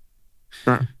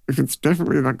 But if it's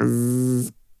definitely like a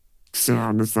Z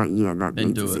sound, it's like that then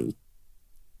needs a Z.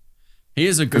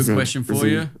 Here's a good question for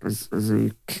you.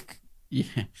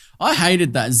 Yeah, I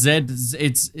hated that Z.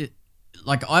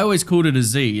 Like I always called it a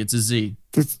Z. It's a Z.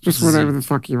 It's just whatever the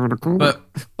fuck you want to call it.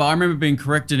 But I remember being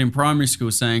corrected in primary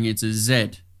school saying it's a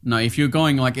Z. No, if you're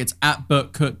going like it's at b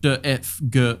k d f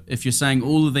g, if you're saying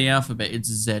all of the alphabet, it's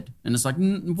Z, and it's like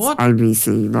what? It's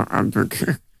ABC, not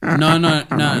ABC. No.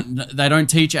 They don't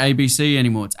teach ABC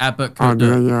anymore. It's at b k d.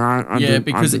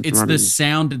 Because it's the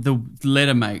sound the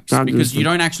letter makes. Because you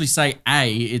don't actually say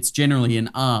A. It's generally an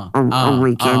R. On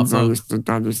weekends,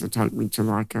 Dad used to take me to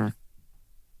like a.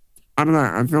 I don't know.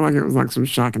 I feel like it was like some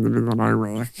shack in the middle of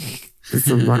nowhere. It's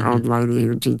some like old lady who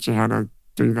would teach you how to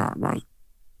do that, like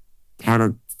how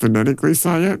to phonetically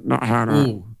say it, not how to.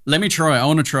 Ooh, let me try. I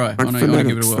want to try. Like I want to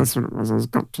give it a whirl. That's what it was. I was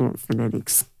got taught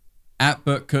phonetics. At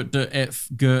b k d f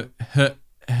g h. There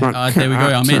we go.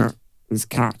 I'm in. Is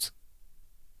cat.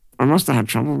 I must have had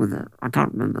trouble with it. I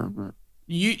can't remember. But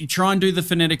you try and do the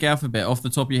phonetic alphabet off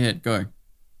the top of your head. Go.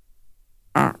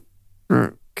 A b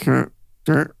k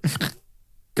d.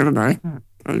 Gonna know.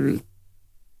 Maybe.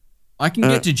 I can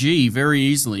get to G very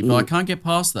easily, but I can't get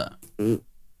past that.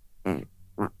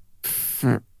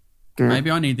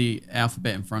 Maybe I need the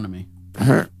alphabet in front of me.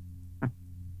 How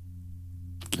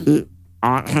do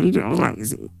you do it? Like,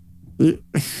 is it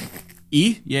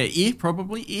E? Yeah, E,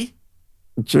 probably E.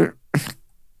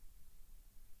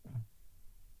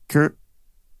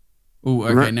 Oh,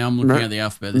 okay, now I'm looking at the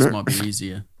alphabet. This might be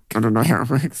easier. I don't know how it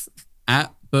works. A,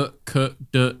 B, K,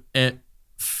 D, E,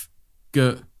 F,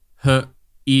 G, H, I,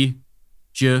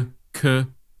 J, K,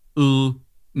 L,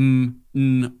 M,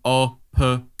 N, O,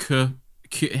 P, K,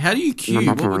 Q. How do you Q?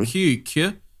 What would Q?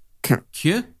 Q?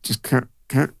 Q? Just K.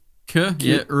 K?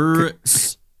 Yeah. R,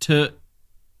 S, T.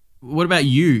 What about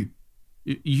U?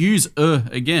 Use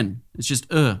again. It's just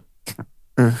That's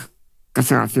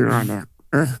how I feel right now.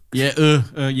 Yeah,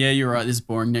 yeah, you're right. This is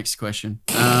boring. Next question.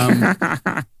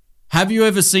 Have you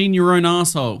ever seen your own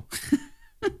asshole?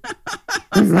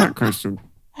 What's that question?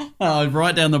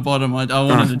 Right down the bottom. I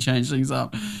wanted to change things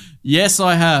up. Yes,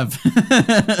 I have.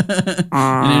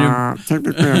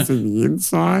 Technically, I see the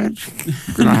inside.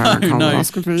 Could I have a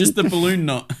colonoscopy? No, just the balloon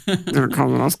knot. Did a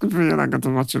colonoscopy and I got to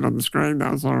watch it on the screen.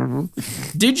 That was horrible.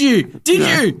 Did you? Did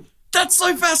you? That's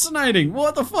so fascinating.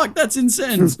 What the fuck? That's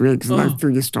insane. It's weird because they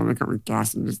fill your stomach up with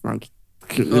gas and just like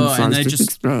insides and just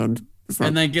expand. Like,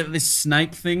 and they get this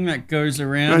snake thing that goes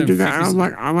around. They do that. And I'm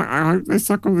like, I hope they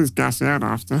suck all this gas out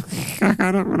after.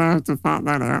 I don't want to have to fart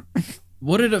that out.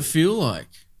 What did it feel like?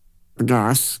 The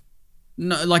gas.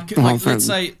 No, like let's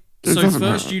say. So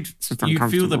first you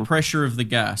feel the pressure of the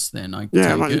gas. Then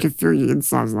you can feel your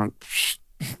insides like.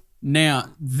 Now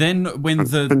then, when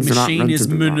the machine is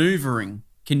maneuvering,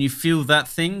 can you feel that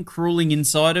thing crawling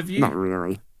inside of you? Not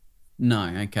really.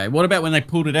 No, okay. What about when they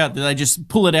pulled it out? Did they just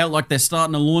pull it out like they're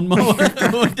starting a lawnmower?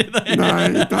 Or did they... No,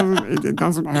 it doesn't. It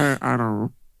doesn't hurt at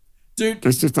all. Dude,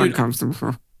 it's just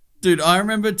uncomfortable. Dude, I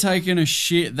remember taking a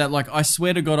shit that, like, I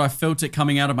swear to God, I felt it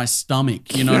coming out of my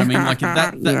stomach. You know what I mean?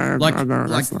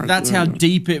 Like that's how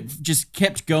deep it just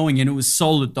kept going, and it was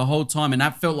solid the whole time, and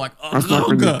that felt like that's like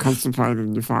when you're constipated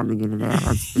and you finally get it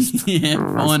out.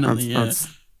 Finally.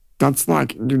 That's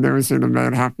like you've never seen a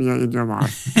man happier in your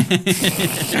life.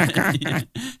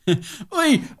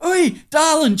 Oi,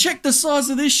 darling, check the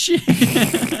size of this shit.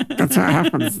 That's how it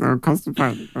happens. They're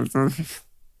constipated.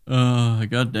 Oh,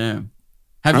 goddamn.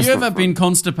 Have you ever been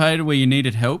constipated where you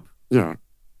needed help? Yeah.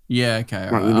 Yeah,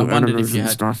 okay. Like I wondered if you had.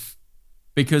 Stuff.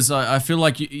 Because I feel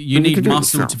like you need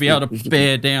muscle to be able to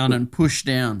bear down and push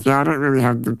down. Yeah, I don't really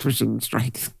have the pushing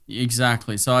strength.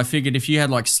 Exactly. So I figured if you had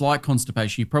like slight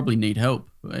constipation, you probably need help.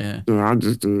 Yeah. Yeah, I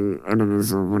just do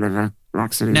enemas or whatever.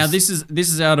 Laxatives. Now this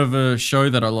is out of a show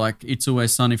that I like, It's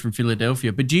Always Sunny from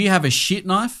Philadelphia. But do you have a shit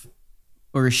knife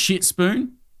or a shit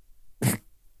spoon?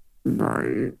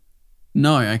 No.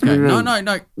 No. Okay.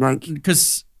 No. Like,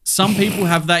 because some people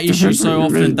have that issue so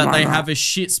often that they have a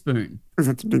shit spoon. Is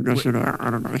that to dig that shit out?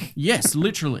 I don't know. Yes,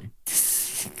 literally.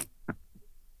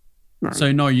 No.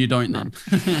 So no, you don't then.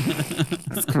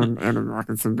 It's called an enema.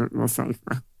 It's a bit more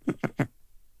safer.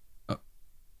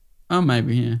 Oh,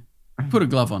 maybe, yeah. Put a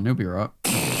glove on, he'll be right.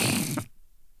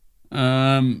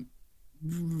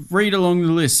 Read along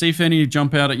the list. See if any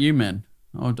jump out at you, man.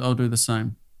 I'll do the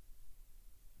same.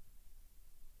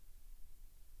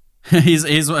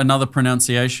 Here's another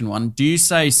pronunciation one. Do you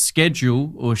say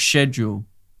schedule or schedule?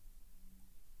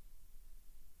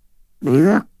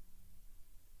 Yeah.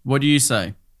 What do you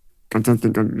say? I don't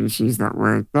think I'd use that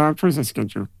word. No, I probably say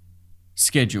schedule.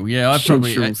 Schedule, yeah. I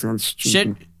probably sounds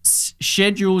stupid.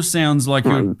 Schedule sounds like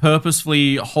you're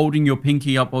purposefully holding your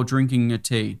pinky up while drinking a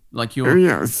tea. Like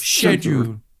you're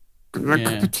schedule. Like a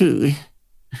cup of tea.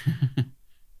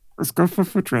 Let's go for a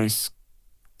foot race.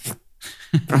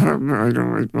 I don't know. It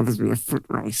always bothers me, a foot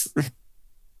race.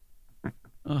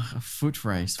 Ugh, a foot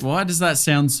race. Why does that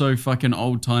sound so fucking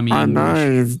old-timey English? I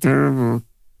know, it's terrible.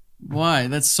 Why?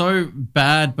 That's so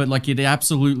bad, but like it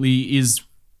absolutely is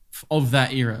of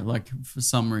that era, like for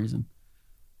some reason.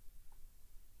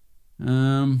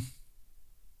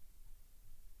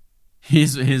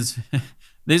 Here's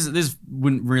this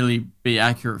wouldn't really be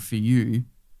accurate for you,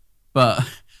 but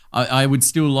I would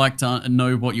still like to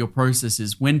know what your process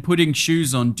is. When putting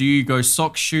shoes on, do you go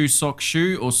sock, shoe,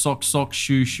 or sock,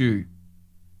 shoe, shoe?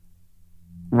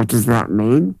 What does that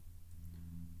mean?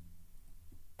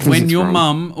 When your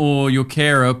mum or your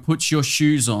carer puts your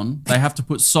shoes on, they have to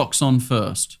put socks on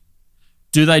first.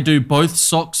 Do they do both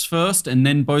socks first and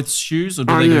then both shoes? Or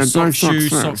do they go sock, shoe,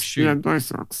 sock, shoe? Yeah, both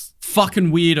socks.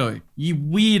 Fucking weirdo. You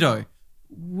weirdo.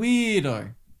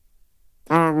 Weirdo.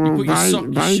 Oh, well,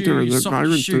 they do it. They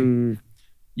would do...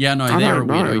 Yeah, no, they're a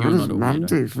weirdo. You're not a weirdo. What does Mum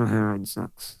do for her own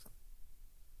socks?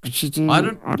 She do, I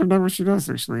don't know what she does,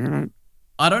 actually.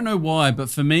 I don't know why, but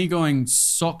for me, going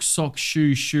sock,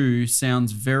 shoe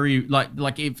sounds very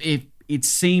like if it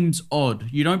seems odd.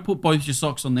 You don't put both your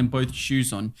socks on, then both your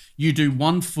shoes on. You do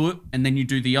one foot and then you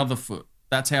do the other foot.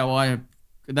 That's how I've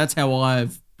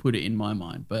put it in my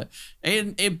mind. But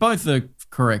it both are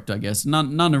correct, I guess.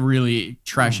 None are really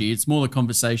trashy. It's more the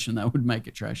conversation that would make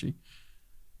it trashy.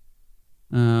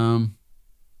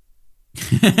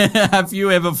 Have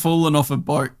you ever fallen off a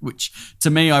boat? Which, to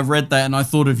me, I read that and I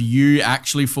thought of you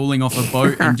actually falling off a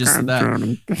boat and just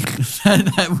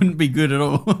that wouldn't be good at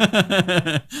all.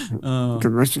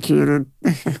 Domesticated.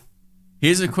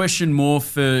 Here's a question more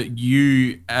for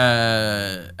you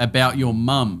about your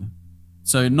mum.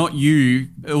 So not you,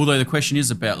 although the question is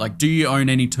about, like, do you own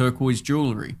any turquoise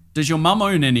jewelry? Does your mum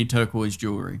own any turquoise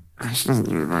jewelry? She doesn't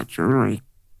know about jewelry.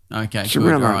 Okay,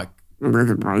 good. All right.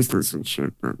 Leather bracelets and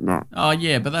shit, but not. Oh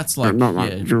yeah, but that's like not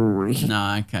like jewelry.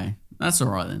 No, okay, that's all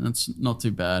right then. That's not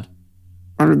too bad.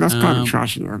 I mean, that's kind of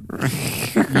trashy. Yeah,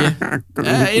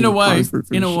 in a way.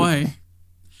 In a way.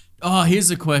 Oh,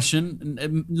 here's a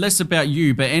question. Less about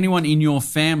you, but anyone in your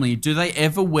family, do they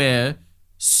ever wear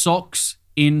socks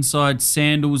inside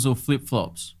sandals or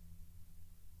flip-flops?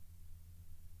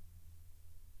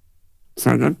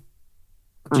 Say again?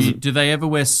 Do they ever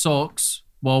wear socks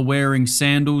while wearing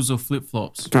sandals or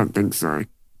flip-flops? I don't think so.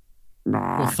 No.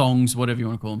 Or thongs, whatever you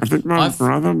want to call them. I think my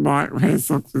brother might wear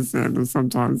socks and sandals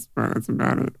sometimes, but that's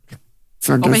about it.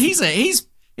 So but he's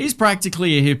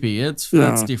practically a hippie.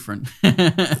 That's different.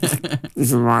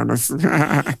 He's a Linus.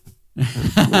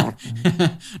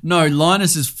 No,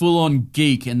 Linus is full on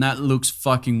geek, and that looks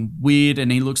fucking weird,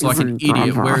 and he looks like an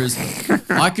idiot. Whereas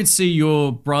I could see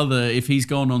your brother if he's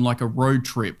going on like a road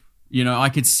trip. You know, I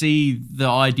could see the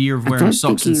idea of wearing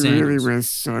socks and sandals. I don't think he really wears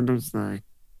sandals though.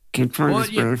 Can probably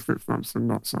just wear flip-flops and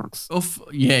not socks.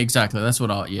 Yeah, exactly. That's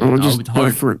what or just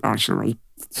barefoot, actually.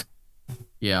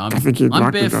 Yeah, I think he'd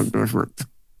like to go barefoot.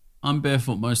 I'm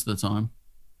barefoot most of the time.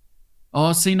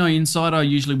 Oh, see, no, inside I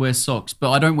usually wear socks,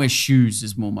 but I don't wear shoes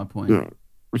is more my point. Yeah,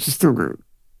 which is still good.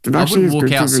 I wouldn't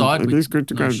walk outside. It is good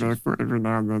to go barefoot every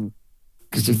now and then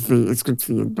because it's good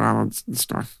for your balance and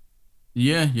stuff.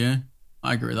 Yeah.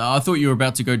 I agree with that. I thought you were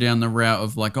about to go down the route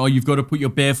of like, you've got to put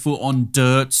your bare foot on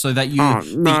dirt so that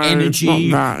the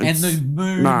energy and the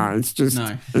moon. No, it's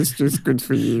just good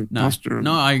for your posture.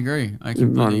 No, I agree. I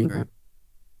completely agree.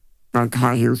 Like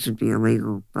high heels should be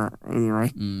illegal, but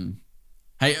anyway.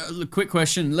 Hey, quick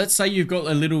question. Let's say you've got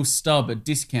a little stub at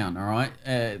discount, all right,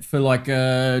 for like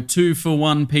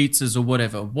 2-for-1 pizzas or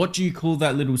whatever. What do you call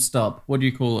that little stub? What do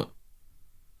you call it?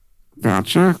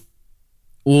 Voucher.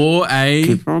 Or a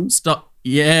coupon? Stub.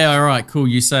 Yeah, all right, cool.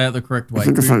 You say it the correct way. I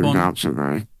think it's like a voucher,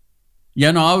 though. Yeah,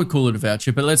 no, I would call it a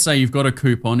voucher. But let's say you've got a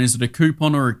coupon. Is it a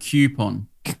coupon or a coupon?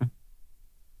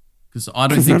 Because I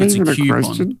don't think it's a coupon.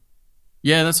 Question?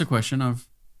 Yeah, that's a question.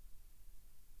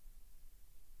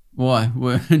 Why?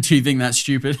 Do you think that's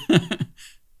stupid?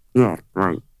 Yeah,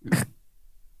 right.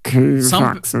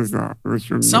 Some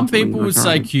people would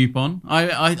say coupon.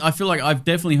 I feel like I've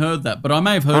definitely heard that, but I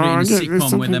may have heard it in a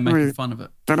sitcom where they're making fun of it.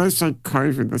 They don't say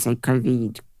COVID, they say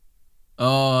COVID.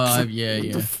 Oh, yeah.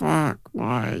 What the fuck?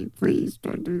 Why? Please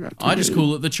don't do that. I just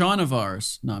call it the China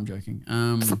virus. No, I'm joking.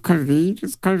 It's not COVID.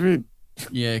 It's COVID.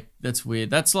 Yeah, that's weird.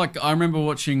 That's like I remember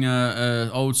watching a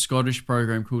old Scottish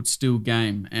program called Still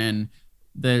Game, and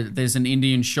there's an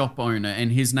Indian shop owner,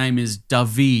 and his name is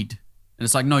David. And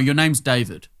it's like, no, your name's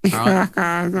David. All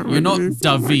right? You're not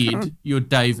David. You're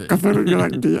David. I thought you're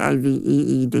like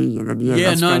D-A-V-E-E-D.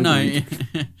 Yeah, no.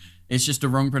 It's just a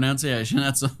wrong pronunciation.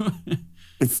 That's all.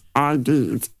 It's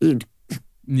I-D. It's id.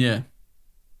 Yeah.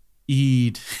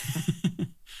 Id.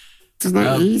 There's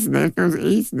no E's there. If there's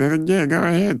E's there, then yeah, go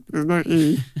ahead. There's no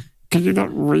E. Can you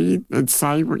not read and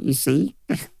say what you see?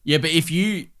 Yeah, but if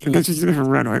you... I guess you never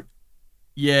read it.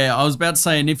 Yeah, I was about to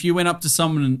say, and if you went up to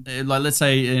someone, like let's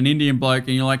say an Indian bloke,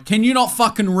 and you're like, can you not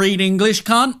fucking read English,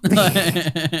 cunt?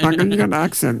 Like, when you got an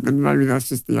accent, then maybe that's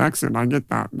just the accent. I get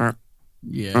that, but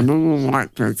a normal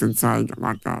white person saying it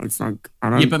like that, it's like, I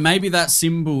don't... Yeah, but maybe that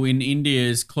symbol in India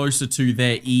is closer to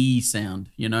their E sound,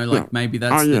 you know? Like, maybe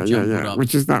that's the jump up.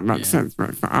 Which is that makes sense,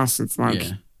 but for us, it's like...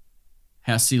 Yeah.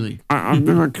 How silly. I've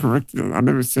never corrected it. I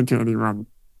never said to anyone,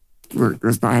 look,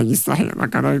 that's not how you say it.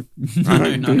 Like, I don't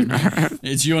do that.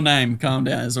 It's your name. Calm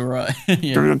down. It's all right.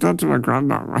 Yeah. I mean, I talked to my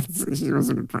grandma once. She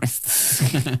wasn't impressed.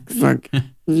 It's like,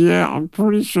 yeah, I'm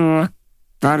pretty sure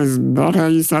that is not how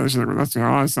you say it. She's like, well, that's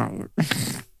how I say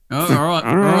it. Oh,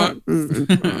 all right.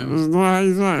 It's not how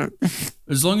you say it.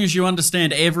 As long as you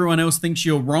understand everyone else thinks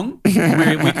you're wrong, we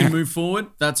can move forward,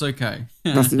 that's okay.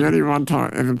 That's the only one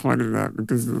time I ever pointed it out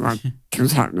because like, it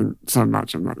was happening so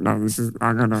much. I'm like, no, I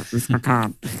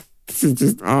can't. This is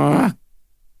just, I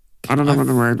don't know what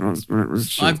the word was, but it was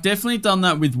shit. I've definitely done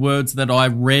that with words that I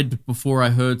read before I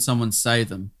heard someone say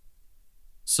them.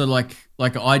 So like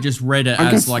I just read it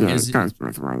as like... it goes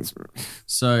both ways.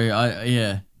 So,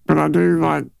 But I do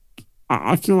like...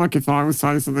 I feel like if I was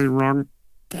saying something wrong,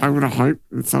 I would have hoped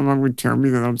that someone would tell me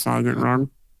that I'm saying it wrong.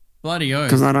 Bloody oath.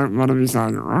 Because I don't want to be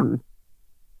saying it wrong.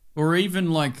 Or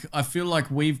even like, I feel like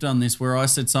we've done this where I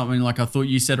said something like, I thought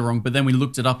you said it wrong, but then we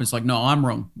looked it up. It's like, no, I'm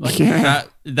wrong. Like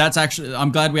that's actually,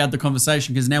 I'm glad we had the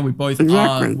conversation because now we both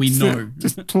know.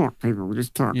 Just talk, people.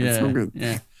 Just talk. Yeah, it's all good.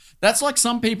 Yeah. That's like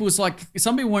some people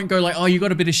won't go like, oh, you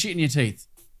got a bit of shit in your teeth.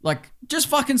 Like, just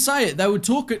fucking say it. They'll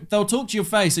talk to your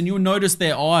face and you'll notice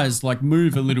their eyes like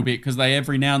move a little bit because they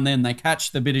every now and then they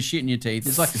catch the bit of shit in your teeth.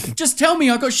 It's like, just tell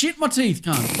me I got shit in my teeth,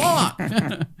 cunt. Fuck.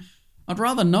 I'd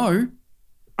rather know.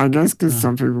 I guess because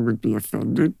some people would be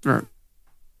offended, but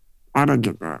I don't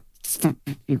get that. Stop.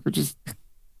 People just...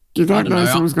 You don't know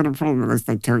someone's got a problem unless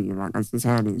they tell you. Like, that's just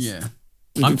how it is. Yeah.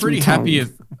 I'm pretty happy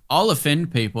if I'll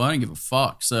offend people. I don't give a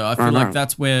fuck. So I feel like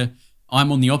that's where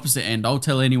I'm on the opposite end. I'll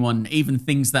tell anyone even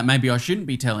things that maybe I shouldn't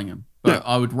be telling them. But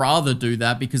I would rather do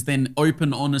that because then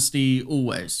open honesty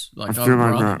always. Like, I feel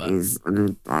like that is a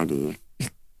good idea.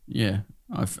 Yeah,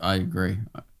 I agree.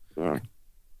 Yeah.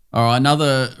 All right,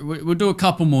 we'll do a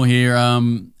couple more here.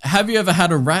 Have you ever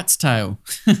had a rat's tail?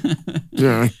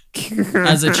 Yeah.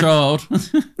 As a child.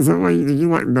 Is that why you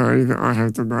like know that I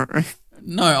have done that?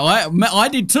 No, I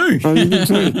did too. Oh, you did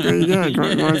too? There you go.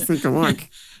 Great minds think alike.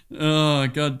 Oh,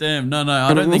 goddamn. No,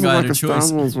 I don't think I had a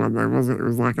choice. It wasn't like a Star Wars one though, was it? It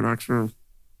was like an actual,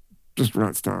 just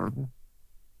rat's tail.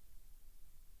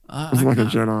 It was like a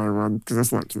Jedi one, because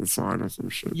that's like to the side or some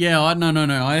shit. Yeah,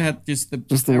 no. I had just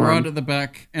the right at the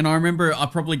back. And I remember I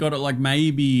probably got it like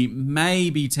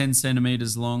maybe 10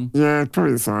 centimeters long. Yeah,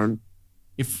 probably the same.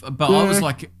 I was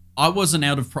like, I wasn't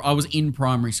I was in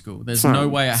primary school. There's no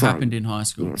way it happened in high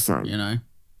school. Yeah, same. You know?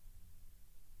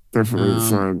 Definitely the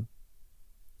same.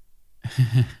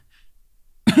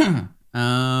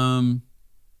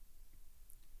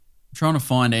 Trying to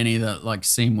find any that like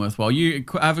seem worthwhile. You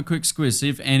have a quick squiz, see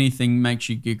if anything makes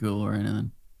you giggle or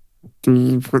anything. Do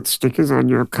you put stickers on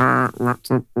your car,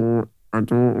 laptop, or a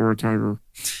door or a table?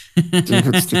 Do you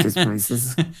put stickers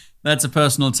places? That's a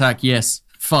personal attack. Yes.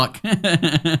 Fuck.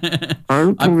 I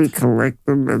would probably collect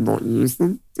them and not use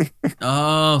them.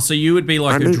 Oh, so you would be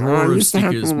like a drawer of stickers. I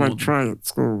used to have them on my tray at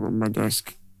school on my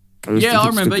desk. I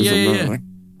remember. Yeah.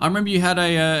 I remember you had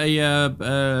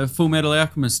a Full Metal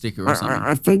Alchemist sticker or something.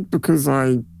 I think because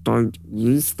I don't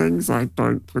use things, I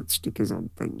don't put stickers on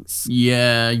things.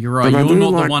 Yeah, you're right. You're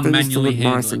not the one manually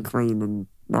handling. Nice and clean and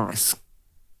nice.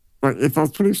 Like if I was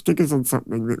putting stickers on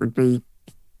something, it would be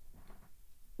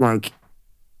like,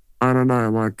 I don't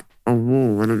know, like a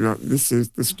wall, and it'd be like, this is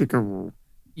the sticker wall.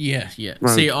 Yeah. Like,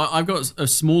 see, I've got a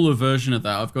smaller version of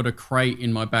that. I've got a crate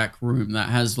in my back room that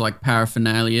has like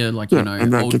paraphernalia, like, old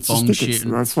bong shit.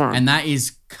 And that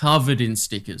is covered in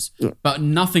stickers. Yeah. But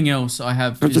nothing else I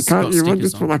have but you won't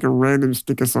just put like a random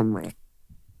sticker somewhere.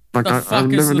 Like I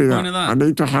never do that. I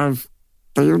need to have,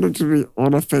 they need to be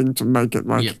on a thing to make it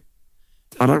like,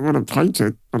 I don't want to paint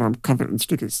it, but I'm covered in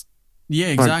stickers. Yeah,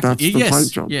 exactly. Like, that's the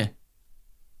paint job. Yeah.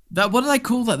 What do they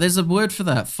call that? There's a word for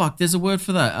that. Fuck, there's a word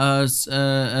for that. Is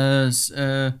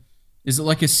it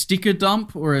like a sticker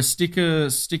dump or a sticker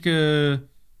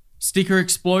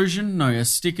explosion? No, a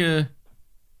sticker.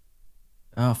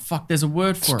 Oh fuck, there's a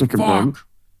word for it. Sticker bomb.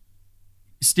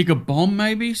 Sticker bomb,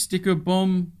 maybe. Sticker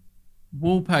bomb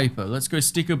wallpaper. Let's go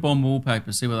sticker bomb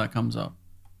wallpaper. See what that comes up.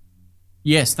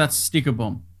 Yes, that's sticker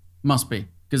bomb. Must be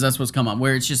because that's what's come up.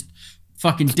 Where it's just.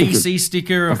 Fucking DC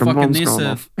sticker or like fucking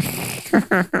this.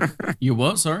 You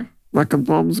what? Sorry? Like a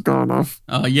bomb's gone off.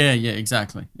 Oh, yeah,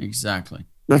 exactly.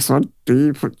 Next one. Do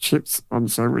you put chips on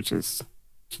sandwiches?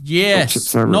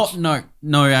 Yes.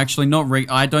 No, actually, not.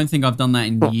 I don't think I've done that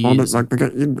in years. On it, like they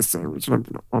get in the sandwich, not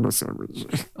on a sandwich.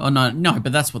 Oh, no,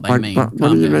 but that's what they mean. But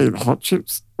what do you mean? Hot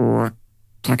chips or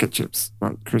packet chips?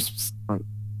 Like crisps? Like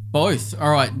both.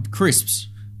 All right, crisps.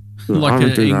 Yeah, like an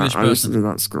English person. I used to do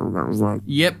that at school. That was like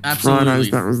absolutely.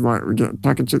 Fridays, that was like we get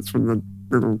packet chips from the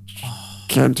little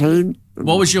canteen.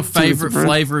 What was your favourite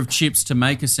flavour of chips to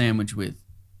make a sandwich with?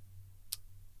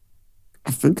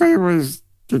 I think I always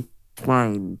did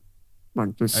plain,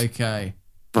 like just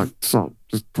like salt,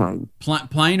 just plain.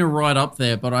 Plain are right up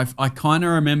there, but I kind of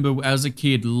remember as a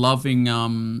kid loving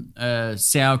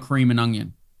sour cream and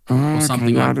onion or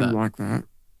something like that. I didn't like that.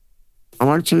 I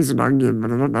like cheese and onion,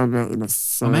 but I don't know about in a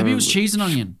sandwich. Or maybe it was cheese and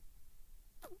onion.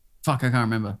 Fuck, I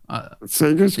can't remember. So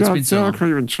you just got sour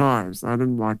cream and chives. I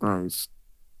didn't like those.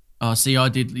 Oh, see, I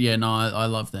did. Yeah, no, I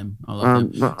love them. I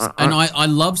love them. I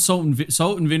love salt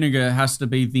and vinegar. Has to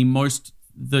be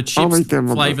the chips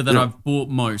flavor that I've bought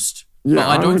most. Yeah, but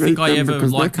I don't think I ever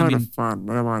liked them. They're kind of fun.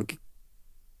 They're like,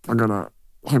 I'm gonna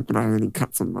hope I don't have any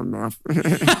cuts on my mouth.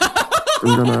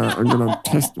 I'm gonna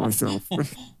test myself.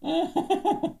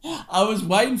 I was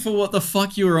waiting for what the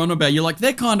fuck you were on about. You're like,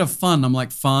 they're kind of fun. I'm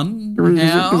like, fun?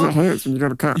 Because it hurts when you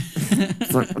got a cut.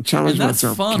 It's like, I challenge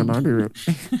myself. Fun. Can I do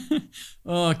it?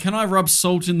 Oh, can I rub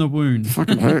salt in the wound? It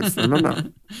fucking hurts.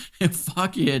 Remember?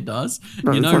 Fuck yeah, it does.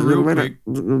 No, real quick.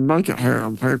 You make it hurt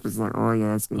on purpose. Like, oh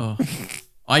yeah, that's good. Oh.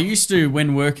 I used to,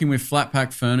 when working with flat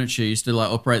pack furniture, used to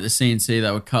like operate the CNC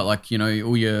that would cut like,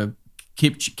 all your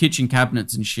kitchen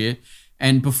cabinets and shit.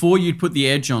 And before you'd put the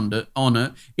edge on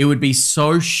it, it would be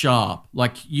so sharp.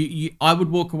 Like I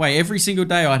would walk away every single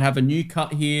day. I'd have a new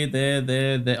cut here,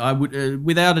 there. I would,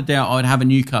 without a doubt, I'd have a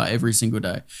new cut every single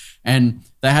day. And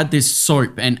they had this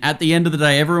soap. And at the end of the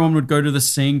day, everyone would go to the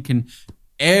sink and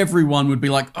everyone would be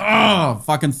like, oh,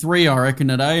 fucking 3, I reckon,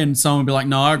 today. And someone would be like,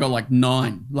 no, I got like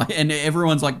 9. Like, and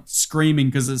everyone's like screaming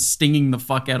because it's stinging the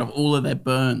fuck out of all of their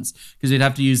burns because they'd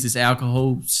have to use this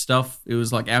alcohol stuff. It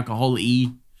was like alcohol-y.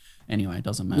 Anyway, it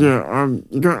doesn't matter. Yeah,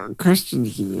 you got a question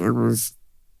here. It was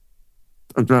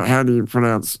about how do you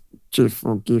pronounce GIF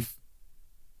or GIF?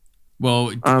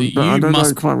 Well, but I don't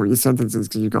know quite what your sentence is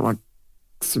because you got like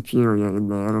superior in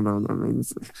there. I don't know what that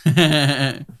means.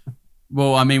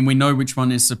 Well, I mean, we know which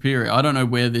one is superior. I don't know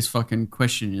where this fucking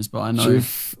question is, but I know.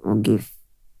 GIF or GIF?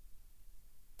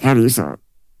 How do you say it?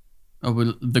 Oh,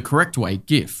 well, the correct way,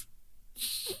 GIF.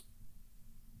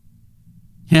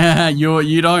 Yeah,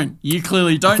 you don't. You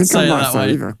clearly don't say it that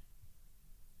way. Either.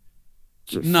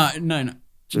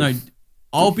 No.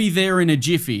 I'll be there in a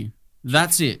jiffy.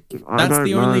 That's it. That's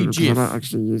the only GIF. I don't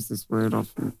actually use this word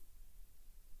often.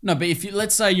 No, but if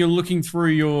let's say you're looking through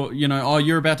your,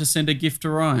 you're about to send a GIF to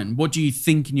Ryan. What do you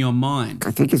think in your mind?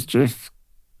 I think it's GIF.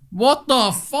 What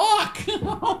the fuck?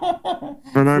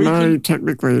 But I know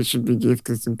technically it should be GIF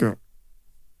because it's got.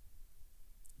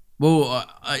 Well,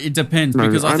 it depends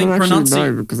because I think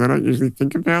pronunciation. No, because I don't usually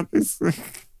think about this.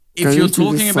 If you're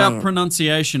talking about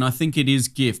pronunciation, I think it is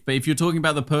GIF. But if you're talking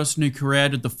about the person who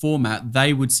created the format,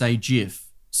 they would say GIF.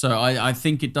 So I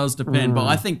think it does depend. But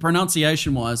I think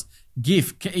pronunciation-wise,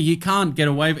 GIF, you can't get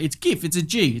away with it. It's GIF. It's a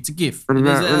G. It's a GIF. What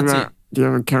about do you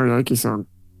have a karaoke song?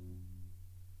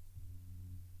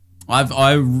 I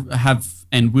have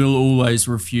and will always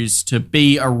refuse to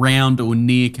be around or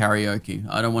near karaoke.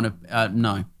 I don't want to,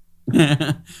 no.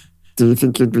 Do you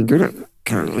think you'd be good at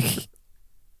karaoke?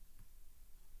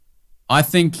 I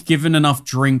think given enough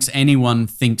drinks, anyone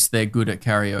thinks they're good at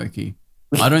karaoke.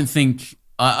 I don't think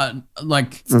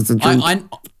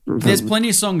there's plenty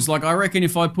of songs. Like I reckon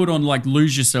if I put on like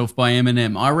 "Lose Yourself" by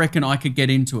Eminem, I reckon I could get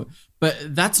into it. But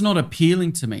that's not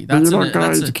appealing to me. That's you're not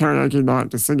going to karaoke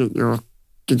night to sing it. You're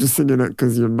just singing it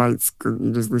because your mates.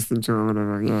 You're just listening to it or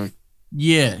whatever.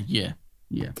 Yeah.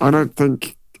 I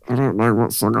don't know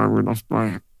what song I would off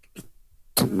my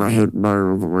top of my head know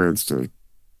all the words to.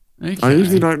 Okay. I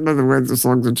usually don't know the words of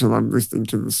songs until I'm listening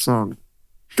to the song.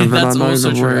 Because then I know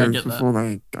the words before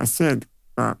I said,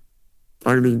 but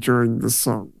only during the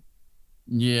song.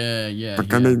 Yeah.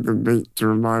 I need the beat to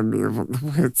remind me of what the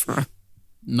words are.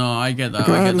 No, I get that. If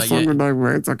I had a song with no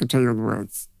words, I can tell you the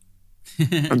words.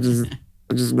 I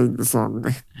just need the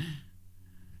song.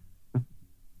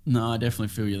 No, I definitely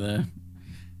feel you there.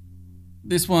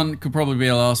 This one could probably be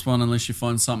our last one unless you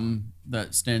find something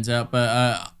that stands out.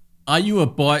 But are you a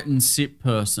bite and sip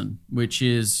person? Which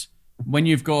is when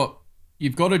you've got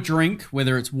a drink,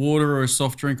 whether it's water or a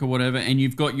soft drink or whatever, and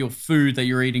you've got your food that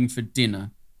you're eating for dinner.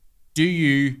 Do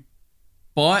you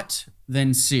bite,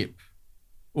 then sip?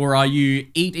 Or are you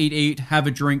eat, have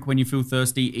a drink when you feel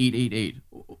thirsty, eat?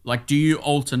 Like, do you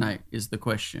alternate is the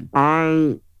question.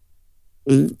 I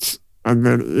eat, and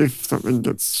then if something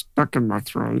gets stuck in my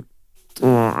throat,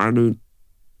 or I need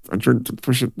a drink to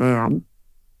push it down,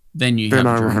 then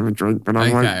I will have a drink. But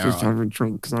I won't just have a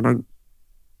drink because I don't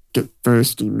get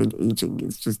thirsty mid-eating.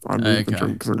 It's just I need the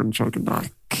drink because I'm going to choke and die.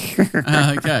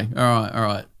 Okay, all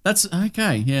right. That's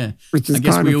okay, yeah. Which is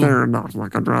kind of fair enough.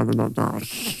 Like, I'd rather not die.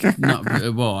 No,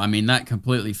 well, I mean, that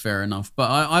completely fair enough. But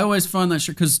I always find that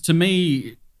shit, because to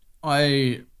me,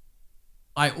 I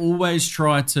always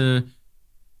try to,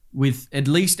 with at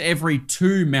least every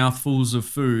 2 mouthfuls of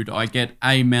food, I get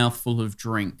a mouthful of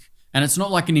drink. And it's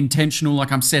not like an intentional,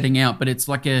 like I'm setting out, but it's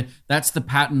like that's the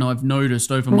pattern I've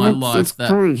noticed over my life. It's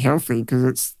probably healthy because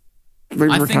it's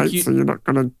lubricates, so you're not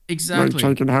going to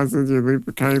choke and hazards, you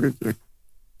lubricate it.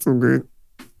 It's all good.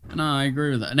 No, I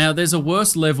agree with that. Now, there's a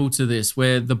worse level to this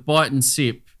where the bite and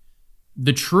sip,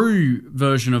 the true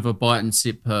version of a bite and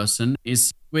sip person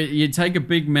is where you take a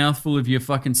big mouthful of your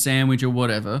fucking sandwich or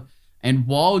whatever, and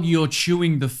while you're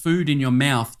chewing the food in your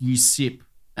mouth, you sip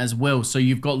as well. So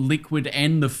you've got liquid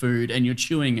and the food and you're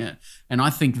chewing it. And I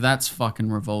think that's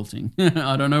fucking revolting.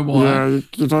 I don't know why. Yeah,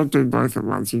 you don't do both at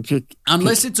once. You pick.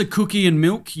 Unless it's a cookie and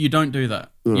milk, you don't do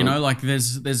that. Yeah. You know, like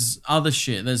there's other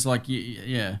shit. There's like,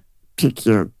 yeah. Pick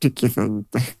your thing.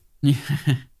 Yeah.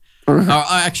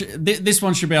 Actually, this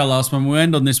one should be our last one. We'll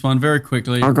end on this one very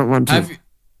quickly. I've got one too.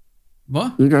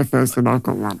 What? You go first and I've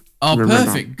got one. Oh,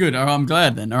 perfect. Good. All right, I'm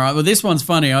glad then. All right. Well, this one's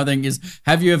funny, I think, is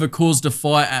have you ever caused a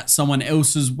fight at someone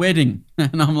else's wedding?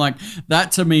 And I'm like,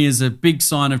 that to me is a big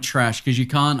sign of trash because you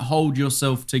can't hold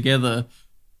yourself together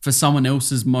for someone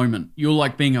else's moment. You're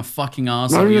like being a fucking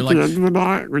arsehole. Maybe you're at like, the end of the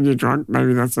night when you're drunk,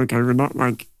 maybe that's okay, but not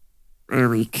like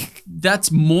early.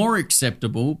 That's more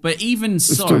acceptable, but even it's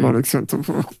so. It's still not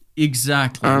acceptable.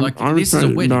 Exactly. Like, this is a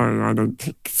wedding. No, I don't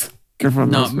think so. If I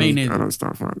No, lost me I neither. don't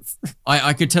start fights.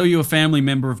 I could tell you a family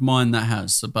member of mine that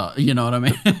has, but you know what I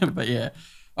mean? But yeah.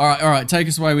 All right. Take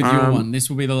us away with your one. This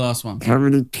will be the last one. How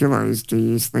many pillows do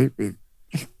you sleep with?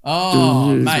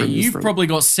 Oh, mate, you've probably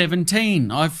got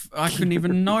 17. I couldn't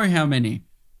even know how many.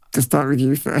 To start with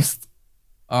you first.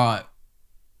 All right.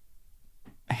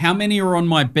 How many are on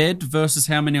my bed versus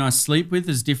how many I sleep with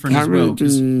is different as well. How many do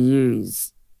you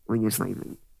use when you're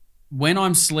sleeping? When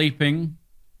I'm sleeping,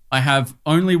 I have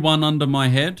only one under my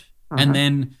head. And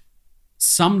then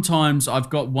sometimes I've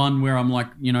got one where I'm like,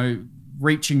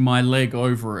 reaching my leg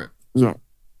over it. Yeah.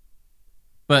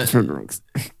 But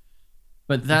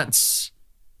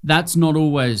that's not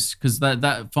always, because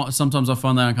that sometimes I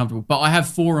find that uncomfortable. But I have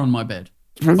 4 on my bed.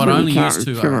 Depends but I only use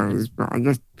 2 pillows, but I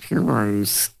guess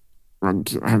pillows, I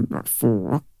have about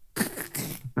 4.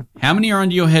 How many are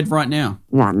under your head right now?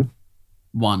 1.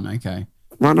 1, okay.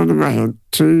 1 under my head,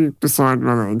 2 beside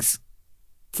my legs.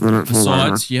 So they don't fall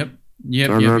over. Yep.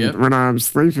 When I'm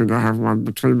sleeping, I have 1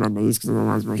 between my knees because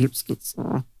otherwise my hips get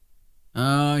sore.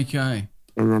 Okay.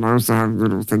 And then I also have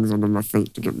little things under my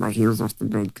feet to get my heels off the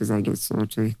bed because they get sore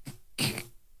too. Okay.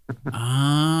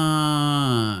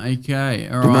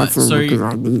 All right. That's all so because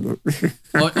I need it.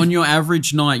 On your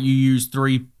average night, you use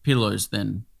 3 pillows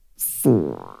then?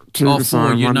 4. 2 beside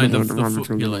 4. You know the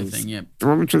foot pillow thing. Yep. The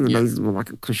one between the knees is more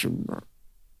like a cushion, but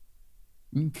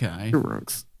okay, it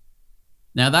works.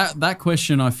 Now that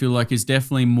question I feel like is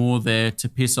definitely more there to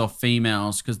piss off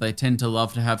females because they tend to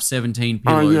love to have 17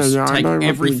 pillows. Yeah. Take I know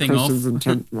everything what the off.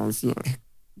 Intent was,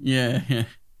 yeah.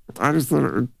 I just thought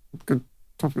it was a good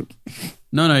topic.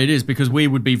 No, it is because we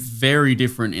would be very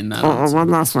different in that. One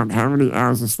last one. How many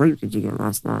hours of sleep did you get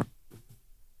last night?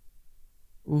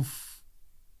 Oof.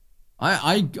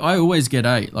 I always get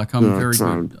 8. Like I'm very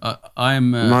good.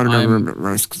 I'm. Might have got a little bit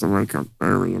less because I wake up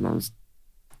early and I was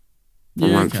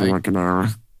awake for like an hour.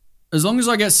 As long as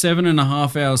I get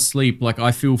 7.5 hours sleep, like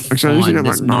I feel fine. Actually, I usually get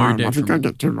There's like no 9. detriment. I think I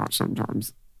get too much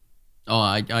sometimes. Oh,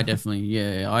 I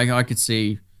definitely, I could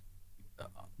see.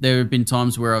 There have been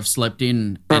times where I've slept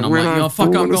in and I'm like, fuck,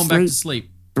 I'm going back to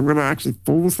sleep. But when I actually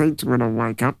fall asleep to when I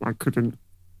wake up, I couldn't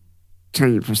tell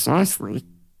you precisely.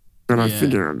 But I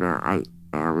figure about 8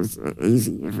 hours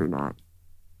easy every night.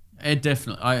 It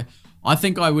definitely. I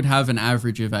think I would have an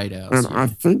average of 8 hours. And I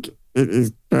think it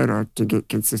is better to get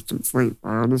consistent sleep.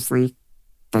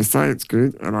 They say it's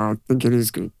good, and I think it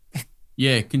is good.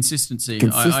 Yeah, consistency.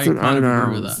 Consistent I kind of 8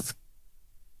 agree with hours. that.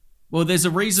 Well, there's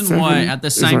a reason why at the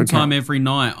same time every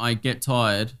night I get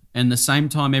tired, and the same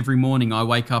time every morning I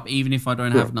wake up, even if I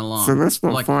don't have an alarm. So let's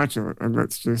not fight it, and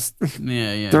let's just.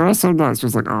 Yeah. There are some nights where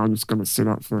it's like, I'm just going to sit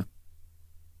up for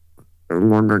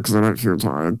longer because I don't feel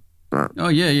tired. But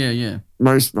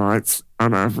most nights,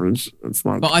 on average, it's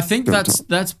like. But I think that's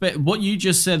what you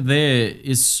just said there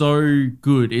is so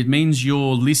good. It means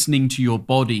you're listening to your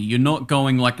body. You're not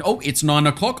going like, oh, it's 9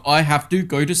 o'clock. I have to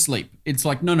go to sleep. It's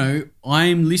like, no,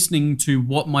 I'm listening to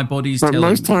what my body's telling me. But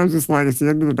most times it's like, it's the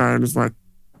end of the day and it's like,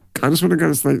 I just want to go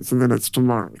to sleep so then it's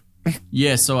tomorrow.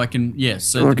 So I can,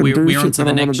 so we're on to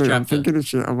the next chapter. I'm thinking of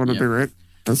shit, I want to do it.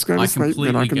 Let's go to sleep,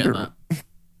 then I can do it.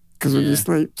 Because when you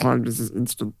sleep, time just is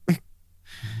instant. It's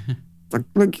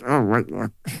like, blink, oh, wait, no.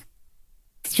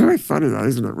 It's really funny though,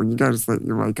 isn't it? When you go to sleep,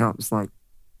 you wake up, it's like,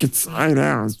 it's 8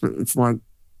 hours, but it's like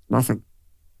nothing.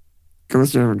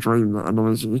 Unless you have a dream that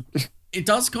annoys you. It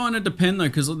does kind of depend though,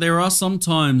 because there are some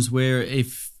times where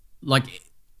if, like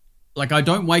I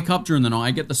don't wake up during the night,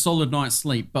 I get the solid night's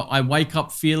sleep, but I wake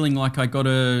up feeling like I got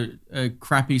a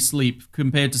crappy sleep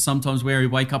compared to sometimes where you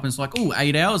wake up and it's like, oh,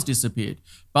 8 hours disappeared.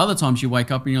 But other times you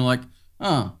wake up and you're like,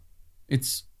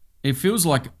 it feels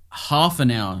like half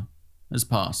an hour has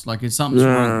passed. Like it's something's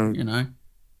wrong,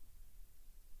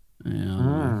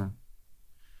 Yeah.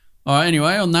 All right,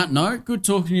 anyway, on that note, good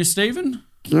talking to you, Stephen.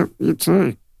 Yep, you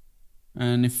too.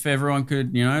 And if everyone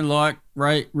could, like,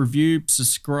 rate, review,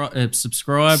 subscribe,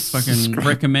 fucking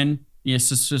recommend. Yes,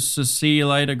 see you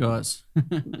later, guys.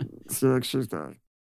 See you next Tuesday.